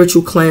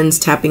spiritual cleanse,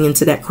 tapping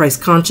into that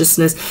Christ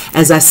consciousness.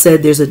 As I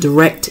said, there's a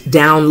direct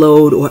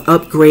download or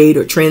upgrade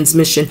or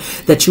transmission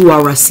that you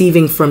are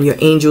receiving from your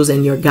angels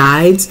and your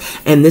guides.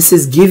 And this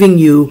is giving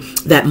you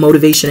that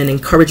motivation and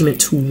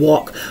encouragement to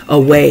walk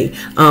away.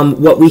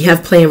 What we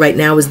have playing right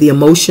now is the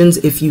emotions.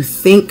 If you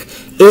think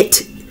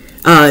it,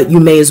 you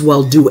may as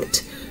well do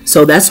it.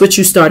 So that's what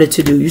you started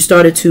to do. You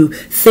started to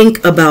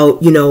think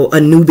about, you know, a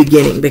new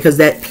beginning, because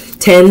that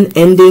 10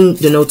 ending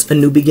denotes a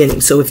new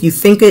beginning. So if you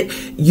think it,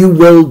 you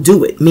will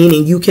do it,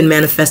 meaning you can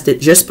manifest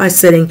it just by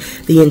setting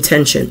the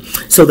intention.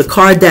 So the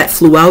card that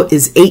flew out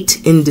is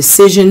 8,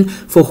 indecision,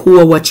 for who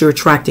or what you're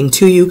attracting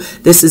to you.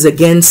 This is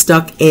again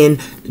stuck in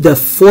the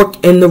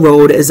fork in the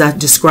road, as I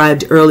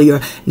described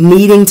earlier,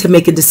 needing to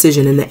make a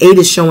decision. And the 8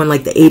 is showing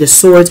like the 8 of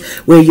swords,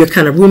 where you're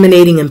kind of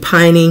ruminating and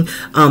pining,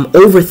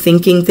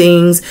 overthinking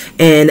things.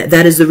 And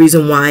that is the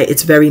reason why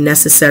it's very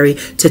necessary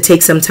to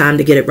take some time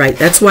to get it right.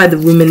 That's why the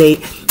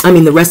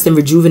the rest and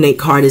rejuvenate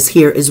card is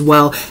here as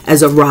well,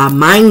 as a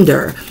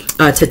reminder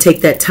to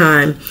take that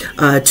time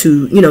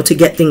to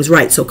get things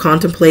right. So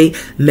contemplate,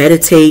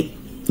 meditate,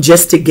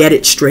 just to get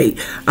it straight.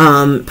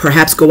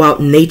 Perhaps go out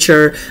in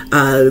nature,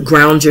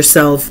 ground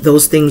yourself.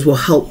 Those things will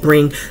help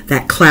bring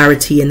that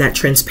clarity and that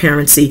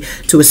transparency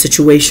to a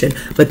situation.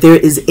 But there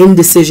is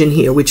indecision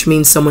here, which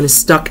means someone is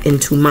stuck in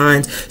two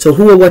minds. So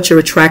who or what you're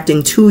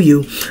attracting to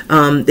you,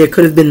 there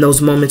could have been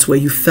those moments where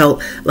you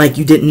felt like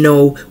you didn't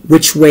know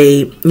which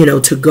way,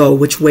 to go,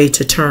 which way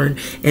to turn.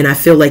 And I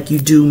feel like you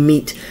do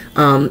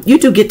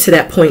get to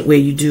that point where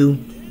you do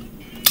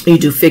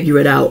figure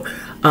it out.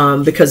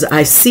 because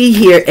I see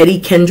here Eddie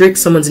Kendrick.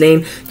 Someone's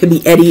name could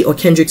be Eddie or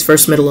Kendrick's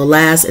first, middle, or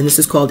last, and this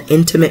is called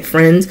intimate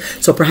friends.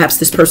 So perhaps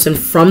this person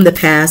from the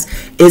past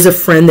is a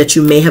friend that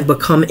you may have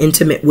become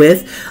intimate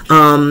with.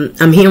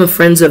 I'm hearing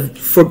friends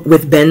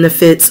with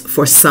benefits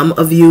for some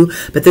of you,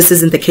 but this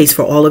isn't the case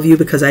for all of you,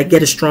 because I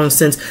get a strong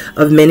sense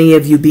of many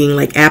of you being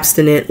like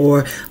abstinent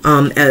or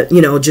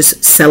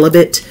just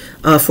celibate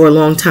for a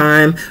long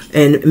time.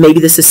 And maybe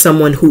this is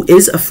someone who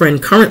is a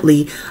friend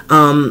currently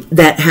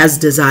that has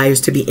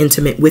desires to be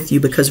intimate with you,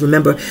 because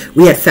remember,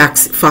 we had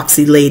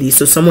foxy lady,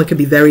 so someone could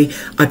be very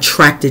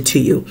attracted to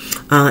you,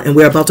 and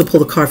we're about to pull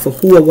the card for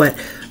who or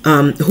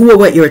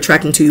what you're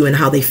attracting to you and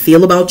how they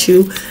feel about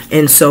you.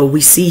 And so we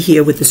see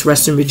here with this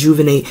rest and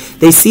rejuvenate,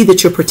 they see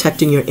that you're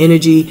protecting your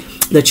energy,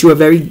 that you are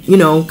very,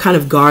 kind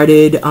of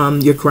guarded.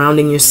 You're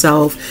grounding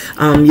yourself.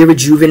 You're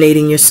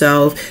rejuvenating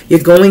yourself. You're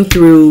going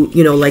through,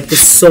 like the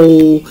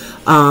soul,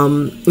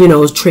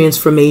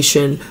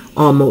 transformation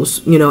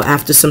almost,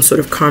 after some sort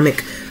of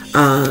karmic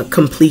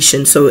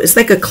completion. So it's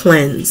like a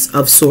cleanse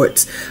of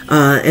sorts,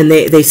 and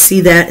they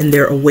see that and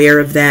they're aware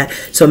of that.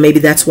 So maybe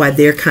that's why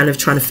they're kind of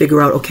trying to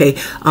figure out, okay,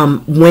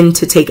 when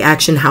to take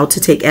action, how to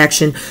take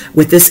action.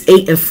 With this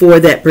 8 and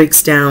 4, that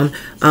breaks down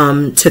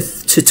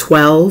to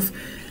 12.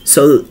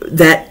 So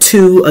that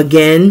 2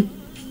 again,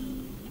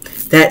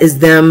 that is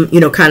them,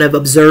 kind of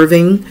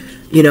observing,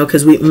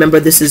 because we remember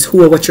this is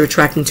who or what you're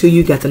attracting to.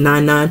 You got the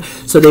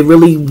 9-9, so they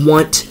really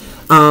want.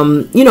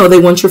 They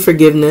want your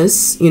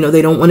forgiveness.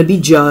 They don't want to be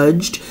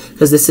judged,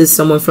 because this is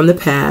someone from the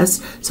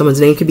past.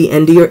 Someone's name could be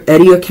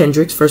Eddie or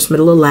Kendrick's first,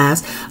 middle, or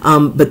last.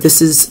 But this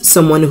is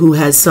someone who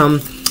has some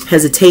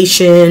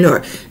hesitation,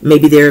 or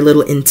maybe they're a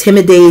little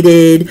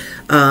intimidated.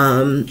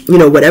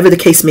 Whatever the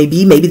case may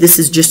be. Maybe this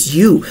is just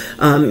you.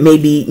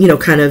 Maybe,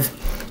 kind of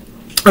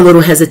a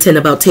little hesitant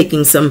about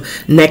taking some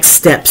next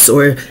steps,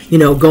 or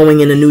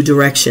going in a new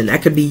direction.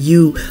 That could be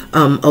you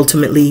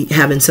ultimately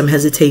having some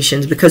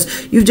hesitations,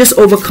 because you've just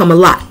overcome a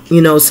lot,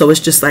 so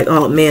it's just like,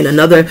 oh man,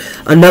 another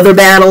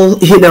battle.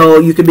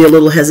 You could be a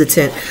little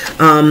hesitant,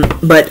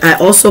 but I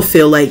also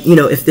feel like,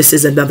 if this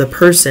is another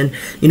person,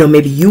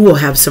 maybe you will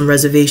have some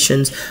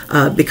reservations,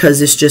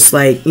 because it's just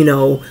like,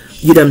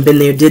 you done been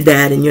there, did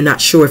that, and you're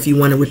not sure if you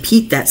want to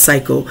repeat that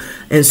cycle.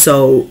 And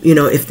so,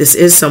 if this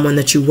is someone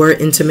that you were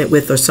intimate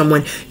with, or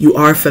someone you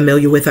are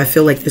familiar with, I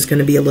feel like there's going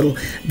to be a little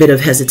bit of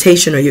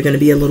hesitation, or you're going to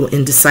be a little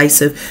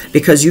indecisive,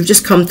 because you've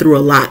just come through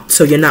a lot.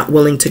 So you're not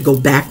willing to go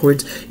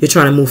backwards. You're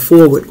trying to move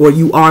forward, or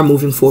you are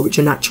moving forward.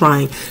 You're not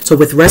trying. So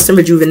with rest and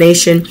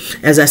rejuvenation,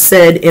 as I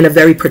said, in a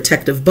very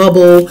protective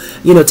bubble,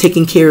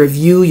 taking care of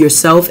you,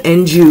 yourself,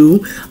 and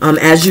you,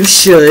 as you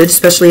should,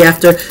 especially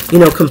after,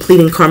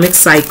 completing karmic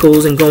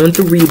cycles and going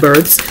through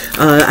rebirths.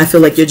 I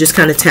feel like you're just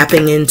kind of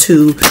tapping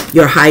into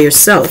your higher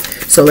self.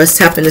 So let's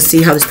tap in to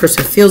see how this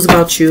person feels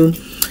about you.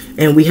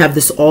 And we have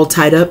this all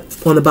tied up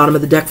on the bottom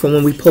of the deck for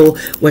when we pull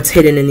what's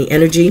hidden in the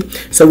energy.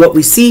 So what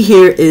we see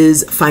here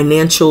is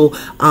financial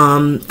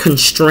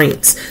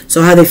constraints.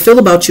 So how they feel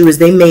about you is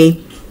they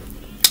may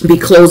be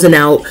closing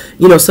out,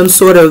 some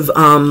sort of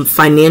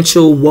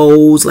financial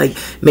woes. Like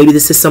maybe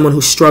this is someone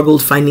who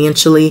struggled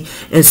financially,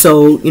 and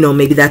so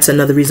maybe that's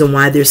another reason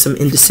why there's some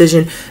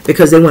indecision,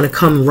 because they want to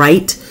come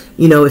right.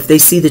 If they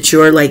see that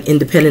you're like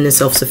independent and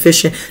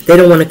self-sufficient, they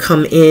don't want to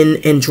come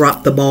in and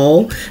drop the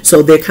ball.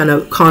 So they're kind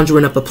of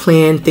conjuring up a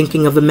plan,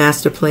 thinking of a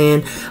master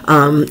plan.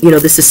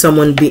 This is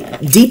someone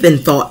deep in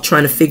thought,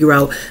 trying to figure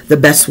out the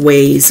best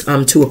ways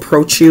to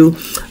approach you.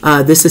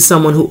 This is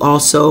someone who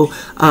also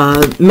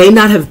may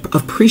not have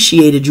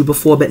appreciated you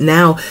before, but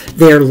now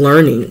they're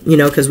learning,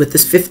 because with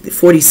this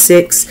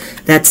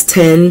 46, that's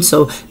 10.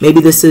 So maybe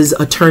this is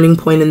a turning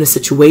point in the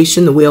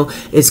situation. The wheel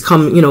is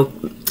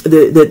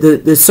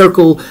the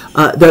circle,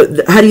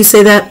 how do you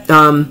say that?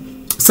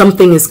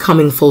 Something is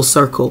coming full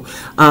circle.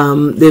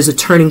 There's a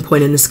turning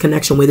point in this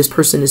connection where this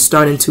person is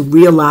starting to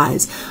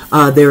realize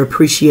their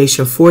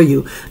appreciation for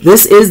you.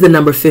 This is the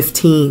number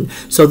 15.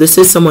 So this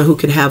is someone who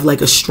could have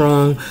like a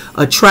strong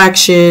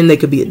attraction. They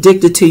could be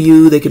addicted to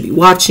you. They could be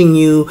watching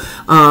you.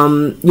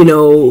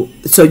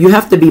 So you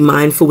have to be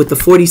mindful with the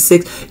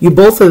 46. You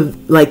both are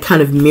like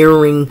kind of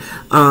mirroring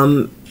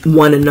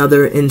one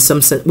another in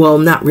some sense. Well,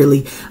 not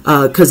really,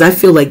 because I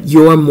feel like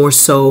you're more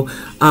so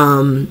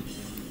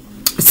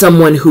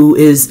someone who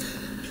is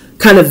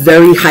kind of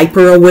very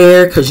hyper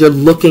aware, because you're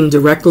looking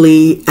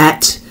directly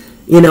at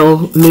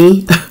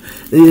me.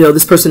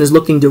 This person is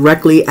looking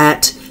directly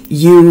at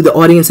you, the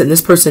audience, and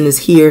this person is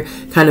here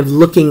kind of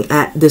looking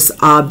at this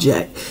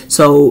object.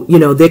 So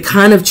they're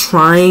kind of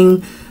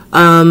trying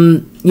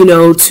to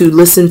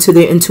listen to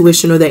their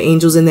intuition or their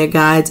angels and their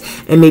guides,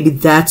 and maybe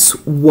that's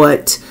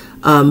what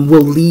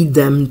will lead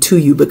them to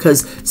you,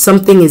 because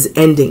something is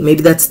ending.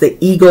 Maybe that's the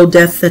ego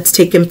death that's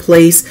taken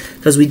place,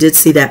 because we did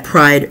see that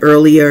pride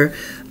earlier.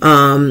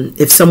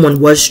 If someone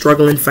was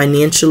struggling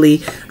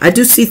financially, I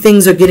do see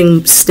things are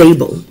getting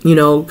stable, you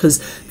know, because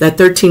that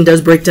 13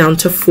 does break down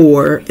to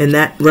 4, and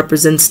that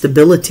represents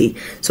stability.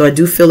 So I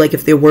do feel like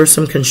if there were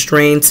some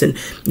constraints and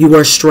you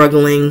were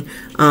struggling,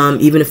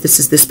 even if this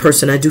is this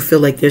person, I do feel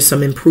like there's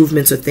some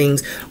improvements or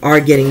things are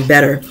getting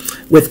better.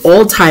 With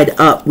all tied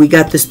up, we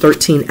got this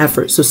 13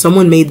 effort. So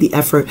someone made the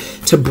effort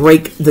to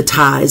break the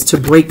ties, to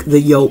break the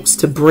yokes,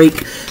 to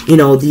break, you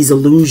know, these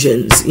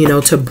illusions, you know,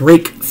 to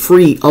break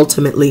free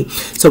ultimately.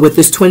 So with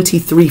this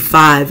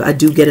 23-5, I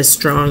do get a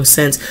strong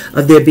sense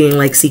of there being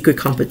like secret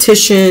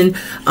competition.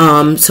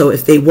 So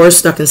if they were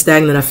stuck and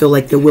stagnant, I feel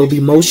like there will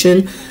be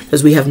motion,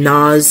 because we have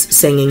Nas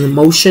singing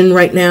motion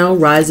right now,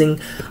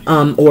 rising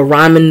or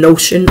rhyming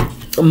notion.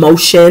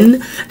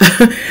 Motion.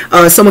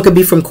 Someone could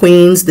be from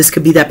Queens. This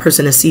could be that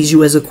person that sees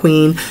you as a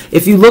queen.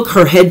 If you look,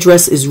 her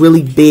headdress is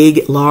really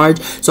big,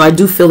 large. So I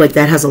do feel like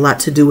that has a lot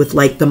to do with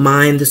like the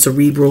mind, the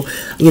cerebral.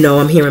 You know,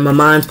 I'm hearing my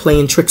mind's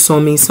playing tricks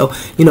on me. So,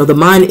 you know, the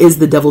mind is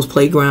the devil's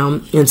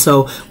playground. And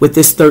so with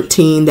this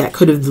 13, that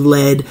could have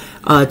led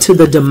to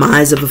the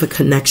demise of a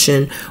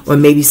connection, or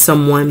maybe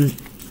someone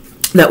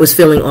that was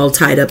feeling all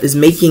tied up is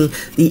making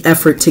the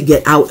effort to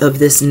get out of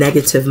this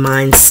negative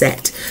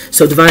mindset.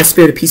 So divine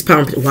spirit of peace, power,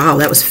 and wow,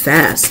 that was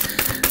fast.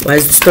 Why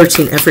is this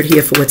 13 effort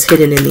here for what's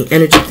hidden in the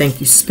energy? Thank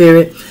you,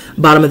 spirit.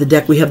 Bottom of the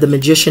deck, we have the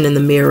magician and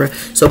the mirror.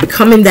 So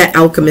becoming that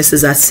alchemist,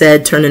 as I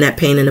said, turning that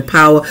pain into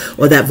power,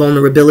 or that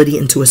vulnerability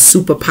into a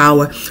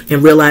superpower,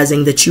 and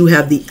realizing that you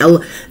have the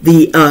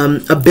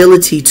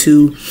ability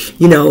to,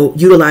 you know,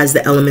 utilize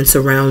the elements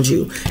around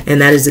you. And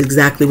that is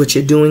exactly what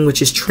you're doing,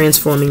 which is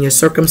transforming your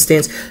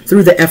circumstance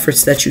through the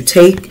efforts that you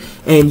take.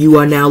 And you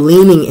are now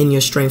leaning in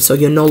your strength. So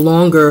you're no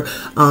longer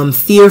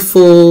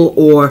fearful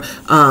or,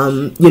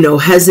 you know,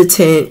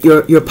 hesitant.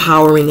 You're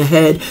powering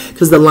ahead,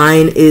 because the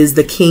lion is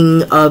the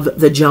king of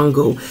the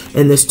jungle.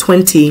 And this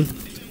 20,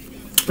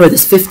 or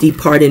this 50,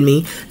 pardon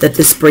me, that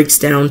this breaks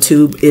down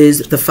to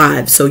is the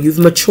 5. So you've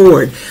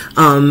matured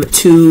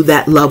to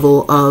that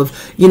level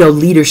of, you know,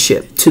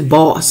 leadership, to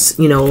boss,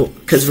 you know,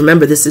 because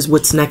remember, this is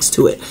what's next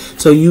to it.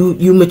 So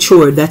you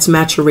matured. That's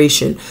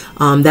maturation.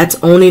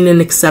 That's owning and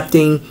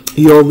accepting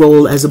your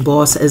role as a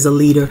boss, as a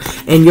leader,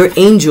 and your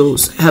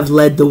angels have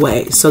led the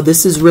way. So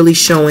this is really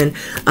showing,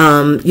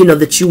 you know,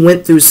 that you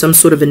went through some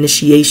sort of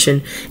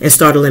initiation and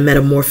started a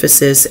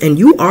metamorphosis, and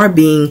you are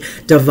being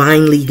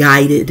divinely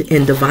guided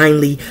and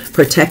divinely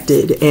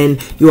protected,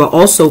 and you are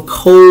also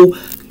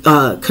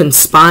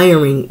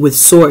conspiring with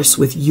source,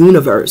 with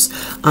universe,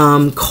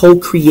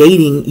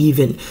 co-creating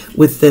even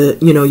with the,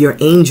 you know, your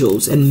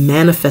angels, and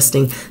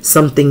manifesting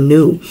something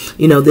new.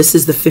 You know, this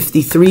is the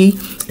 53,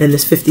 and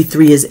this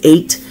 53 is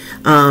 8.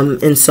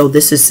 And so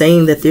this is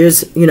saying that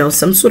there's, you know,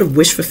 some sort of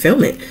wish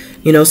fulfillment,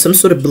 you know, some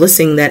sort of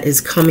blessing that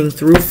is coming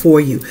through for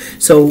you.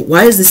 So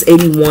why is this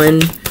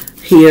 81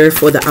 here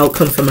for the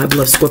outcome for my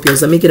beloved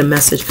Scorpios? Let me get a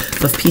message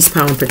of peace,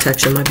 power, and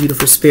protection, my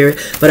beautiful spirit.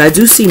 But I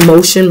do see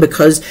motion,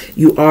 because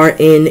you are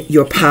in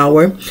your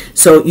power.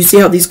 So you see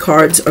how these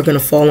cards are going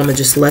to fall. I'm going to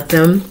just let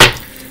them.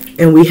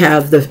 And we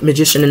have the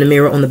magician and the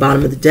mirror on the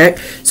bottom of the deck.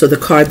 So the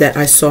card that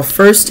I saw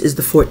first is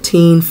the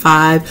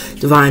 14-5,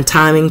 divine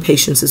timing.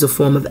 Patience is a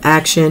form of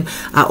action.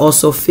 I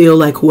also feel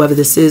like whoever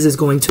this is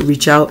going to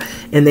reach out,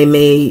 and they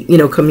may, you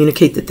know,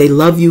 communicate that they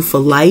love you for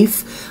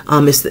life.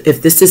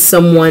 If this is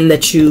someone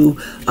that you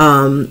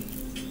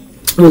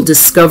will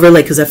discover,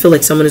 like, because I feel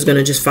like someone is going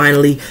to just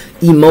finally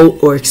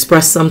emote or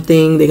express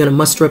something. They're going to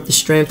muster up the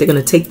strength. They're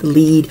going to take the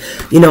lead.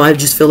 You know, I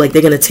just feel like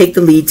they're going to take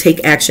the lead,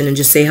 take action, and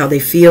just say how they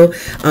feel.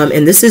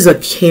 And this is a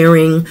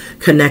caring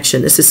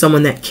connection. This is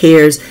someone that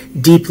cares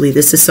deeply.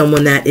 This is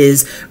someone that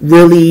is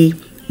really,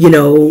 you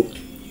know,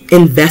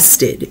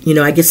 invested. You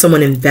know, I get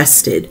someone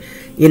invested,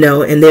 you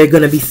know, and they're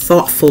going to be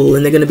thoughtful,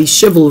 and they're going to be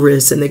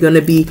chivalrous, and they're going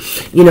to be,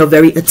 you know,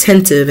 very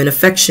attentive and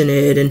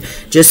affectionate, and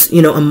just,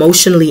 you know,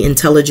 emotionally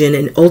intelligent,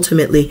 and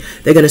ultimately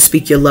they're going to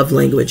speak your love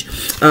language.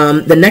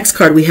 The next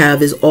card we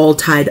have is all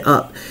tied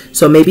up.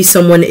 So maybe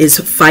someone is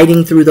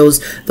fighting through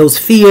those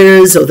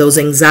fears or those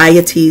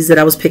anxieties that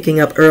I was picking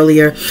up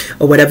earlier,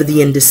 or whatever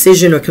the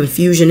indecision or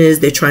confusion is.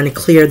 They're trying to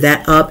clear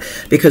that up,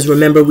 because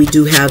remember, we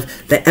do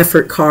have the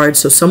effort card.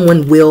 So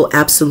someone will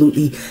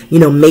absolutely, you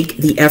know, make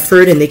the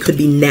effort, and they could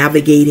be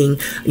navigating,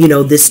 you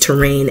know, this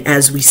terrain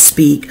as we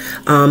speak.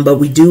 But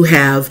we do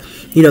have,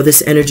 you know,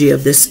 this energy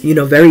of this, you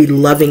know, very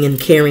loving and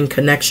caring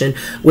connection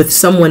with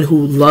someone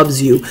who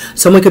loves you.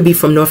 Someone could be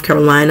from North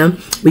Carolina.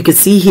 We could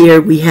see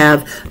here we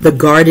have the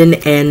garden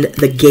and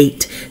the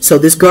gate. So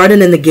this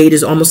garden and the gate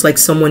is almost like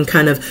someone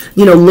kind of,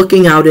 you know,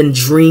 looking out and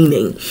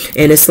dreaming.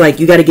 And it's like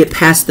you got to get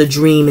past the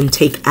dream and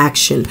take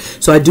action.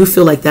 So I do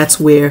feel like that's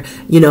where,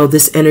 you know,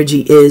 this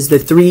energy is. The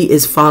 3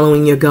 is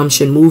following your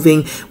gumption,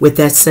 moving with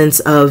that sense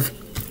of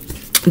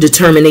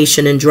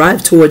determination and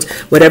drive towards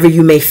whatever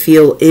you may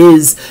feel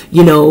is,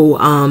 you know,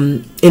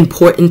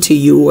 important to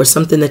you, or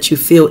something that you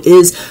feel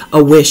is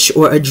a wish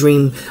or a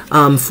dream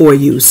for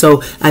you.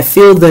 So I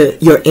feel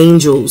that your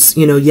angels,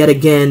 you know, yet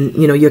again,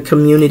 you know, your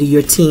community,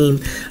 your team,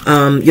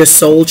 your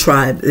soul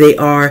tribe, they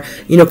are,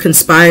 you know,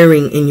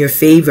 conspiring in your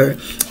favor,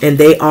 and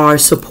they are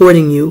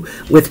supporting you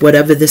with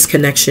whatever this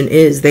connection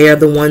is. They are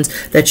the ones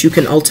that you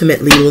can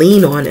ultimately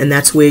lean on, and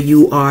that's where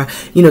you are,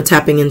 you know,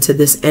 tapping into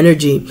this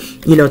energy,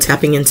 you know,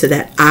 tapping into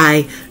that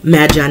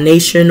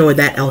imagination or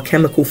that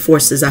alchemical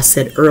force, as I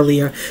said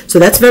earlier. So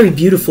that's very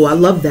beautiful. I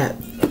love that.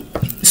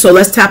 So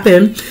let's tap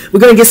in. We're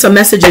going to get some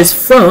messages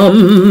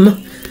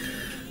from,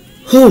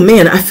 oh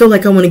man, I feel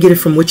like I want to get it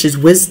from Witch's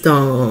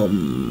Wisdom.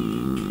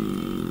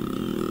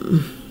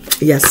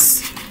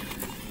 Yes.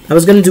 I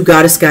was going to do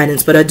Goddess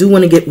Guidance, but I do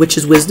want to get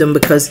Witch's Wisdom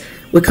because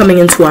we're coming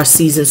into our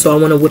season. So I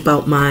want to whip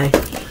out my,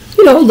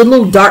 you know,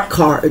 little dark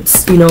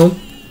cards, you know,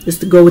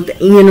 just to go with the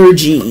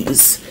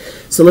energies.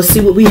 So let's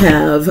see what we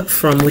have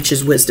from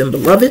Witch's Wisdom,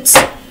 beloveds.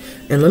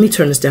 And let me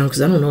turn this down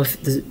because I don't know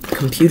if the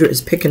computer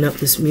is picking up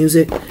this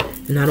music,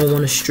 and I don't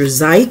want to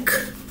strike.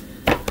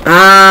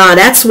 Ah,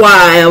 that's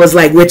why I was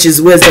like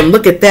Witch's Wisdom.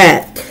 Look at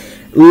that.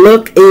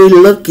 Looky,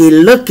 looky,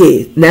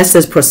 looky. And that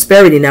says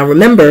prosperity. Now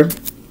remember,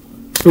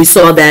 we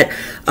saw that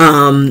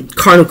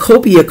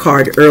cornucopia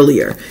card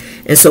earlier.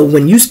 And so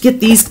when you get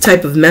these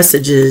type of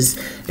messages,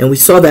 and we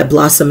saw that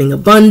blossoming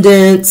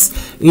abundance,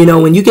 you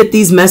know, when you get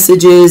these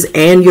messages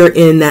and you're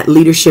in that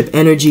leadership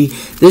energy,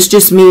 this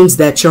just means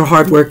that your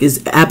hard work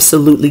is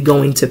absolutely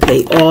going to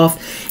pay off.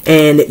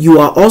 And you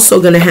are also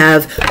going to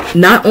have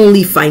not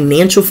only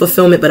financial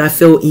fulfillment, but I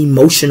feel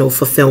emotional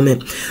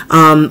fulfillment.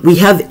 We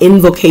have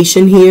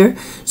invocation here.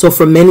 So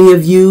for many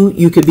of you,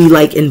 you could be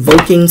like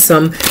invoking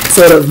some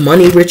sort of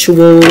money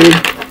ritual.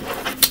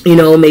 You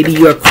know, maybe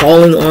you're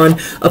calling on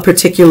a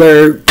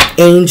particular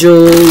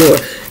angel, or,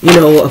 you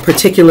know, a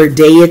particular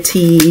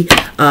deity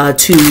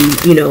to,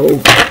 you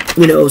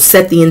know,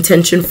 set the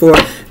intention for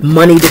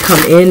money to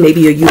come in. Maybe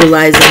you're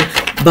utilizing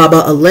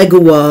Baba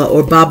Alegua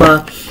or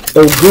Baba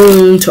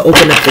Ogun to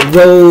open up the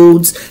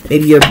roads.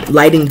 Maybe you're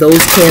lighting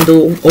those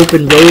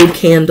open road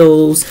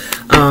candles,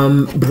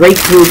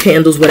 breakthrough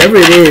candles, whatever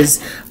it is,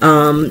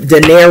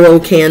 dinero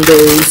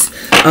candles,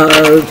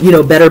 you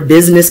know, better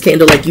business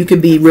candle. Like, you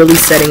could be really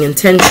setting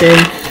intention,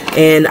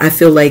 and I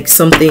feel like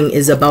something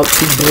is about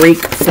to break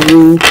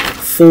through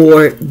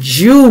for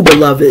you,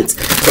 beloveds.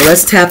 So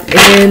let's tap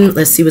in.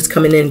 Let's see what's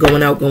coming in,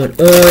 going out, going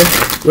on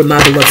with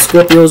my beloved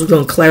Scorpios. We're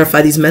going to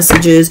clarify these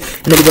messages,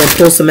 and then we're going to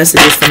pull some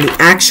messages from the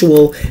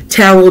actual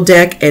tarot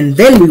deck, and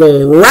then we're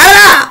going to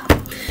wrap up.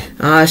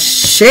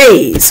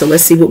 Ashe. So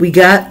let's see what we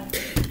got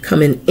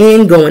coming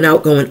in, going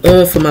out, going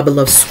on for my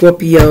beloved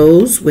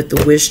Scorpios with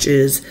the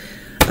Wishes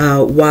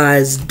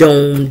Wise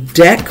Dome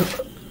deck.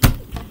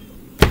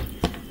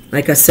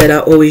 Like I said, I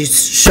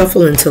always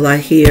shuffle until I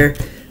hear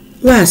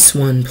last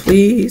one,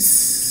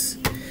 please.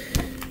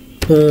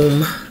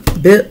 Boom,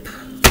 bip.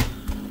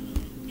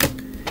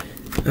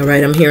 All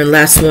right, I'm hearing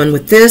last one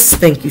with this.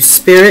 Thank you,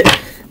 Spirit.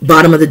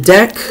 Bottom of the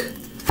deck,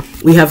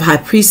 we have High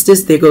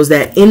Priestess. There goes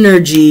that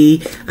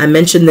energy. I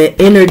mentioned the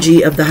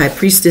energy of the High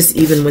Priestess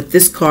even with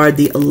this card.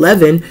 The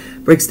 11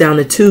 breaks down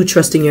to 2,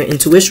 trusting your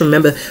intuition.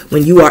 Remember,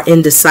 when you are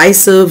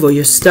indecisive or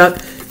you're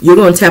stuck, you're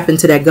going to tap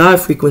into that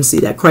God frequency,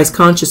 that Christ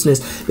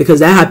consciousness, because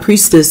that High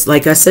Priestess,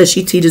 like I said,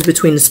 she teaches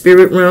between the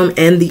spirit realm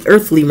and the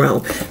earthly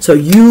realm. So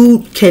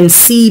you can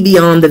see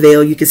beyond the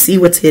veil. You can see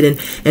what's hidden,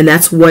 and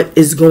that's what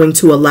is going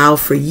to allow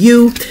for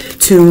you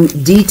to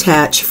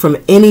detach from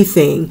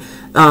anything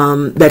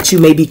that you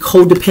may be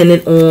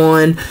codependent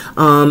on,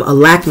 a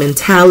lack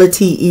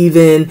mentality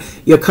even.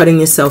 You're cutting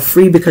yourself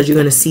free because you're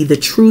going to see the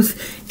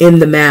truth in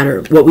the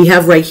matter. What we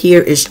have right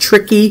here is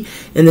tricky,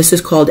 and this is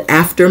called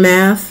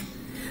aftermath.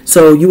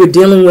 So you were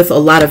dealing with a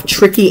lot of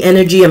tricky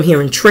energy. I'm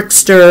hearing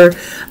trickster.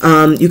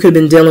 You could have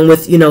been dealing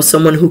with, you know,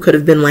 someone who could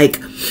have been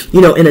like,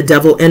 you know, in a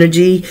devil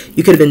energy.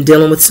 You could have been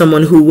dealing with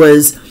someone who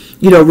was,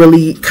 you know,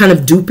 really kind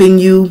of duping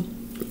you,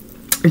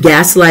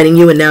 gaslighting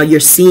you, and now you're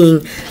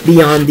seeing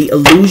beyond the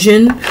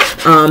illusion.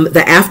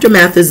 The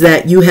aftermath is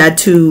that you had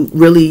to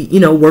really, you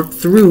know, work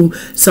through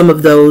some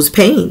of those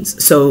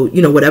pains. So,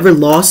 you know, whatever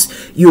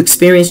loss you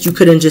experienced, you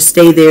couldn't just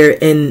stay there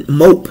and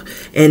mope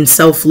and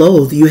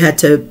self-loathe. You had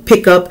to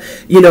pick up,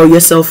 you know,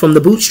 yourself from the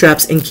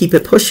bootstraps and keep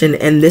it pushing.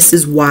 And this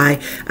is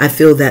why I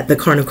feel that the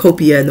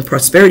cornucopia and the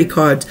prosperity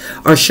cards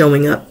are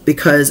showing up,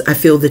 because I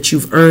feel that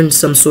you've earned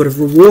some sort of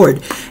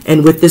reward.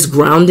 And with this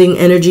grounding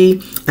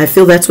energy, I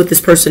feel that's what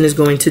this person is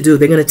going to do.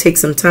 They're going to take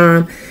some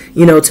time,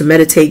 you know, to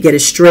meditate, get it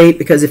straight,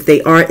 because if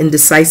they are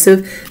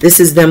indecisive, this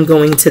is them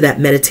going to that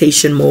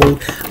meditation mode,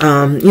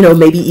 you know,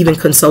 maybe even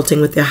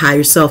consulting with their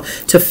higher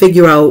self to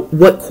figure out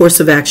what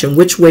course of action,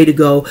 which way to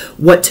go,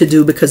 what to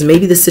do, because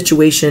maybe the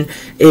situation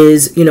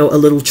is, you know, a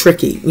little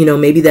tricky. You know,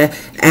 maybe the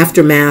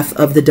aftermath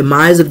of the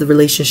demise of the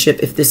relationship,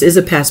 if this is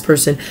a past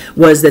person,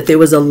 was that there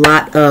was a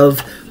lot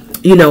of,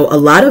 you know, a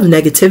lot of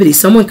negativity.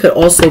 Someone could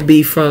also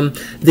be from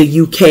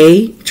the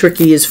UK.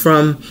 Tricky is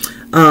from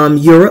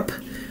Europe.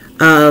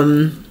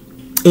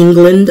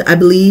 England, I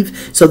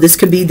believe. So this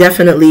could be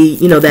definitely,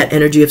 you know, that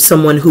energy of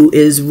someone who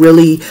is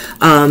really,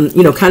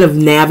 you know, kind of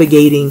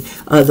navigating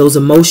those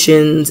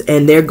emotions,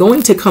 and they're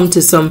going to come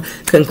to some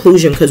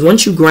conclusion, because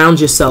once you ground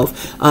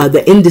yourself,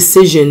 the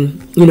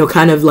indecision, you know,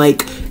 kind of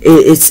like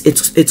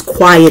it's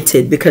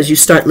quieted, because you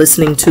start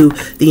listening to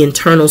the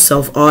internal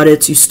self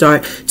audits. You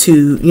start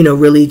to, you know,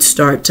 really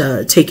start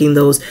taking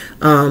those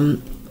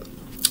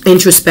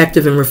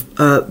introspective and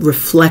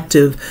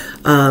reflective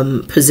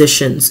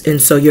positions,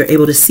 and so you're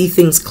able to see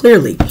things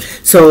clearly.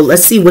 So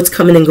let's see what's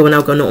coming and going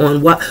out, going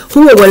on.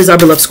 Who or what is our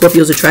beloved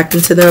Scorpios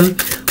attracting to them?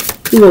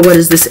 Who or what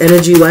is this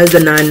energy? Why is the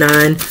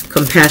 9-9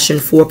 compassion,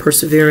 4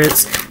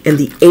 perseverance, and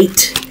the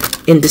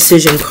 8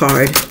 indecision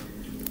card?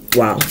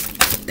 Wow,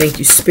 thank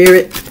you,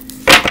 Spirit.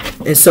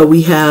 And so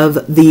we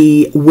have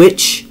the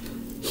witch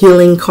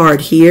healing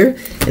card here,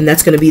 and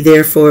that's going to be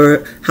there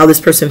for how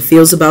this person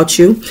feels about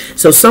you.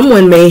 So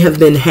someone may have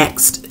been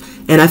hexed,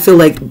 and I feel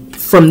like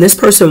from this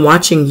person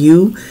watching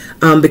you,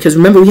 because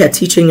remember we had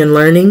teaching and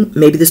learning,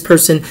 maybe this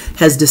person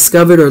has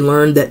discovered or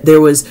learned that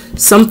there was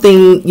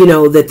something, you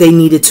know, that they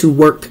needed to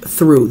work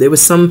through. There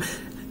was some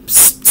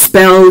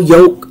spell,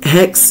 yoke,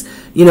 hex,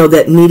 you know,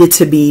 that needed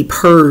to be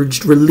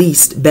purged,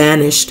 released,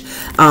 banished.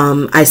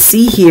 I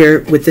see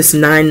here with this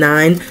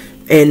 9-9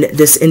 and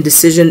this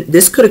indecision,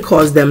 this could have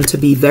caused them to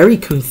be very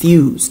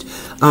confused,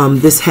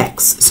 this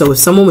hex. So if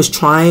someone was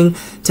trying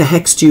to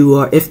hex you,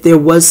 or if there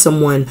was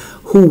someone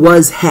who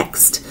was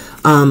hexed,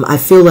 I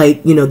feel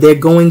like, you know, they're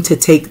going to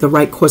take the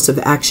right course of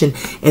action,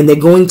 and they're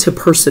going to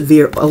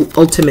persevere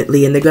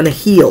ultimately, and they're going to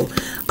heal.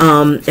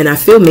 And I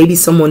feel maybe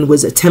someone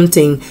was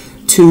attempting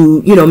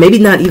to, you know, maybe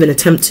not even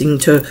attempting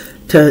to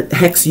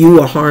hex you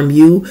or harm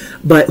you,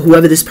 but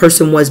whoever this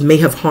person was may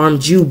have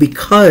harmed you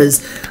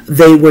because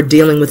they were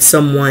dealing with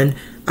someone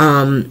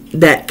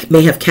that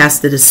may have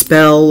casted a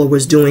spell or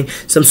was doing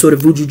some sort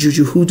of voodoo,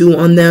 juju, hoodoo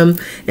on them.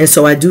 And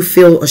so I do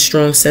feel a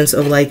strong sense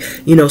of, like,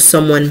 you know,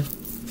 someone,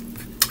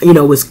 you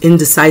know, was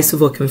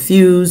indecisive or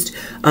confused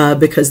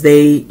because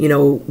they, you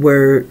know,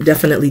 were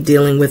definitely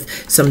dealing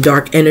with some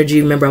dark energy.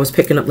 Remember, I was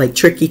picking up like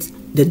tricky,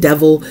 the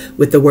devil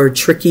with the word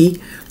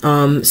tricky.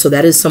 So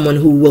that is someone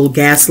who will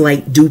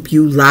gaslight, dupe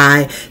you,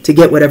 lie to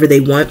get whatever they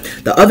want.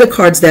 The other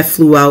cards that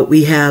flew out,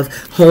 we have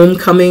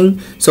homecoming.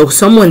 So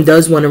someone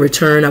does want to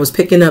return. I was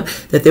picking up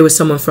that there was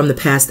someone from the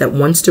past that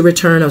wants to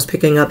return. I was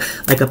picking up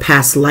like a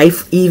past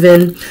life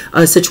even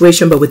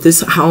situation. But with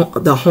this, how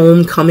the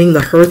homecoming,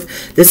 the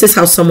hearth, this is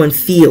how someone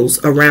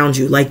feels around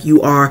you. Like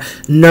you are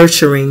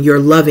nurturing, you're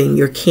loving,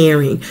 you're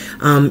caring,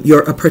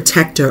 you're a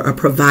protector, a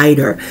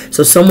provider.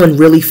 So someone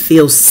really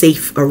feels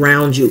safe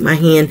around you. My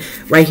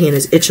right hand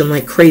is itching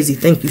like crazy.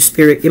 Thank you,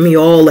 Spirit. Give me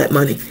all that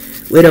money.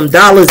 Where them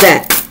dollars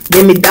at?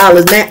 Give me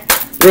dollars, man.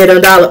 Where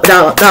them dollar.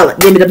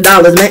 Give me them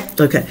dollars, man.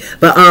 Okay.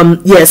 But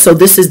yeah, so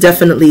this is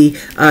definitely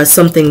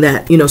something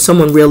that, you know,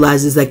 someone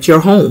realizes that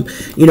you're home.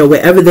 You know,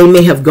 wherever they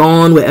may have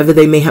gone, wherever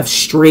they may have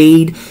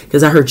strayed,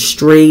 because I heard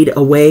strayed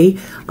away.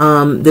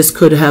 This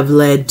could have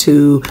led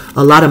to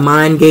a lot of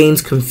mind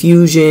games,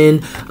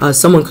 confusion.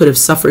 Someone could have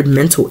suffered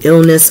mental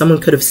illness. Someone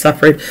could have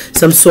suffered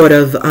some sort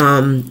of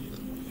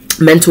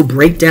mental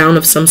breakdown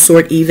of some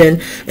sort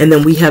even. And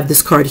then we have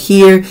this card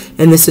here,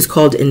 and this is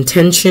called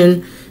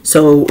intention.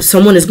 So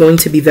someone is going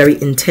to be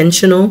very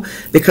intentional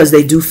because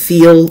they do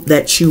feel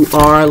that you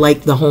are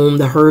like the home,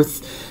 the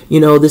hearth. You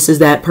know, this is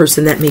that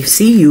person that may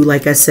see you,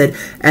 like I said,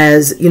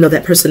 as, you know,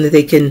 that person that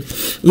they can,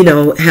 you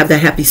know, have that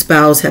happy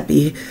spouse,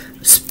 happy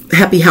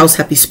house,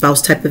 happy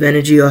spouse type of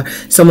energy, or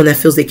someone that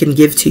feels they can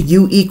give to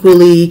you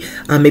equally.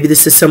 Maybe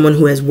this is someone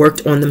who has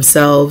worked on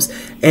themselves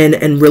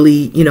and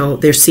really, you know,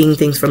 they're seeing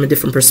things from a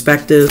different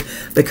perspective,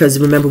 because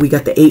remember we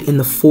got the 8 and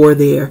the 4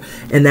 there,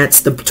 and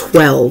that's the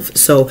 12.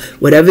 So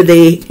whatever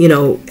they, you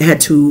know, had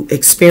to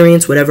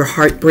experience, whatever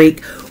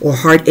heartbreak or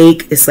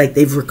heartache, it's like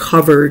they've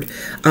recovered,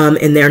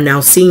 and they're now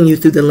seeing you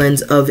through the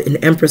lens of an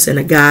empress and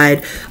a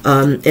guide,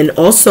 and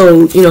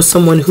also, you know,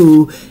 someone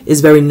who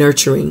is very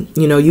nurturing.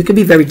 You know, you could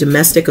be very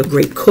domestic, a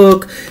great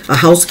cook, a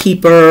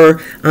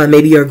housekeeper,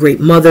 maybe you're a great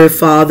mother,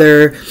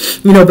 father,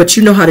 you know, but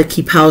you know how to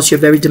keep house. You're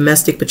very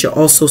domestic, but you're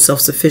also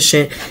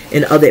self-sufficient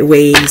in other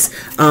ways.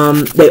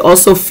 They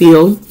also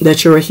feel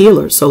that you're a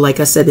healer. So like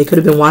I said, they could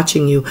have been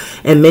watching you,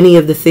 and many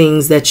of the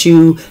things that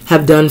you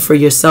have done for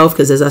yourself,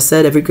 because as I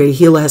said, every great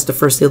healer has to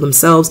first heal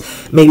themselves.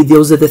 Maybe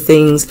those are the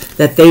things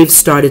that they've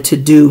started to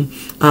do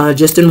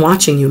just in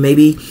watching you.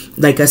 Maybe,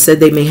 like I said,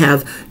 they may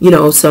have, you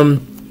know,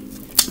 some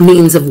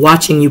means of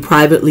watching you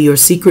privately or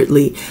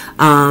secretly,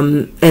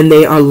 and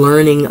they are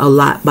learning a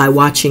lot by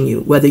watching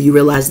you, whether you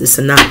realize this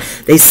or not.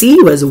 They see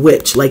you as a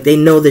witch, like they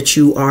know that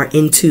you are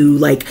into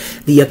like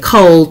the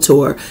occult,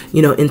 or,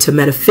 you know, into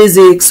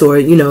metaphysics, or,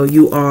 you know,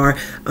 you are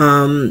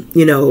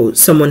you know,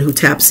 someone who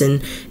taps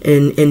in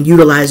and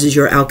utilizes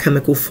your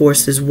alchemical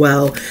force as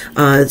well.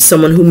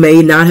 Someone who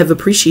may not have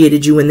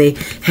appreciated you when they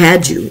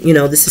had you. You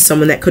know, this is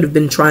someone that could have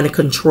been trying to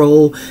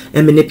control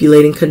and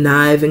manipulate and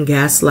connive and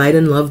gaslight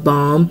and love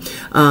bomb.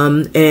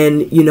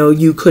 And, you know,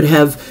 you could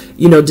have,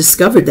 you know,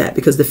 discovered that,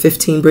 because the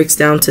 15 breaks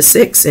down to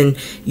 6 and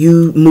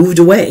you moved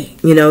away.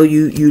 You know,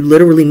 you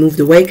literally moved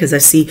away, because I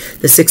see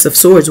the 6 of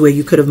Swords, where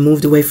you could have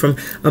moved away from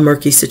a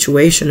murky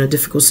situation, a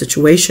difficult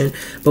situation.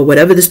 But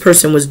whatever this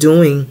person was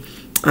doing,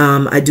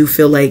 I do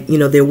feel like, you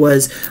know, there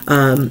was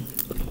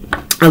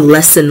a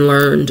lesson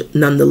learned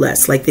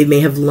nonetheless. Like they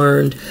may have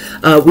learned.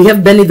 We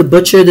have Benny the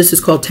Butcher. This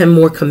is called 10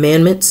 More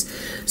Commandments.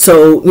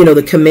 So, you know,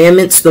 the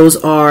commandments, those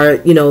are,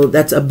 you know,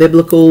 that's a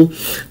biblical,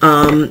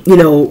 you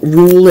know,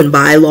 rule and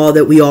bylaw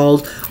that we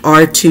all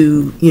are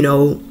to, you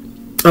know,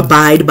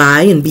 abide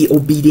by and be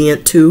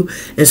obedient to.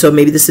 And so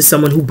maybe this is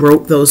someone who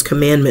broke those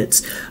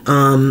commandments.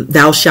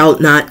 Thou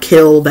shalt not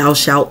kill, thou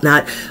shalt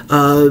not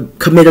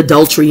commit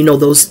adultery. You know,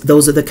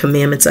 those are the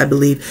commandments, I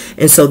believe.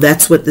 And so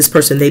that's what this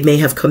person, they may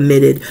have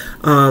committed,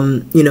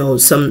 you know,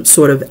 some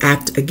sort of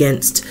act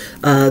against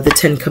the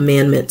 10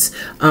 commandments.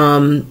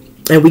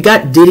 And we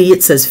got Diddy.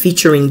 It says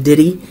featuring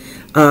Diddy.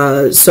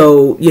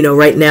 So, you know,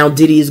 right now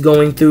Diddy is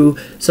going through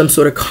some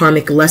sort of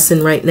karmic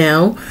lesson right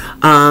now.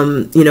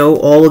 You know,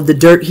 all of the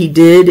dirt he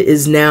did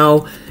is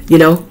now, you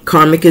know,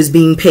 karmic is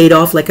being paid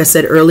off, like I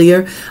said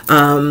earlier.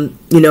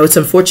 You know, it's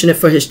unfortunate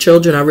for his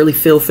children. I really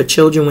feel for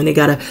children when they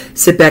got to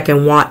sit back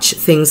and watch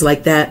things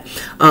like that.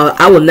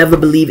 I will never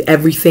believe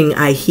everything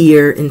I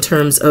hear in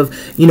terms of,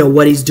 you know,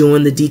 what he's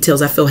doing, the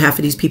details. I feel half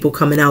of these people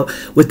coming out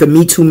with the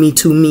Me Too, Me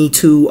Too, Me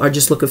Too are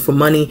just looking for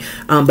money.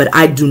 But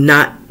I do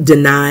not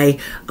deny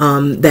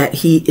that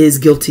he is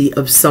guilty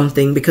of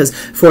something, because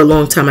for a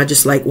long time I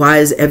just like, why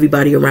is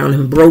everybody around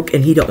him broke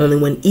and he the only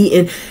one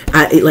eating?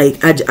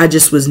 I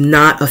just was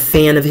not a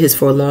fan of his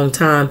for a long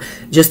time,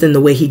 just in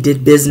the way he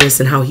did business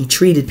and how he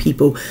treated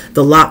people.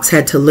 The Locks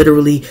had to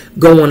literally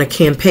go on a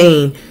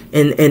campaign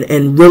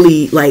and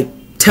really like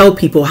tell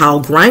people how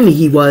grimy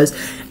he was.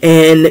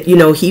 And, you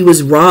know, he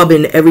was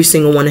robbing every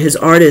single one of his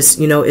artists.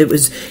 You know,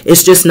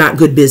 it's just not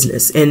good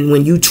business. And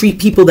when you treat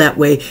people that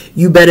way,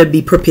 you better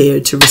be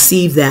prepared to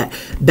receive that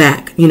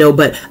back, you know.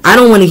 But I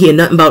don't want to hear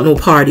nothing about no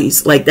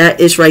parties. Like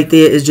that ish right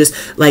there is just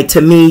like,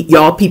 to me,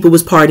 y'all people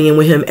was partying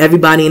with him.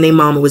 Everybody and their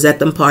mama was at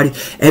them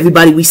parties.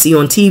 Everybody we see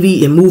on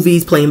TV and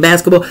movies playing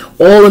basketball,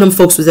 all of them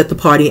folks was at the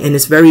party. And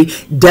it's very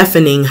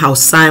deafening how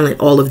silent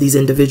all of these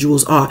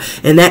individuals are.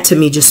 And that to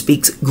me just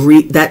speaks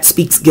that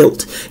speaks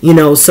guilt, you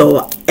know.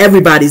 So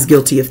everybody's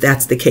guilty if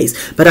that's the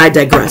case, but I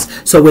digress.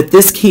 So with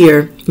this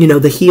here, you know,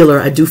 the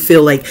healer, I do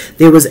feel like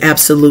there was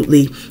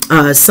absolutely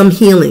some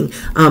healing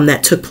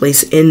that took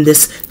place in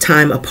this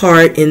time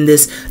apart, in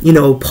this, you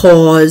know,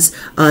 pause,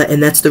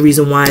 and that's the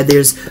reason why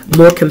there's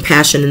more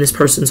compassion in this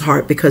person's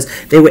heart, because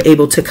they were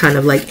able to kind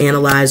of like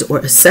analyze or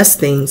assess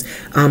things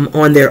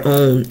on their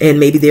own, and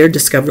maybe they're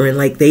discovering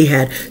like they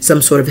had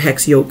some sort of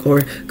hex, yoke,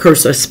 or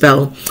curse or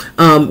spell.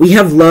 We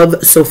have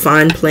Love So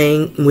Fine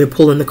playing, and we're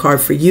pulling the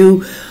card for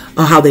you.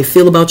 How they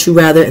feel about you,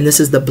 rather. And this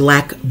is the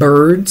black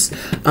birds.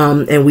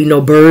 And we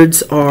know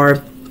birds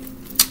are,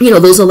 you know,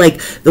 those are like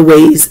the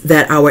ways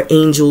that our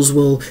angels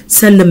will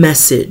send a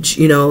message.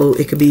 You know,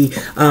 it could be,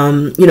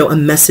 you know, a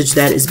message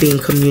that is being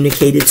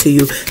communicated to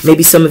you.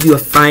 Maybe some of you are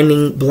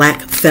finding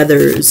black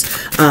feathers.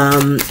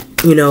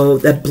 You know,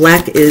 that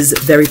black is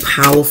very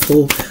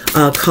powerful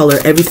color.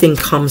 Everything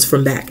comes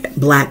from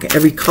black.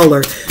 Every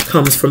color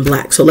comes from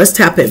black. So let's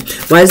tap in.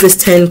 Why is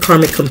this 10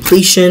 karmic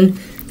completion?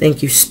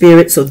 Thank you,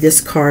 Spirit. So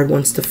this card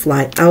wants to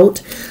fly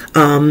out.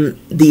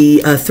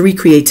 The 3,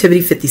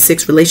 creativity,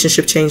 56,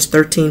 relationship change,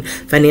 13,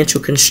 financial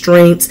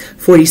constraints,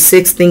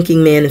 46,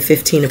 thinking man, and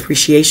 15,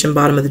 appreciation.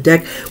 Bottom of the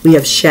deck, we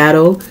have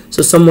shadow.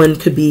 So someone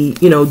could be,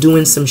 you know,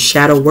 doing some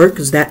shadow work,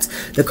 because that's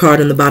the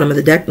card on the bottom of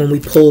the deck when we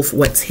pull for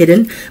what's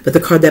hidden. But the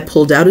card that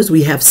pulled out is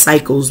we have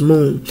cycles,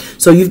 moon.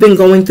 So you've been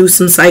going through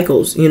some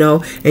cycles, you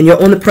know, and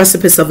you're on the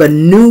precipice of a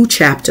new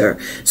chapter.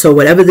 So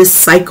whatever this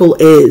cycle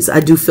is,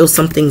 I do feel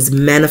something's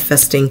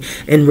manifesting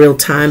in real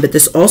time. But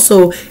this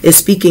also is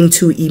speaking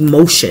to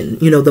emotion.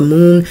 You know, the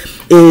moon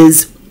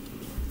is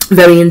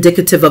very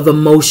indicative of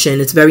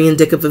emotion. It's very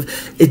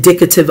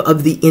indicative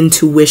of the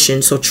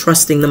intuition. So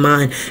trusting the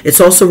mind.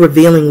 It's also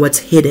revealing what's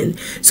hidden.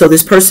 So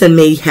this person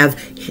may have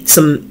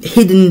some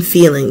hidden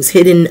feelings,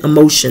 hidden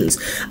emotions.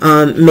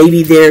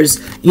 Maybe there's,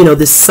 you know,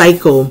 this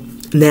cycle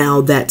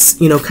now that's,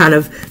 you know, kind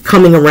of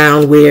coming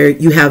around where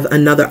you have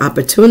another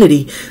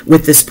opportunity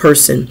with this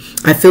person.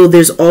 I feel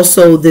there's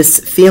also this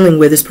feeling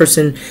where this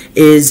person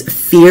is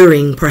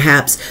fearing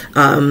perhaps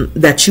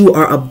that you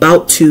are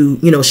about to,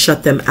 you know,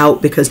 shut them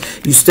out, because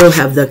you still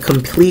have the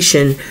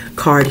completion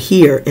card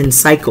here in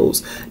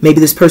cycles. Maybe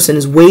this person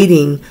is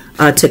waiting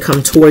to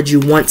come towards you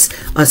once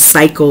a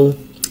cycle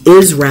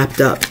is wrapped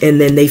up,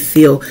 and then they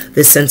feel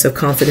this sense of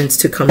confidence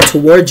to come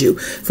towards you.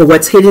 For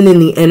what's hidden in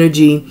the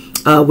energy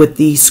with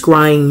the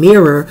scrying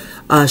mirror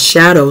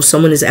shadow,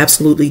 someone is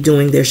absolutely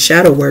doing their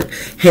shadow work,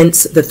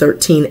 hence the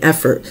 13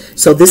 effort.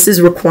 So this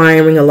is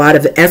requiring a lot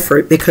of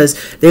effort, because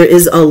there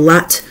is a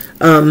lot,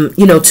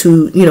 you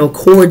know,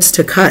 cords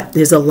to cut.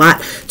 There's a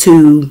lot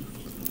to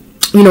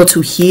you know,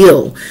 to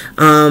heal,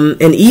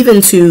 and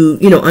even to,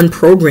 you know,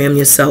 unprogram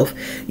yourself.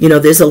 You know,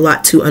 there's a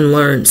lot to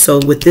unlearn. So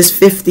with this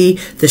 50,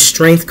 the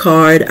strength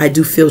card, I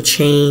do feel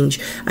change.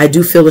 I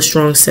do feel a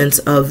strong sense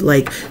of,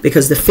 like,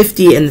 because the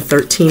 50 and the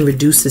 13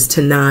 reduces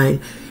to 9.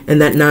 And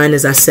that 9,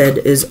 as I said,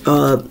 is,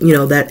 you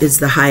know, that is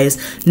the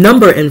highest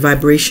number and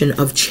vibration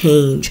of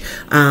change.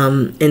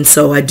 And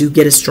so I do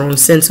get a strong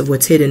sense of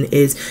what's hidden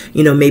is,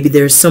 you know, maybe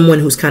there's someone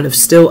who's kind of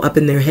still up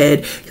in their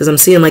head, because I'm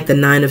seeing like the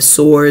 9 of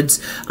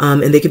Swords,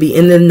 and they could be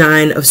in the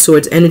 9 of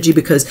Swords energy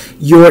because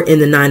you're in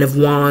the 9 of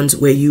Wands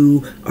where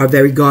you are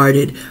very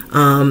guarded.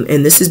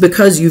 And this is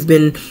because you've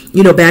been,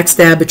 you know,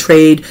 backstabbed,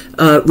 betrayed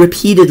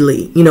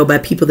repeatedly, you know, by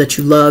people that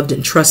you loved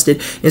and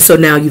trusted. And so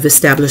now you've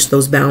established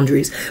those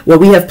boundaries. What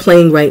we have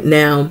playing right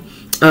now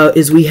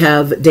is we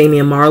have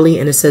Damian Marley,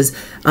 and it says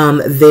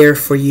there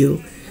for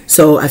you.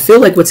 So I feel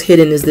like what's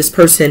hidden is this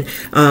person,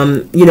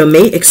 you know,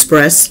 may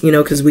express, you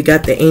know, because we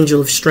got the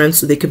Angel of Strength,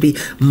 so they could be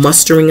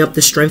mustering up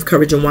the strength,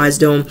 courage, and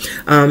wisdom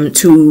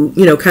to,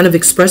 you know, kind of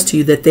express to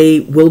you that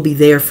they will be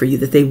there for you,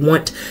 that they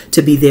want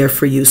to be there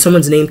for you.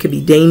 Someone's name could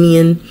be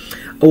Damian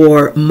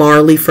or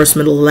Marley, first,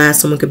 middle,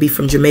 last. Someone could be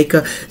from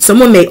Jamaica.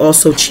 Someone may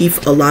also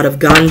chief a lot of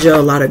ganja,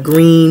 a lot of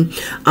green.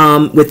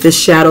 With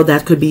this shadow,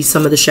 that could be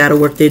some of the shadow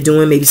work they're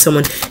doing. Maybe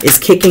someone is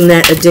kicking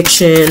that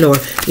addiction, or,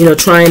 you know,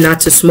 trying not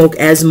to smoke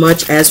as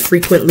much, as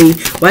frequently.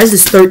 Why is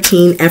this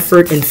 13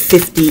 effort and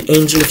 50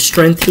 Angel of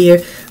Strength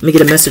here? Let me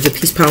get a message of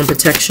peace, power, and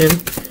protection.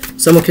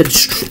 Someone could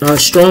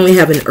strongly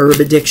have an herb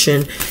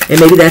addiction, and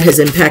maybe that has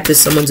impacted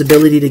someone's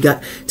ability to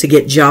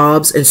get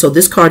jobs. And so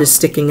this card is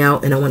sticking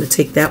out, and I want to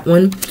take that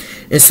one.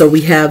 And so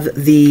we have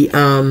the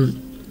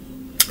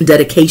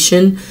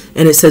dedication,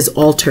 and it says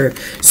altar.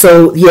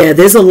 So yeah,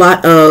 there's a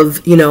lot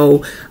of, you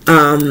know,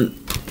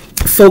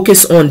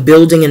 focus on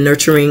building and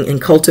nurturing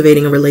and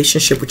cultivating a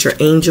relationship with your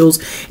angels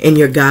and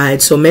your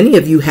guides. So many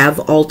of you have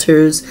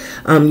altars.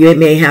 You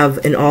may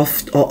have an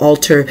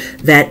altar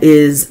that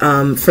is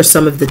for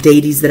some of the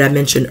deities that I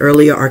mentioned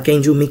earlier: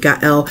 Archangel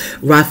Michael,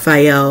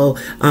 Raphael,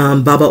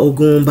 Baba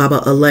Ogun, Baba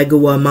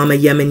Alegua, Mama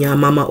Yemenya,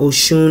 Mama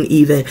Oshun.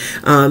 Even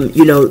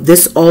you know,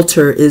 this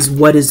altar is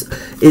what is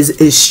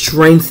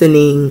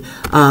strengthening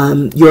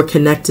your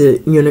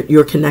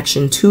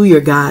connection to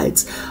your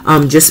guides.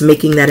 Just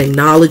making that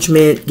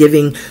acknowledgement,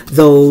 giving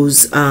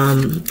those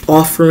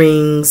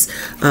offerings,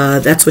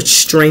 that's what's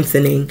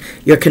strengthening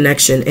your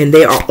connection. And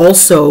they are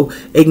also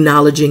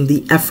acknowledging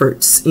the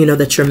efforts, you know,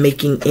 that you're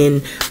making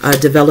in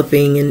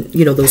developing and,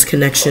 you know, those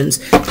connections.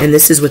 And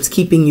this is what's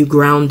keeping you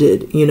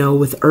grounded, you know,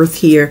 with Earth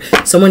here.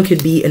 Someone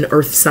could be an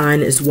Earth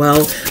sign as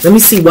well. Let me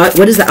see what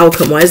is the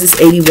outcome. Why is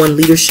this 81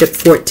 leadership,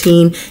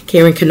 14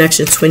 caring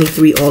connection,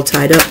 23 all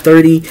tied up,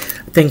 30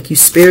 thank you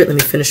Spirit. Let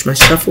me finish my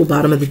shuffle.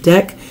 Bottom of the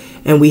deck.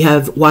 And we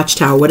have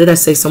Watchtower. What did I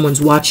say?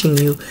 Someone's watching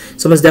you.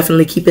 Someone's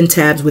definitely keeping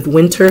tabs with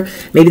winter.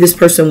 Maybe this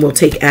person will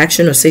take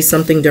action or say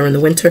something during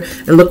the winter.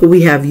 And look what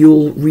we have,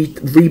 Yule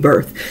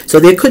rebirth. So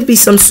there could be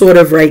some sort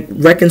of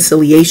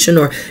reconciliation,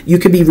 or you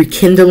could be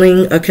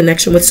rekindling a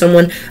connection with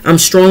someone. I'm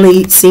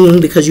strongly seeing,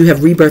 because you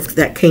have rebirth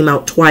that came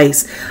out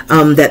twice,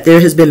 that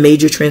there has been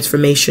major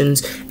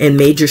transformations and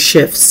major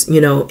shifts,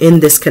 you know,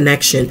 in this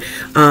connection.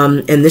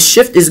 And this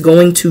shift is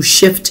going to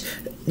shift,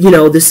 you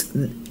know,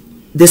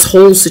 this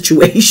whole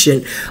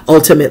situation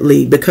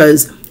ultimately,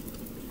 because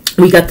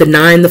we got the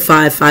 9, the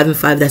 5, 5 and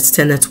 5, that's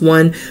 10, that's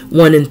 1,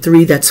 1 and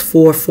 3, that's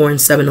 4, 4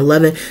 and 7,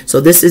 11. So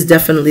this is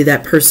definitely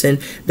that person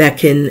that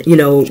can, you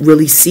know,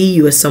 really see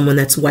you as someone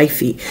that's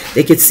wifey.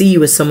 They could see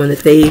you as someone that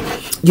they,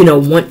 you know,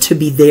 want to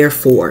be there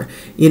for.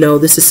 You know,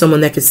 this is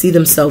someone that could see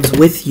themselves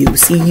with you,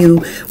 see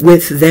you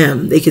with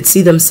them. They could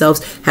see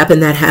themselves having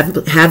the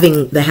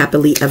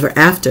happily ever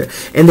after.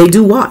 And they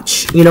do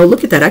watch. You know,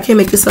 look at that. I can't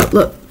make this up.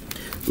 Look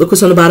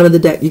what's on the bottom of the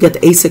deck. You got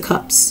the Ace of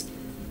Cups.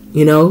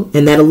 You know,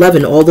 and that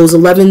 11, all those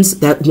 11s,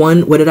 that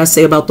 1, what did I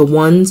say about the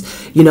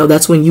 1s? You know,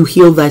 that's when you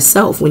heal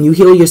thyself. When you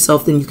heal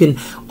yourself, then you can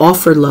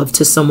offer love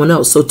to someone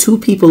else. So 2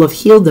 people have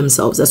healed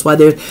themselves. That's why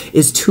there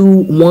is 2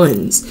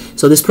 1s.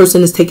 So this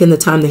person is taking the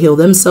time to heal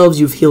themselves.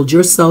 You've healed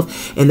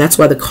yourself. And that's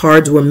why the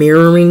cards were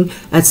mirroring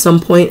at some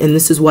point. And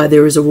this is why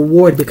there is a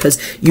reward, because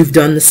you've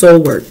done the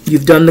soul work.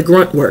 You've done the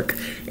grunt work.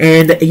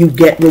 And you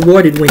get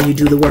rewarded when you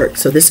do the work.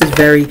 So this is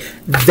very,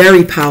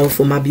 very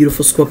powerful, my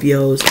beautiful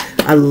Scorpios.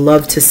 I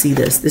love to see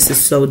this. This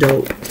is so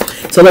dope.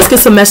 So let's get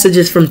some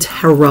messages from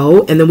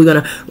Tarot, and then we're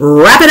going to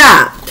wrap it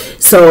up.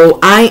 So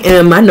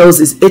my nose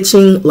is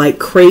itching like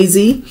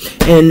crazy.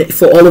 And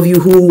for all of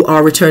you who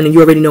are returning,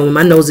 you already know when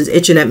my nose is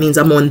itching, that means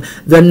I'm on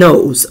the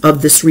nose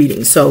of this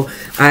reading. So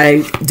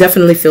I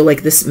definitely feel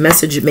like this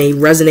message may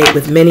resonate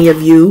with many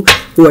of you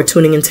who are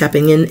tuning and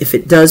tapping in. If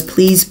it does,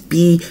 please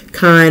be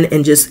kind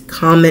and just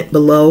comment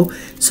below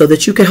so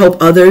that you can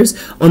help others.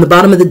 On the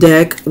bottom of the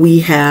deck,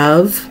 we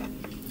have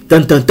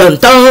dun, dun, dun,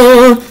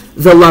 dun,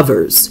 the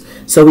Lovers.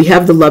 So we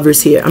have the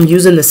Lovers here. I'm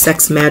using the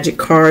Sex Magic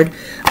cards.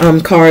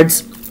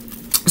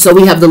 So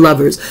we have the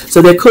Lovers.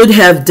 So there could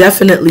have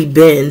definitely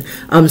been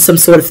some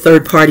sort of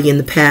third party in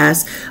the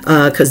past,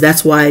 because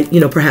that's why, you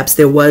know, perhaps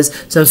there was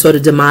some sort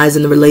of demise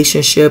in the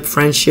relationship,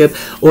 friendship,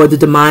 or the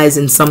demise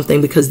in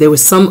something because there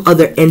was some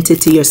other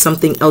entity or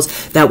something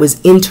else that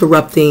was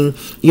interrupting,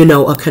 you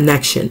know, a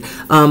connection.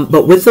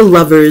 But with the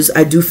Lovers,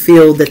 I do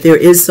feel that there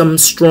is some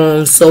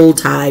strong soul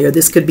tie, or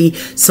this could be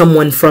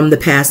someone from the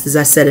past, as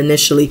I said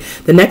initially.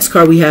 The next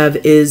card we have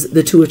is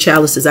the Two of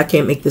Chalices. I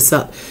can't make this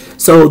up.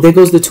 So there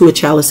goes the Two of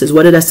Chalices.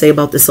 What did I say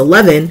about this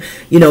 11,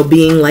 you know,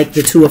 being like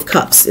the Two of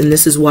Cups? And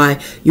this is why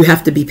you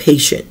have to be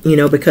patient, you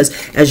know, because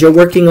as you're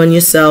working on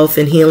yourself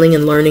and healing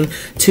and learning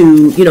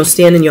to, you know,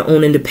 stand in your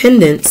own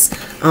independence,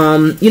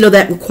 you know,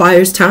 that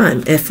requires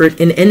time, effort,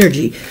 and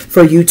energy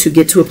for you to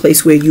get to a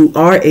place where you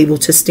are able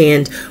to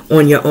stand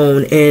on your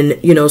own. And,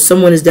 you know,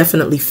 someone is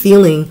definitely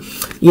feeling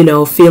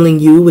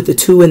you with the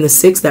 2 and the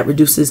 6. That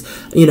reduces,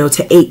 you know,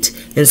 to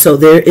 8. And so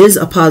there is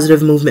a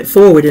positive movement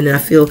forward, and I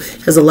feel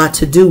has a lot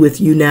to do with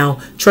you now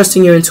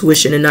trusting your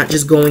intuition and not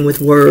just going with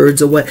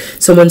words or what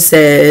someone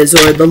says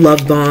or the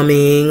love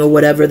bombing or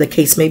whatever the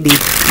case may be.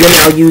 You're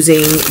now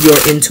using your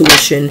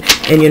intuition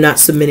and you're not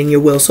submitting your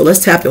will. So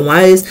let's tap in.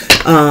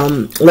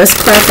 Let's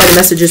clarify the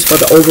messages for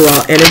the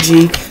overall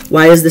energy.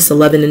 Why is this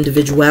 11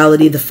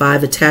 individuality, the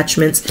 5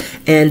 attachments,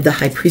 and the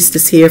High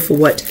Priestess here for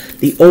what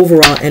the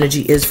overall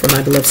energy is for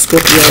my beloved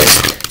Scorpio?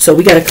 So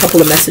we got a couple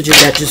of messages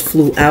that just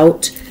flew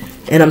out,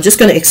 and I'm just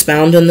going to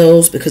expound on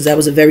those because that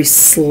was a very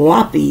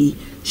sloppy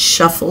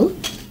shuffle,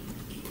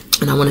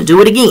 and I want to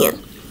do it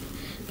again.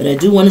 But I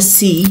do want to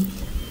see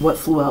what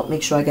flew out.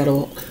 Make sure I got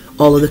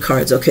all of the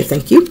cards. Okay,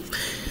 thank you.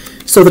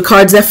 So the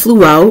cards that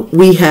flew out,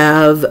 we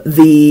have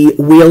the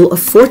Wheel of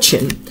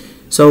Fortune.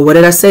 So what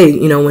did I say?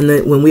 You know,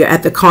 when we are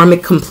at the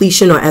karmic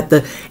completion or at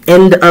the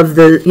end of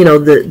the, you know,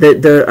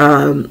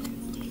 the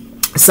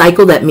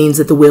cycle, that means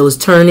that the wheel is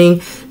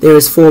turning. There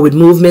is forward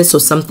movement. So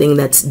something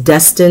that's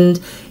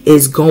destined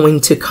is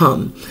going to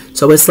come.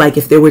 So it's like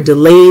if there were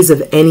delays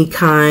of any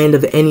kind,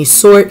 of any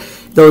sort,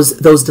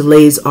 those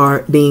delays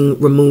are being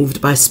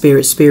removed by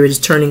Spirit. Spirit is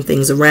turning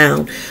things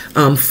around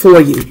for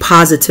you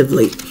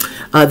positively.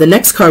 The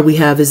next card we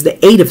have is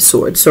the 8 of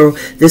Swords. So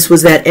this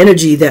was that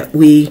energy that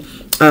we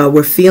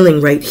were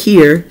feeling right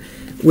here,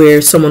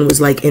 where someone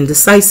was like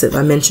indecisive.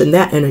 I mentioned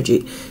that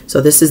energy. So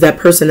this is that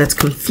person that's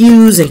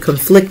confused and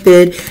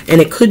conflicted,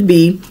 and it could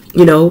be,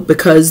 you know,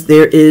 because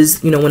there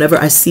is, you know, whenever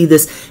I see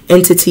this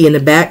entity in the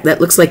back, that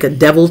looks like a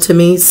devil to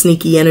me,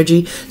 sneaky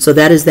energy. So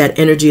that is that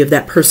energy of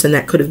that person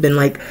that could have been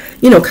like,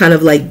 you know, kind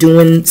of like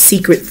doing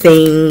secret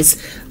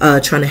things,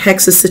 trying to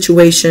hex a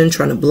situation,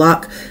 trying to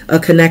block a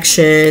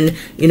connection,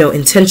 you know,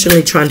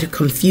 intentionally trying to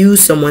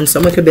confuse someone.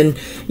 Someone could have been,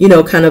 you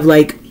know, kind of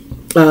like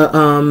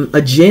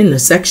a jinn, a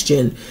sex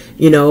jinn,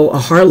 you know, a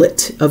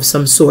harlot of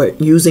some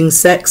sort, using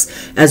sex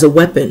as a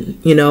weapon,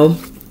 you know.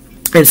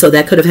 And so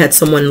that could have had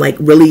someone like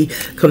really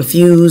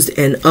confused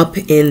and up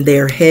in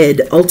their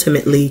head,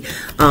 ultimately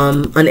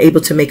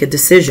unable to make a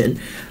decision.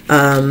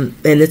 And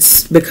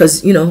it's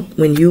because, you know,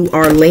 when you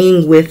are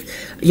laying with,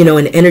 you know,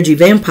 an energy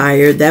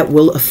vampire, that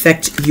will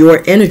affect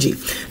your energy.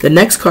 The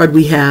next card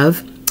we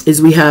have is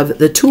we have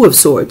the 2 of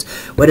Swords.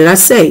 What did I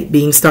say?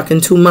 Being stuck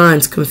in two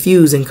minds,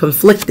 confused and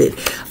conflicted.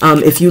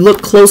 If you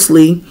look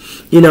closely,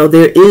 you know,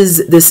 there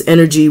is this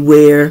energy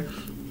where,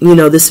 you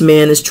know, this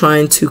man is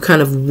trying to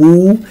kind of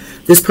woo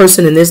this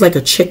person, and there's like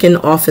a chicken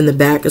off in the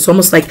back. It's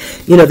almost like,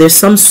 you know, there's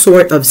some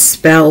sort of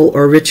spell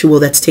or ritual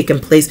that's taken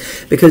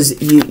place,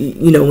 because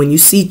you know, when you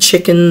see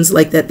chickens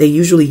like that, they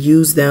usually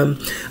use them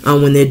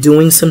when they're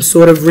doing some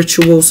sort of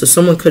ritual. So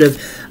someone could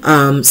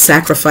have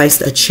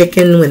sacrificed a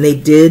chicken when they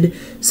did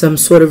some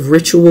sort of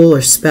ritual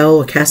or spell,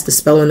 or cast a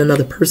spell on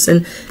another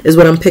person, is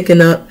what I'm picking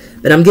up.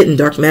 But I'm getting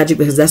dark magic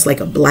because that's like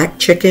a black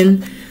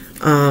chicken.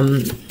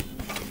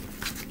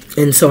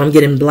 And so I'm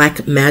getting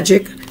black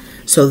magic.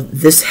 So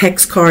this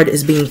hex card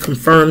is being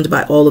confirmed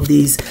by all of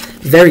these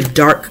very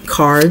dark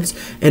cards.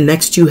 And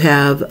next you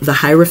have the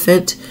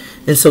Hierophant.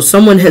 And so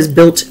someone has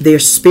built their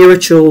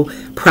spiritual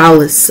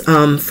prowess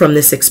from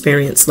this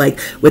experience. Like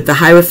with the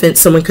Hierophant,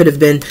 someone could have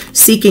been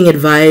seeking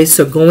advice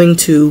or going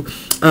to,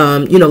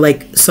 you know,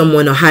 like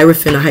someone, a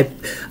Hierophant,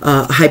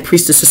 a high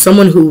priestess, or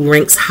someone who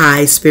ranks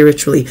high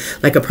spiritually,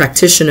 like a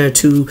practitioner,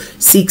 to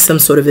seek some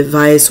sort of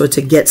advice or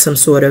to get some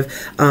sort of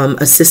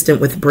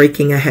assistance with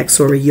breaking a hex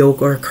or a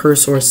yoke or a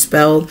curse or a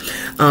spell.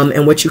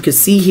 And what you can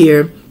see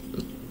here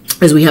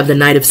is we have the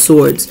Knight of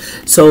Swords.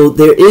 So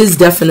there is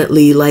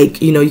definitely,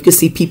 like, you know, you can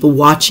see people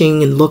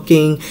watching and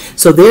looking.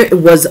 So there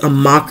was a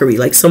mockery,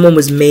 like someone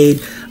was made,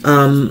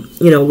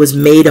 you know, was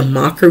made a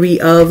mockery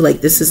of.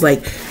 Like this is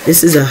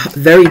a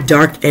very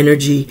dark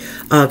energy,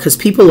 because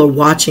people are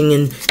watching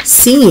and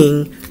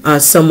seeing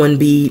someone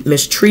be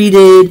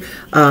mistreated.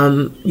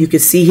 You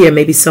could see here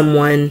maybe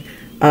someone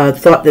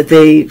thought that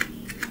they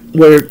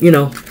were, you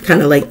know,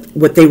 kind of like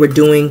what they were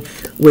doing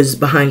was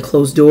behind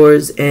closed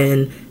doors,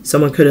 and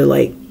someone could have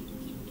like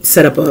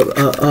set up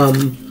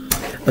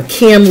a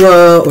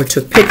camera or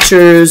took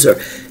pictures, or,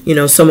 you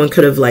know, someone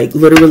could have like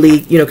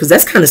literally, you know, because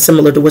that's kind of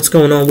similar to what's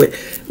going on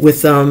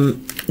with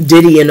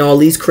Diddy and all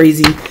these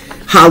crazy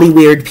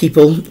Hollywood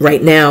people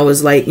right now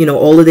is like, you know,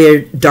 all of their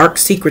dark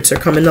secrets are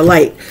coming to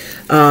light.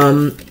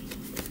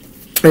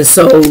 And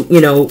so, you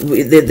know,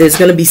 there's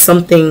going to be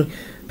something,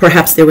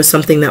 perhaps there was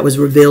something that was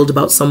revealed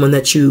about someone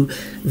that you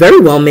very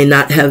well may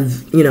not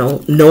have, you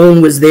know,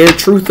 known was their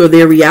truth or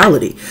their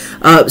reality.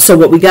 So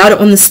what we got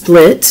on the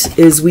split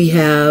is we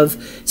have,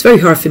 it's very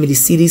hard for me to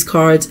see these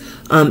cards.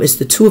 It's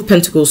the Two of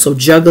Pentacles, so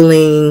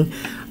juggling.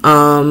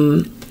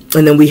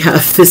 And then we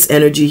have this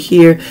energy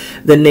here,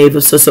 the Knave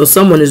of, so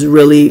someone is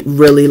really,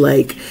 really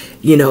like,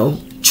 you know,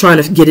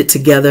 trying to get it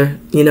together,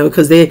 you know,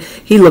 because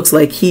he looks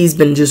like he's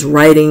been just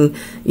writing,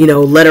 you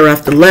know, letter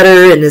after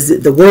letter, and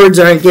the words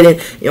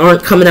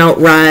aren't coming out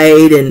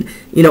right, and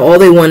you know, all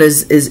they want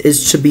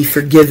is to be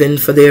forgiven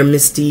for their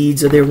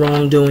misdeeds or their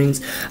wrongdoings.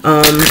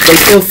 They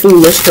feel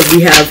foolish because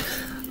we have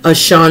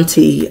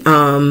Ashanti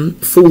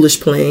Foolish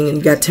playing, and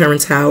you got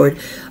Terrence Howard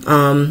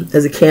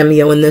as a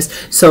cameo in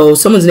this. So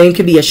someone's name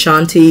could be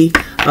Ashanti,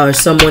 or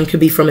someone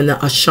could be from in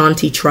the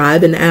Ashanti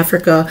tribe in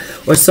Africa,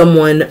 or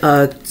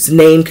someone's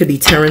name could be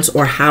Terrence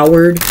or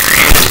Howard.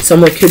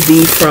 Someone could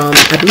be from,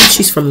 I believe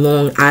she's from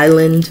Long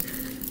Island,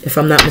 if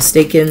I'm not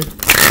mistaken.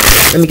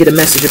 Let me get a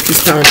message of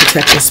peace, power, and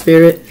protection,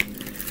 spirit.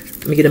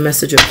 Let me get a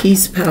message of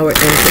peace, power, and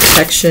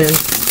protection.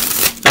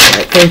 All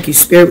right, thank you,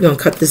 spirit. We're going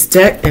to cut this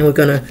deck, and we're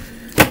going to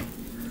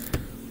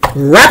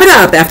wrap it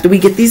up after we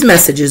get these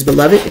messages,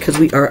 beloved, because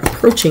we are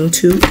approaching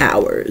 2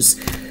 hours.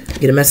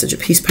 Get a message of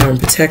peace, power, and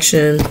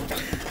protection.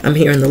 I'm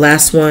here in the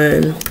last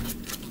one.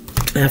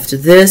 After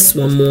this,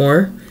 one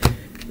more.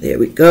 There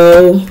we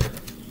go.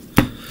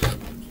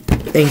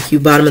 Thank you.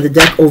 Bottom of the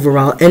deck,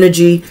 overall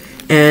energy.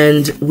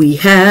 And we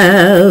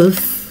have,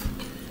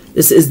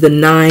 this is the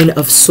 9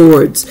 of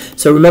Swords.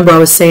 So remember I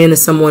was saying that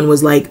someone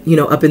was like, you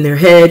know, up in their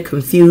head,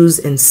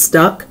 confused and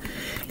stuck.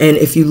 And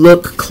if you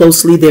look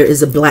closely, there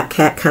is a black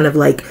cat kind of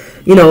like,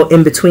 you know,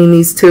 in between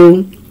these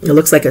two. It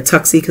looks like a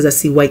tuxie because I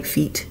see white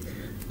feet.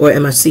 Or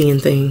am I seeing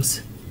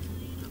things?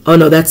 Oh,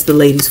 no, that's the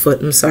lady's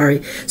foot. I'm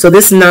sorry. So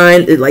this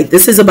 9, like,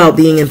 this is about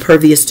being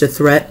impervious to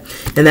threat.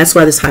 And that's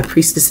why this High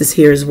Priestess is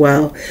here as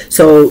well.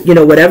 So, you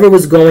know, whatever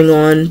was going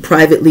on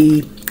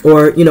privately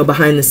or, you know,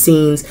 behind the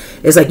scenes,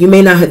 it's like you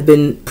may not have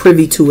been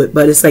privy to it,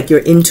 but it's like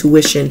your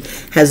intuition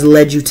has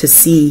led you to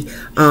see,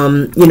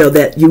 you know,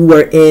 that you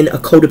were in a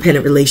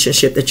codependent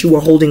relationship, that you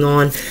were holding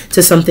on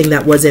to something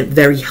that wasn't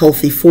very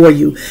healthy for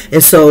you.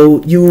 And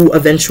so you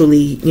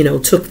eventually, you know,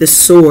 took this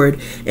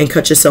sword and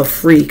cut yourself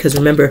free. Because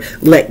remember,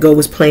 Let Go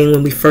was playing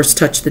when we first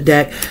touched the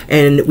deck,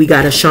 and we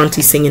got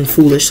Ashanti singing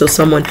Foolish. So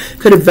someone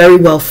could have very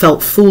well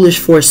felt foolish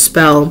for a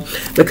spell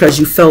because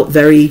you felt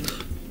very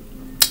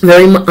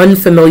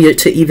unfamiliar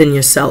to even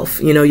yourself.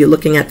 You know, you're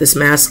looking at this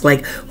mask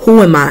like,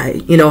 who am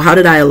I? You know, how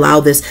did I allow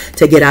this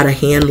to get out of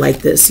hand like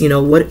this? You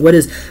know, what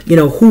is, you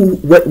know,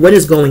 what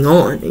is going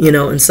on? You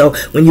know, and so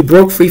when you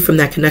broke free from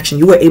that connection,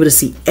 you were able to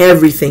see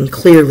everything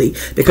clearly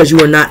because you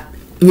were not,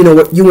 you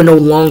know, you were no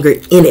longer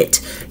in it.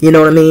 You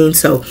know what I mean?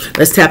 So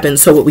let's tap in.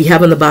 So what we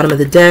have on the bottom of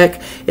the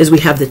deck is we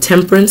have the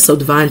Temperance. So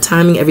divine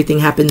timing. Everything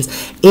happens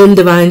in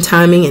divine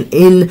timing and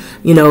in,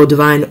 you know,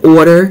 divine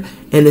order.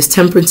 And this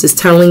Temperance is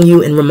telling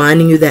you and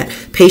reminding you that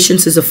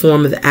patience is a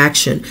form of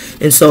action.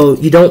 And so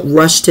you don't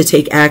rush to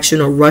take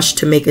action or rush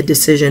to make a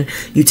decision.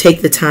 You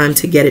take the time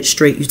to get it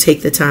straight. You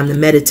take the time to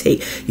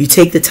meditate. You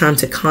take the time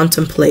to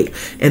contemplate.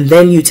 And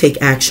then you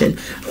take action.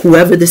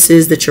 Whoever this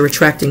is that you're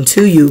attracting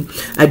to you,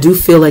 I do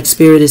feel like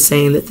Spirit is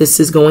saying that this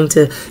is going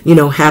to, you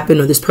know, happen,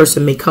 or this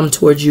person may come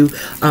towards you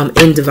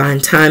in divine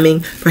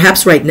timing.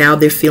 Perhaps right now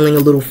they're feeling a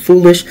little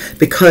foolish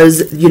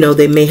because, you know,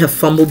 they may have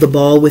fumbled the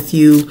ball with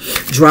you.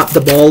 Dropped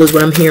the ball is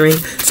what I'm hearing.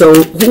 So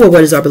who or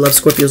what is our beloved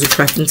Scorpios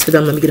attracting to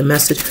them? Let me get a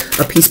message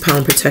of peace, power,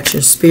 and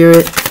protection,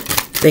 Spirit.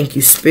 Thank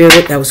you,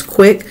 Spirit. That was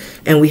quick.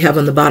 And we have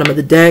on the bottom of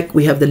the deck,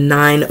 we have the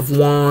 9 of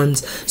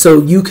Wands.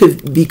 So you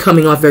could be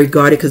coming off very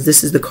guarded because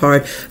this is the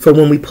card for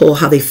when we pull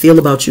how they feel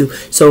about you.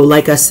 So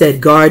like I said,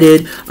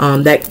 guarded.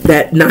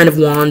 That 9 of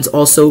Wands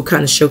also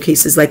kind of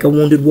showcases like a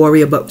wounded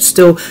warrior, but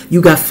still you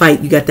got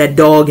fight. You got that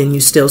dog in you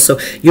still. So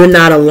you're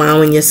not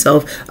allowing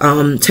yourself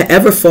to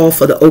ever fall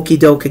for the okie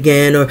doke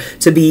again, or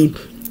to be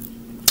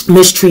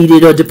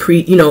mistreated or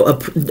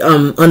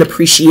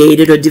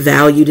unappreciated or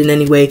devalued in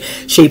any way,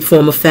 shape,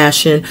 form, or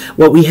fashion.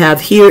 What we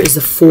have here is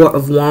the 4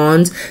 of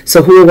Wands.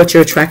 So who or what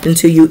you're attracting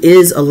to you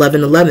is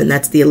 1111.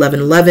 That's the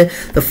 1111,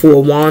 the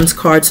 4 of Wands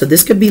card. So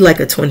this could be like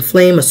a twin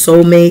flame, a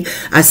soulmate.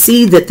 I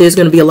see that there's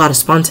going to be a lot of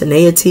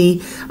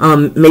spontaneity,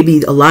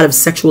 maybe a lot of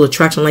sexual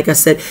attraction. Like I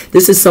said,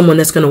 this is someone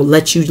that's going to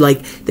let you,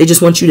 like, they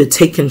just want you to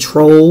take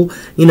control.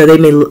 You know, they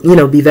may, you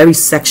know, be very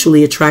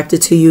sexually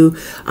attracted to you.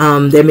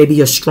 There may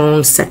be a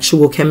strong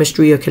sexual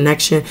chemistry or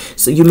connection.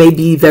 So you may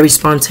be very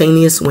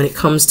spontaneous when it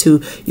comes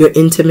to your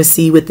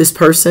intimacy with this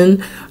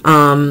person.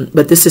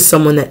 But this is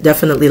someone that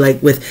definitely,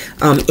 like with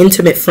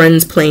intimate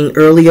friends playing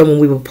earlier when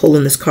we were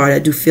pulling this card, I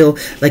do feel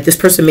like this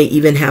person may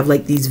even have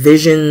like these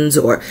visions,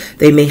 or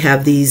they may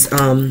have these,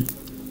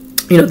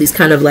 you know, these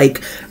kind of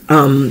like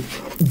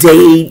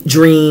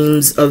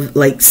daydreams of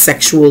like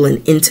sexual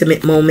and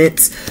intimate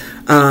moments.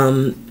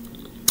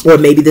 Or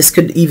maybe this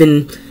could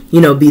even,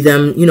 be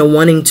them,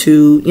 wanting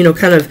to,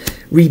 kind of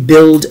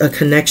rebuild a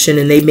connection,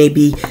 and they may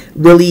be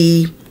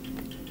really,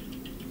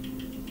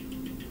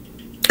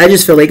 I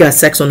just feel they got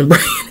sex on the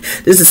brain.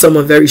 This is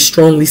someone very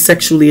strongly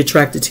sexually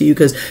attracted to you,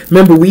 because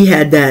remember we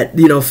had that,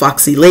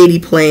 Foxy Lady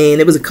playing.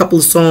 It was a couple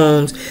of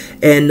songs,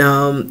 and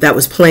that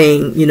was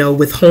playing,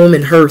 with Home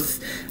and Hearth.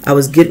 I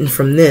was getting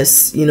from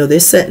this, they're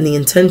setting the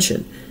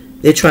intention.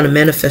 They're trying to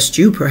manifest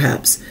you,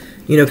 perhaps,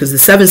 because the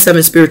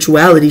 7/7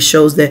 spirituality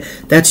shows that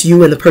that's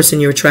you and the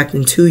person you're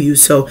attracting to you.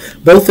 So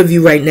both of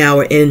you right now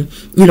are in,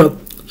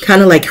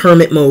 kind of like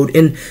hermit mode,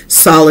 in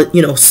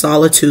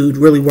solitude,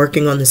 really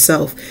working on the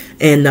self.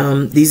 And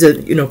these are,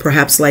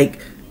 perhaps like,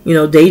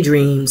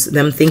 daydreams,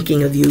 them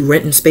thinking of you,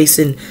 renting space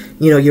in,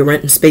 you're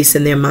renting space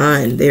in their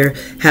mind. They're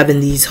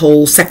having these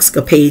whole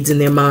sexcapades in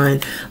their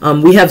mind.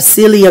 We have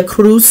Celia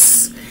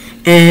Cruz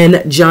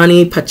and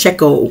Johnny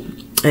Pacheco.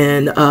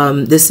 And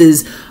this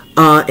is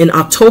in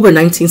October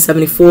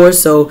 1974.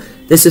 So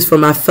this is for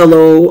my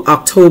fellow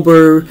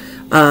October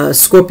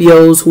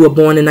Scorpios who were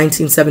born in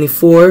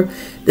 1974.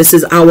 This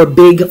is our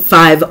big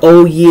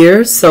 50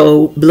 year.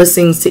 So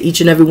blessings to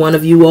each and every one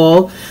of you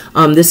all.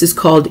 This is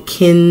called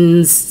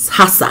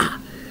Kinshasa.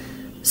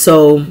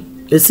 So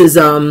this is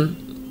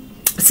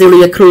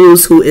Celia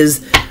Cruz, who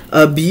is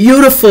a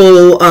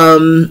beautiful,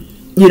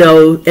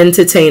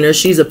 entertainer.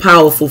 She's a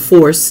powerful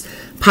force,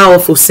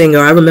 powerful singer.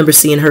 I remember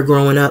seeing her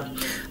growing up.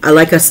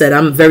 Like I said,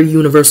 I'm very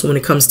universal when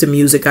it comes to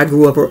music. I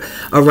grew up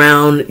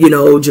around,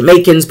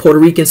 Jamaicans, Puerto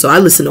Ricans, so I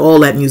listen to all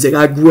that music.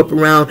 I grew up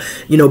around,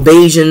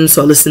 Bajan,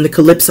 so I listen to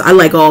calypso. I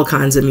like all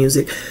kinds of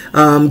music.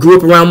 Grew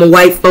up around my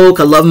white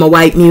folk. I love my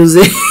white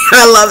music.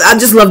 I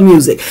just love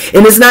music.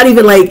 And it's not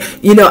even like,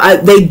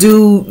 they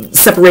do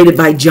separate it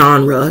by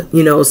genre,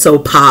 so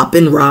pop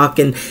and rock,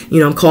 and,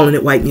 I'm calling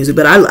it white music.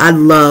 But I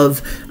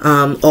love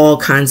all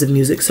kinds of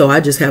music. So I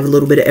just have a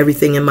little bit of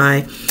everything in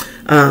my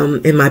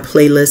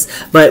playlist.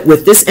 But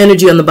with this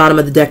energy on the bottom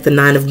of the deck, the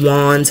 9 of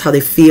Wands, how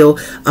they feel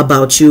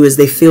about you is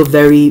they feel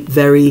very,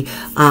 very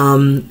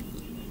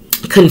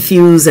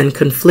confused and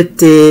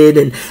conflicted,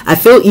 and I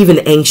feel even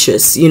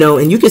anxious,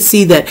 and you can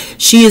see that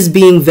she is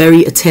being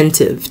very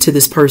attentive to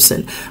this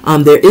person.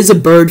 There is a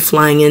bird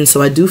flying in,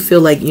 so I do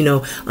feel like,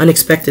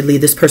 unexpectedly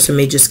this person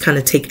may just kind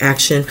of take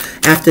action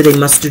after they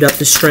mustered up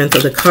the strength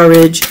or the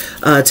courage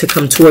to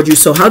come toward you.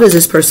 So how does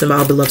this person,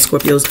 our beloved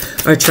Scorpios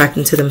are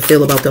attracting to them,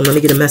 feel about them? Let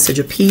me get a message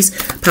of peace,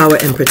 power,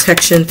 and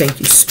protection. Thank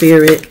you,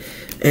 Spirit.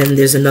 And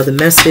there's another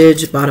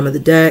message, bottom of the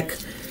deck.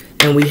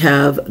 And we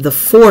have the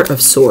 4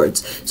 of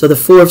Swords. So the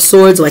 4 of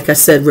Swords, like I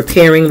said,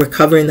 repairing,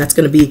 recovering. That's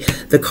going to be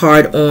the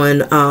card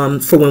on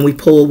for when we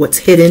pull what's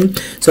hidden.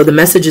 So the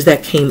messages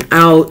that came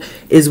out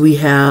is we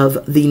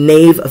have the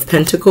Knave of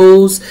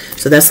Pentacles.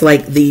 So that's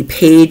like the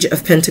Page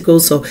of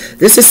Pentacles. So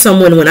this is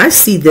someone, when I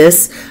see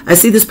this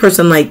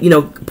person like,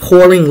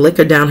 pouring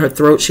liquor down her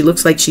throat. She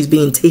looks like she's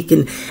being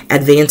taken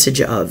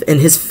advantage of.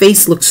 And his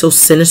face looks so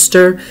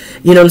sinister.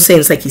 You know what I'm saying?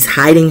 It's like he's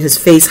hiding his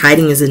face,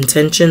 hiding his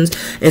intentions.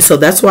 And so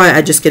that's why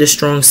I just get a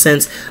strong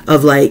sense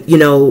of like,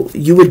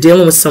 you were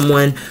dealing with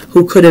someone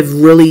who could have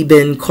really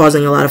been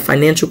causing a lot of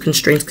financial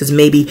constraints, because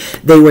maybe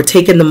they were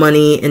taking the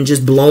money and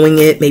just blowing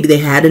it. Maybe they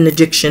had an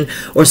addiction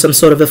or some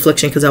sort of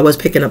affliction, because I was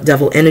picking up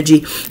devil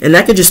energy, and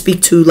that could just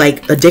speak to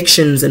like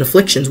addictions and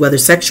afflictions, whether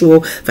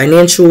sexual,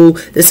 financial.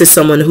 This is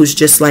someone who's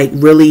just like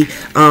really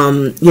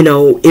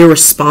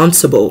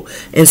irresponsible,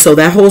 and so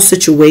that whole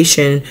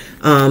situation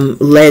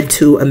led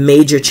to a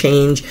major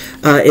change.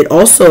 It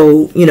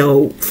also,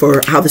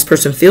 for how this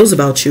person feels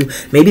about you,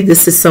 maybe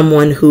this is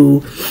someone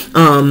who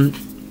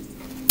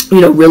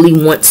really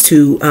wants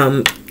to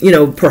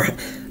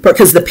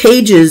because the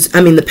pages,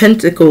 the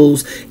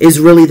pentacles is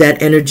really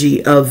that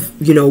energy of,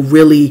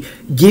 really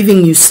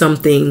giving you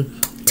something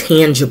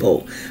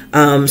tangible.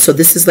 So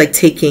this is like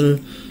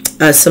taking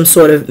some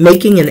sort of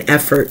making an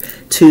effort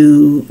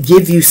to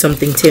give you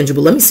something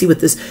tangible. Let me see what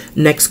this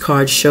next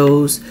card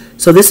shows.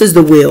 So this is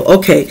the Wheel.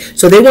 Okay,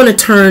 so they want to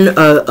turn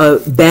a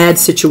bad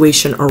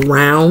situation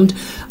around.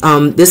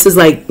 This is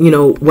like,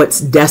 what's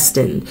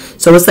destined.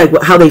 So it's like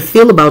how they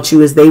feel about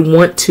you is they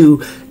want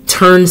to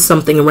turn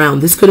something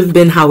around. This could have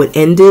been how it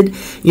ended,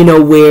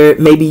 where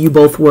maybe you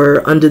both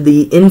were under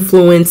the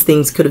influence,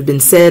 things could have been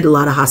said, a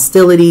lot of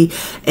hostility,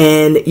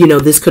 and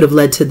this could have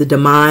led to the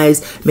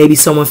demise. Maybe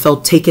someone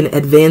felt taken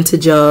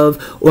advantage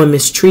of or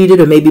mistreated,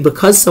 or maybe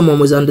because someone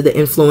was under the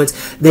influence,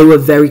 they were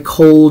very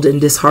cold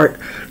and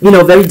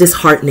very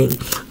disheartening.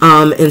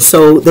 And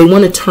so they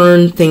want to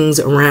turn things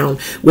around.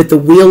 With the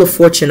Wheel of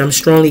Fortune, I'm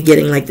strongly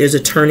getting like there's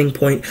a turning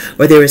point,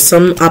 or there is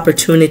some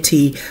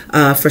opportunity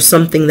for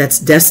something that's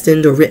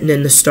destined or written written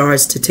in the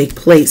stars to take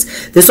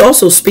place. This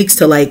also speaks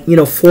to, like, you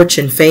know,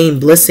 fortune, fame,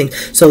 blessing.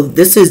 So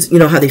this is, you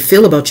know, how they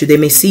feel about you. They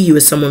may see you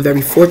as someone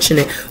very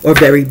fortunate or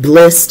very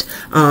blessed.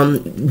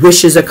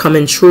 Wishes are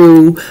coming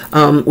true.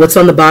 What's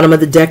on the bottom of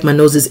the deck, my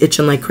nose is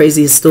itching like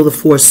crazy, is still the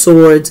Four of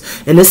Swords.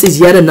 And this is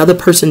yet another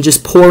person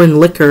just pouring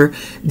liquor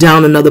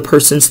down another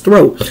person's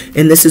throat.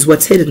 And this is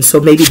what's hidden. So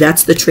maybe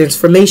that's the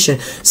transformation.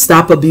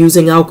 Stop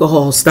abusing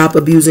alcohol. Stop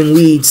abusing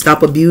weed.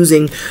 Stop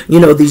abusing, you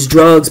know, these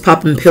drugs,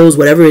 popping pills,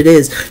 whatever it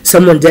is.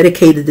 Someone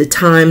dedicated the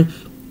time,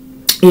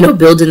 you know,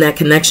 building that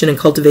connection and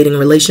cultivating a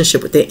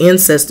relationship with their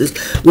ancestors,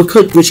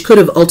 which could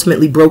have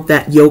ultimately broke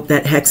that yoke,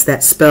 that hex,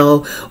 that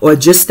spell, or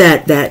just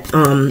that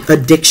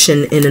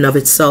addiction in and of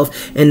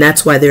itself. And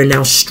that's why they're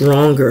now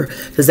stronger,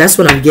 because that's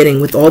what I'm getting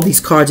with all these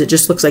cards. It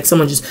just looks like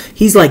someone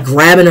he's like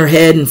grabbing her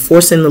head and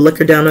forcing the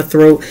liquor down her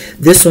throat.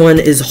 This one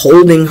is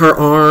holding her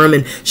arm,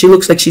 and she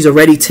looks like she's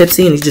already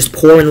tipsy, and he's just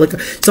pouring liquor.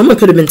 Someone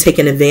could have been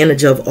taken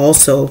advantage of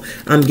also.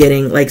 I'm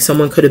getting like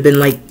someone could have been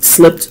like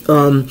slipped,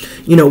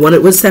 you know,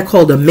 what's that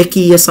called, a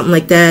Mickey or something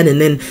like that, and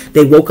then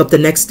they woke up the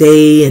next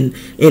day, and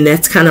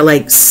that's kind of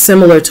like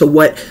similar to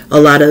what a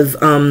lot of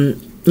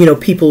you know,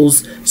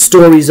 people's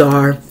stories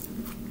are,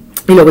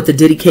 you know, with the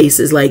Diddy case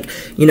is like,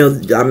 you know,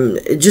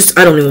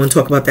 I don't even want to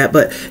talk about that,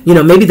 but, you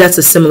know, maybe that's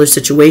a similar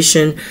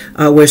situation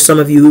where some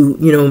of you,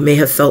 you know, may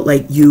have felt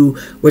like you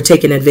were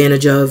taken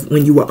advantage of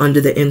when you were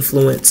under the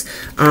influence,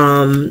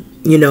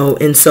 you know,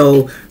 and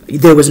so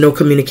there was no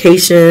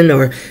communication,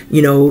 or,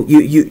 you know,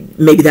 you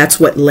maybe that's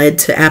what led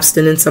to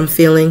abstinence, I'm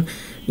feeling.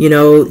 You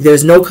know,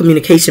 there's no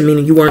communication,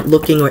 meaning you weren't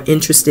looking or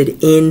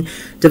interested in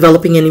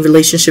developing any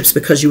relationships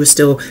because you were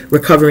still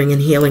recovering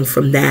and healing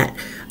from that,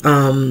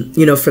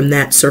 you know, from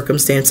that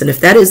circumstance. And if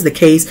that is the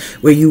case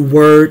where you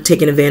were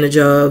taken advantage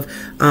of,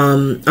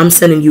 I'm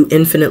sending you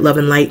infinite love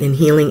and light and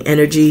healing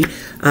energy.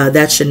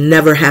 That should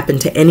never happen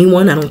to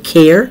anyone. I don't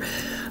care.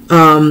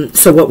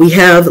 So what we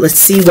have, let's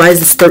see, why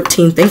is this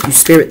 13? Thank you,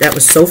 Spirit. That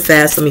was so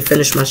fast. Let me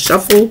finish my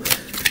shuffle.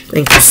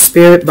 Thank you,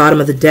 Spirit. Bottom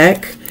of the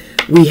deck.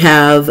 We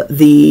have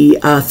the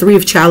Three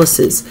of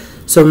Chalices.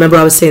 So remember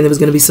I was saying there was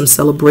going to be some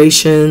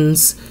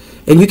celebrations.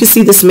 And you can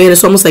see this man,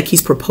 it's almost like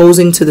he's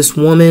proposing to this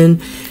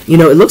woman. You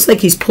know, it looks like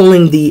he's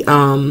pulling the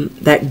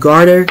that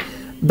garter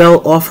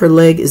belt off her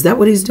leg. Is that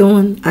what he's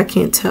doing? I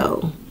can't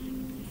tell.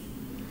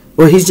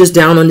 Or he's just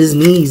down on his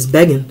knees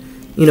begging.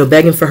 You know,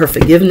 begging for her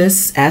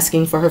forgiveness,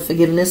 asking for her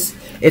forgiveness.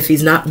 If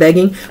he's not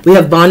begging, we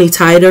have Bonnie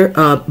Tyler,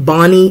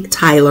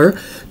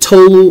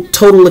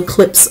 total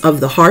eclipse of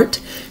the heart.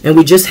 And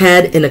we just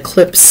had an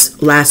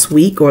eclipse last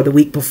week or the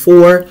week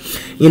before,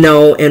 you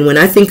know, and when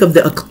I think of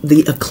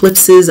the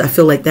eclipses, I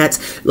feel like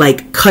that's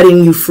like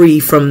cutting you free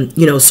from,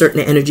 you know, certain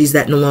energies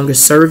that no longer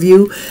serve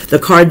you. The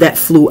card that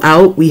flew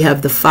out, we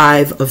have the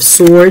Five of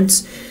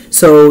Swords.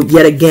 So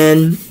yet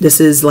again,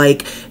 this is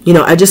like, you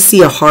know, I just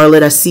see a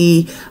harlot. I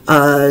see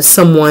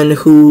someone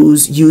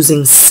who's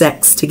using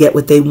sex to get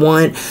what they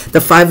want.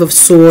 The Five of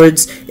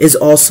Swords is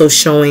also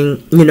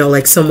showing, you know,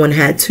 like someone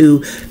had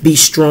to be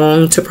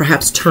strong to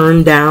perhaps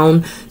turn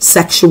down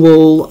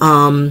sexual,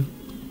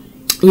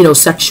 you know,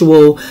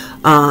 sexual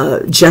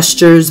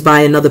gestures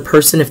by another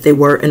person if they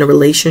were in a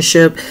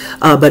relationship.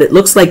 But it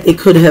looks like they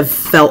could have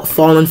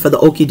fallen for the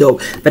okie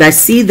doke. But I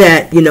see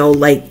that, you know,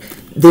 like,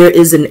 there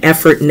is an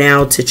effort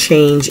now to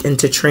change and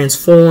to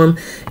transform.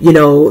 You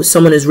know,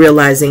 someone is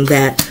realizing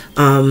that,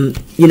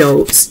 you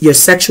know, your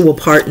sexual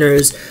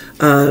partners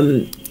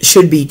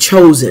should be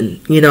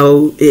chosen. You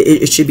know,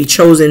 it should be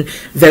chosen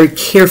very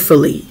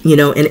carefully, you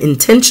know, and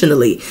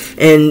intentionally.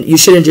 And you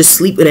shouldn't just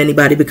sleep with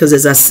anybody because,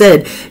 as I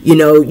said, you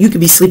know, you could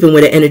be sleeping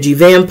with an energy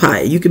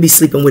vampire. You could be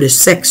sleeping with a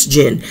sex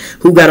djinn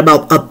who got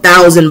about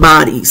 1,000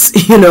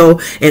 bodies, you know,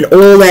 and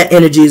all that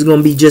energy is going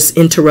to be just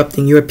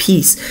interrupting your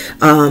peace.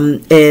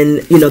 And,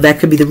 you know, that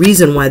could be the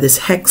reason why this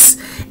hex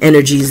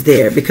energy is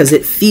there, because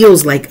it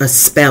feels like a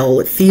spell.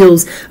 It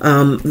feels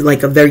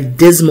like a very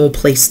dismal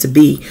place to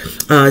be.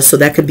 So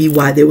that could be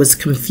why there was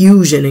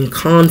confusion and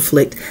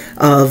conflict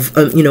of,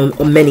 you know,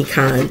 many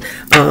kind.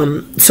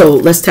 So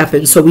let's tap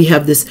in. So we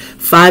have this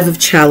Five of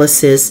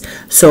Chalices,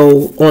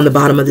 so on the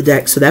bottom of the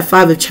deck. So that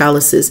Five of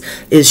Chalices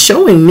is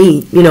showing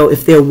me, you know,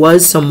 if there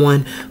was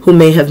someone who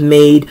may have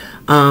made,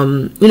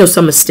 you know,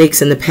 some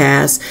mistakes in the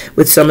past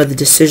with some of the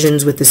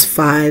decisions with this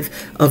Five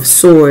of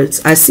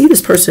Swords. I see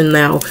this person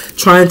now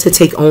trying to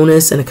take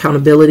onus and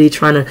accountability,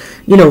 trying to,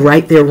 you know,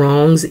 right their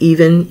wrongs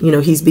even. You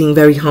know, he's being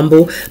very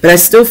humble. But I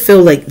still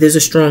feel like there's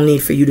a strong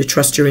need for you to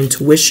trust your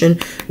intuition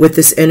with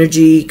this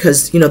energy,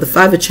 because, you know, the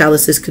Five of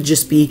Chalices could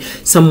just be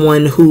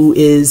someone who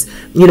is,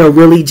 you know,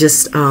 really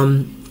just,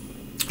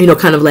 you know,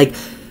 kind of like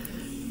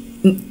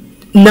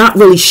not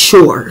really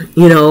sure.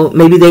 You know,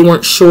 maybe they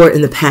weren't sure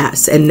in the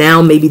past, and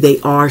now maybe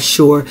they are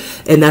sure,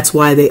 and that's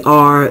why they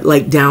are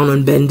like down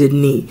on bended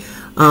knee.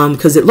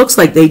 Because it looks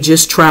like they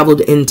just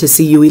traveled in to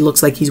see you. He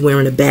looks like he's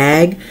wearing a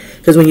bag.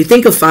 Because when you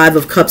think of Five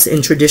of Cups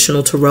in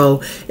traditional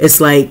tarot, it's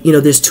like, you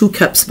know, there's two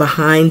cups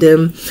behind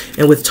him.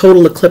 And with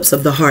total eclipse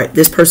of the heart,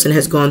 this person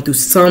has gone through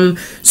some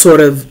sort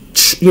of,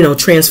 you know,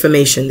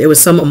 transformation. There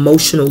was some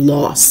emotional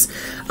loss.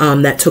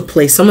 that took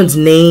place. Someone's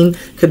name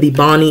could be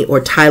Bonnie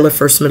or Tyler,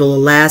 first, middle, or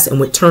last, and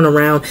would turn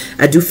around.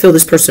 I do feel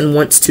this person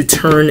wants to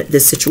turn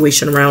this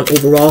situation around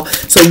overall.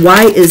 So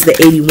why is the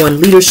 81?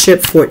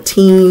 Leadership,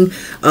 14,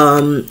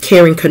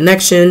 caring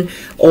connection,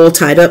 all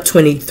tied up,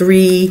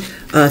 23,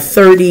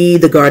 30,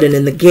 the garden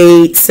and the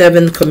gate,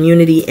 7,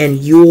 community, and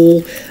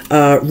Yule,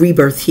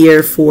 rebirth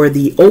here for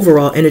the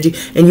overall energy.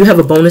 And you have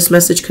a bonus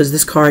message because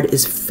this card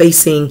is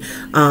facing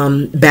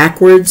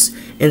backwards,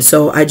 and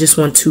so I just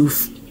want to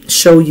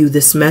show you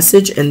this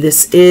message. And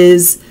this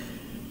is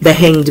the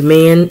Hanged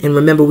Man. And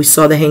remember, we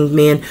saw the Hanged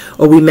Man,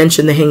 or we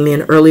mentioned the Hanged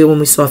Man earlier when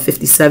we saw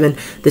 57,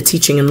 the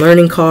teaching and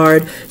learning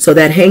card. So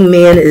that Hanged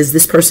Man is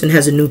this person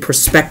has a new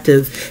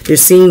perspective. They're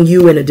seeing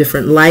you in a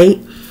different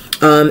light.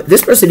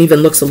 This person even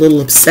looks a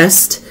little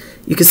obsessed.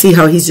 You can see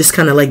how he's just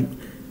kind of like,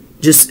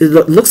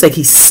 it looks like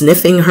he's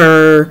sniffing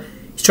her.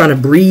 He's trying to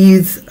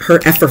breathe her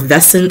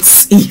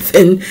effervescence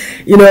even,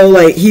 you know,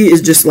 like he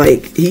is just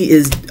like, he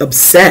is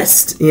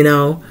obsessed, you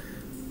know.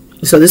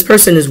 So this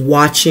person is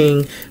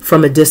watching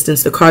from a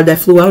distance. The card that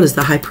flew out is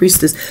the High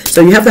Priestess. So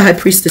you have the High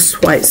Priestess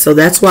twice. So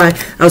that's why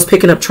I was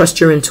picking up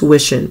trust your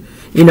intuition.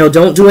 You know,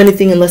 don't do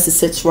anything unless it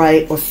sits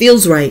right or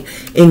feels right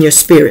in your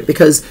spirit,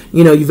 because,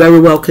 you know, you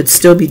very well could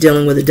still be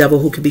dealing with a devil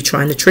who could be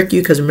trying to trick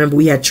you. Because remember,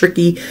 we had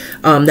Tricky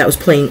that was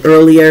playing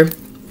earlier.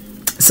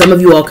 Some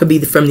of you all could be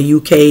from the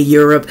UK,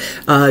 Europe,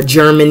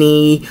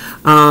 Germany.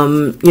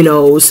 You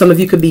know, some of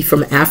you could be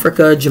from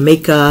Africa,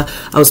 Jamaica.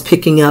 I was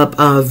picking up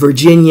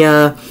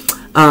Virginia,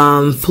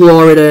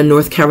 Florida,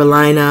 North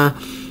Carolina.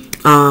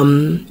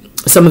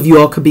 Some of you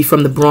all could be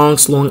from the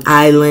Bronx, Long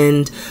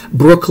Island,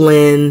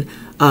 Brooklyn,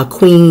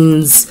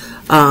 Queens.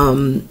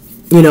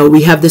 You know,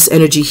 we have this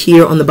energy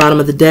here on the bottom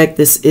of the deck.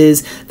 This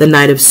is the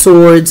Knight of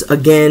Swords.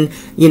 Again,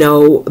 you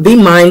know, be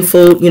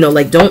mindful, you know,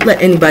 like don't let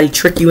anybody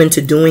trick you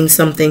into doing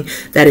something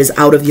that is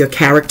out of your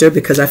character,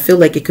 because I feel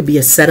like it could be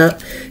a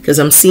setup, because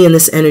I'm seeing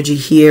this energy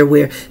here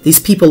where these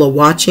people are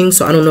watching.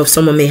 So I don't know if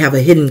someone may have a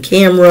hidden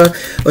camera,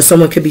 or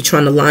someone could be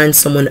trying to line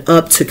someone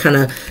up to kind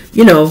of,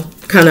 you know,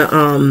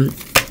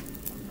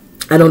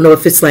 I don't know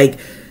if it's like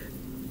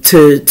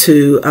to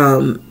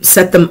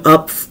set them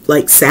up,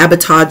 like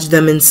sabotage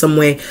them in some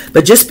way,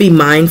 but just be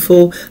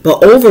mindful.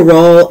 But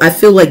overall, I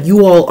feel like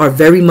you all are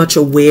very much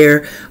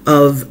aware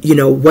of, you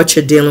know, what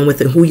you're dealing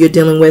with and who you're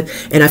dealing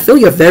with, and I feel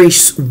you're very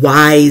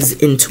wise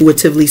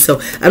intuitively.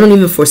 So I don't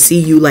even foresee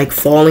you like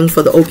falling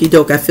for the okie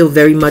doke. I feel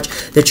very much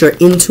that your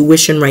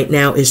intuition right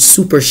now is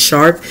super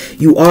sharp.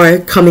 You are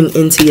coming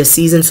into your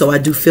season, so I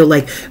do feel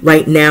like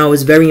right now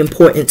is very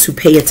important to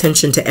pay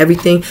attention to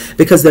everything,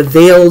 because the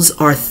veils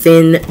are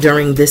thin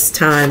during this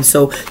time.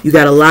 So you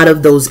got a lot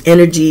of those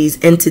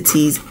energies,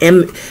 entities,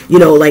 and, you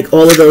know, like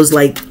all of those,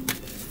 like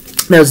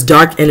those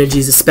dark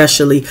energies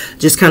especially,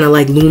 just kind of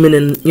like looming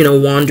and, you know,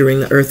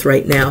 wandering the earth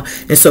right now.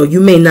 And so you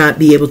may not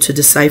be able to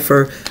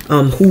decipher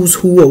who's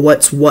who or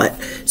what's what.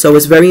 So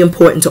it's very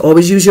important to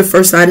always use your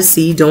first eye to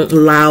see. Don't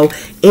allow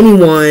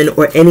anyone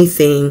or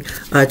anything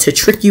to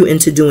trick you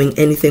into doing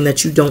anything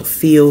that you don't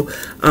feel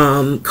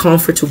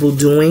comfortable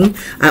doing.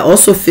 I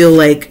also feel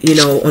like, you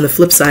know, on the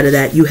flip side of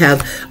that, you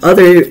have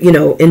other, you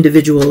know,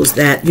 individuals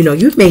that, you know,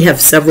 you may have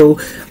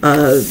several,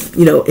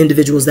 you know,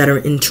 individuals that are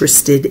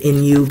interested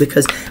in you,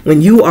 because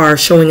when you are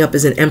showing up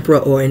as an emperor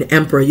or an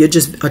emperor, you're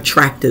just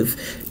attractive,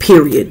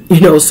 period. You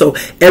know, so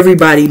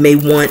everybody may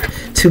want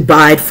to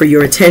bide for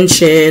your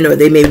attention, or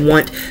they may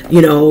want,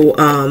 you know,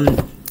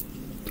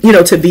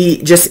 to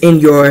be just in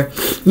your,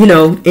 you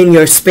know, in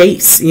your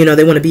space. You know,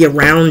 they want to be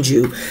around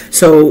you.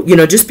 So, you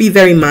know, just be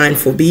very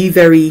mindful. Be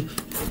very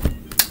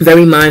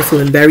mindful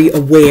and very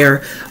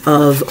aware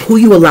of who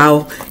you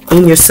allow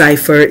in your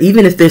cipher,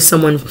 even if there's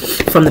someone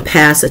from the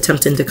past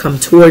attempting to come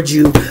towards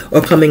you or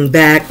coming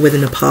back with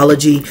an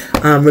apology.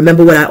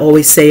 Remember what I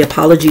always say,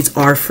 apologies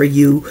are for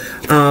you.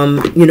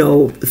 You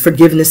know,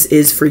 forgiveness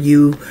is for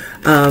you.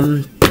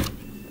 You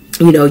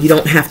know, you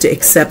don't have to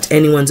accept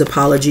anyone's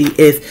apology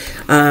if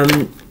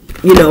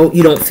you know,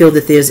 you don't feel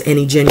that there's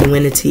any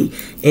genuinity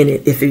in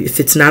it. If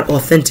it's not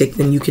authentic,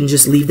 then you can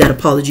just leave that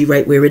apology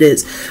right where it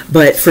is.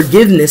 But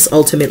forgiveness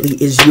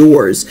ultimately is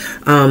yours.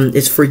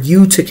 It's for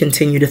you to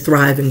continue to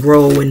thrive and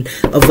grow and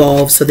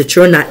evolve, so that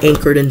you're not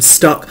anchored and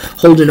stuck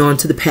holding on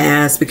to the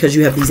past because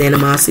you have these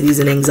animosities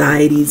and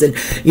anxieties and,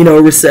 you know,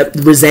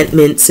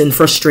 resentments and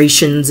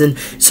frustrations. And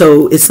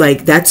so it's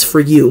like, that's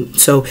for you.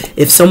 So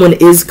if someone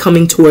is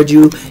coming toward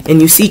you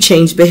and you see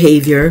changed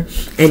behavior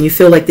and you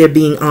feel like they're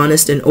being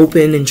honest and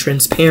open and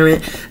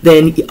transparent,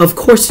 then of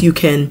course you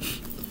can,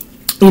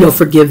 you know,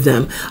 forgive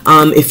them.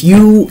 If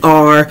you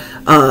are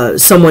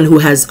someone who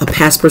has a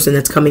past person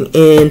that's coming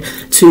in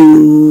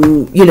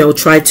to, you know,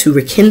 try to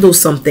rekindle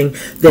something,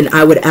 then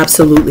I would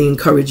absolutely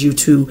encourage you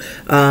to,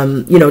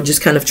 you know,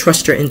 just kind of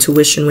trust your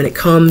intuition when it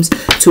comes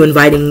to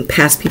inviting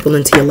past people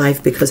into your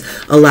life, because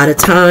a lot of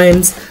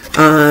times,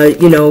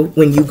 you know,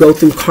 when you go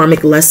through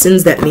karmic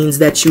lessons, that means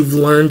that you've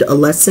learned a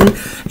lesson.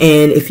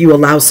 And if you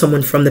allow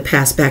someone from the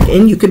past back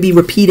in, you could be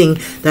repeating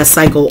that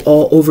cycle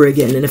all over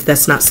again. And if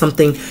that's not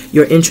something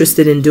you're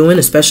interested in doing,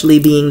 especially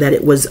being that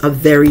it was a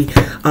very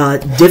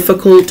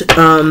difficult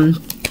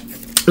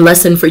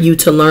lesson for you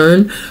to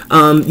learn.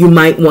 You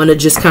might want to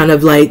just kind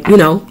of like, you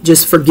know,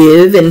 just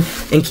forgive and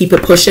keep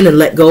it pushing and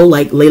let go,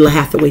 like Layla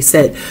Hathaway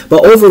said.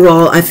 But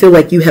overall, I feel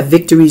like you have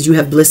victories, you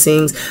have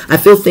blessings. I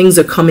feel things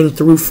are coming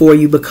through for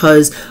you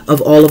because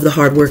of all of the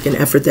hard work and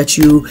effort that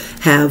you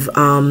have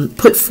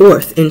put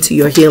forth into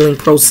your healing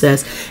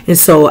process. And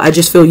so I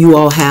just feel you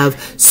all have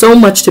so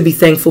much to be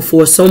thankful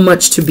for, so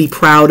much to be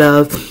proud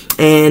of.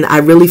 And I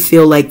really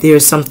feel like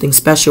there's something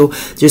special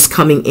just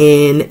coming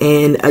in,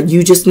 and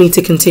you just need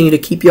to continue to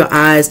keep your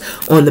eyes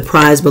on the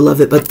prize,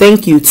 beloved. But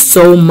thank you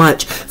so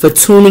much for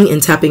tuning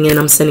and tapping in.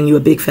 I'm sending you a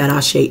big fat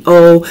ASE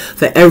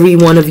for every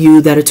one of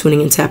you that are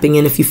tuning and tapping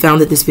in. If you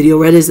found that this video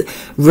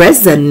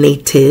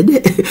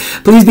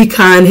resonated, please be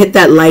kind, hit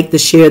that like, the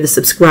share, the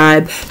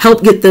subscribe,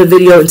 help get the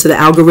video into the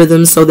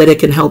algorithm so that it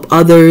can help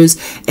others.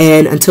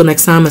 And until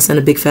next time, I send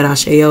a big fat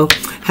ASE.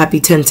 Happy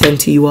 10/10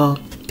 to you all.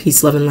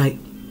 Peace, love, and light.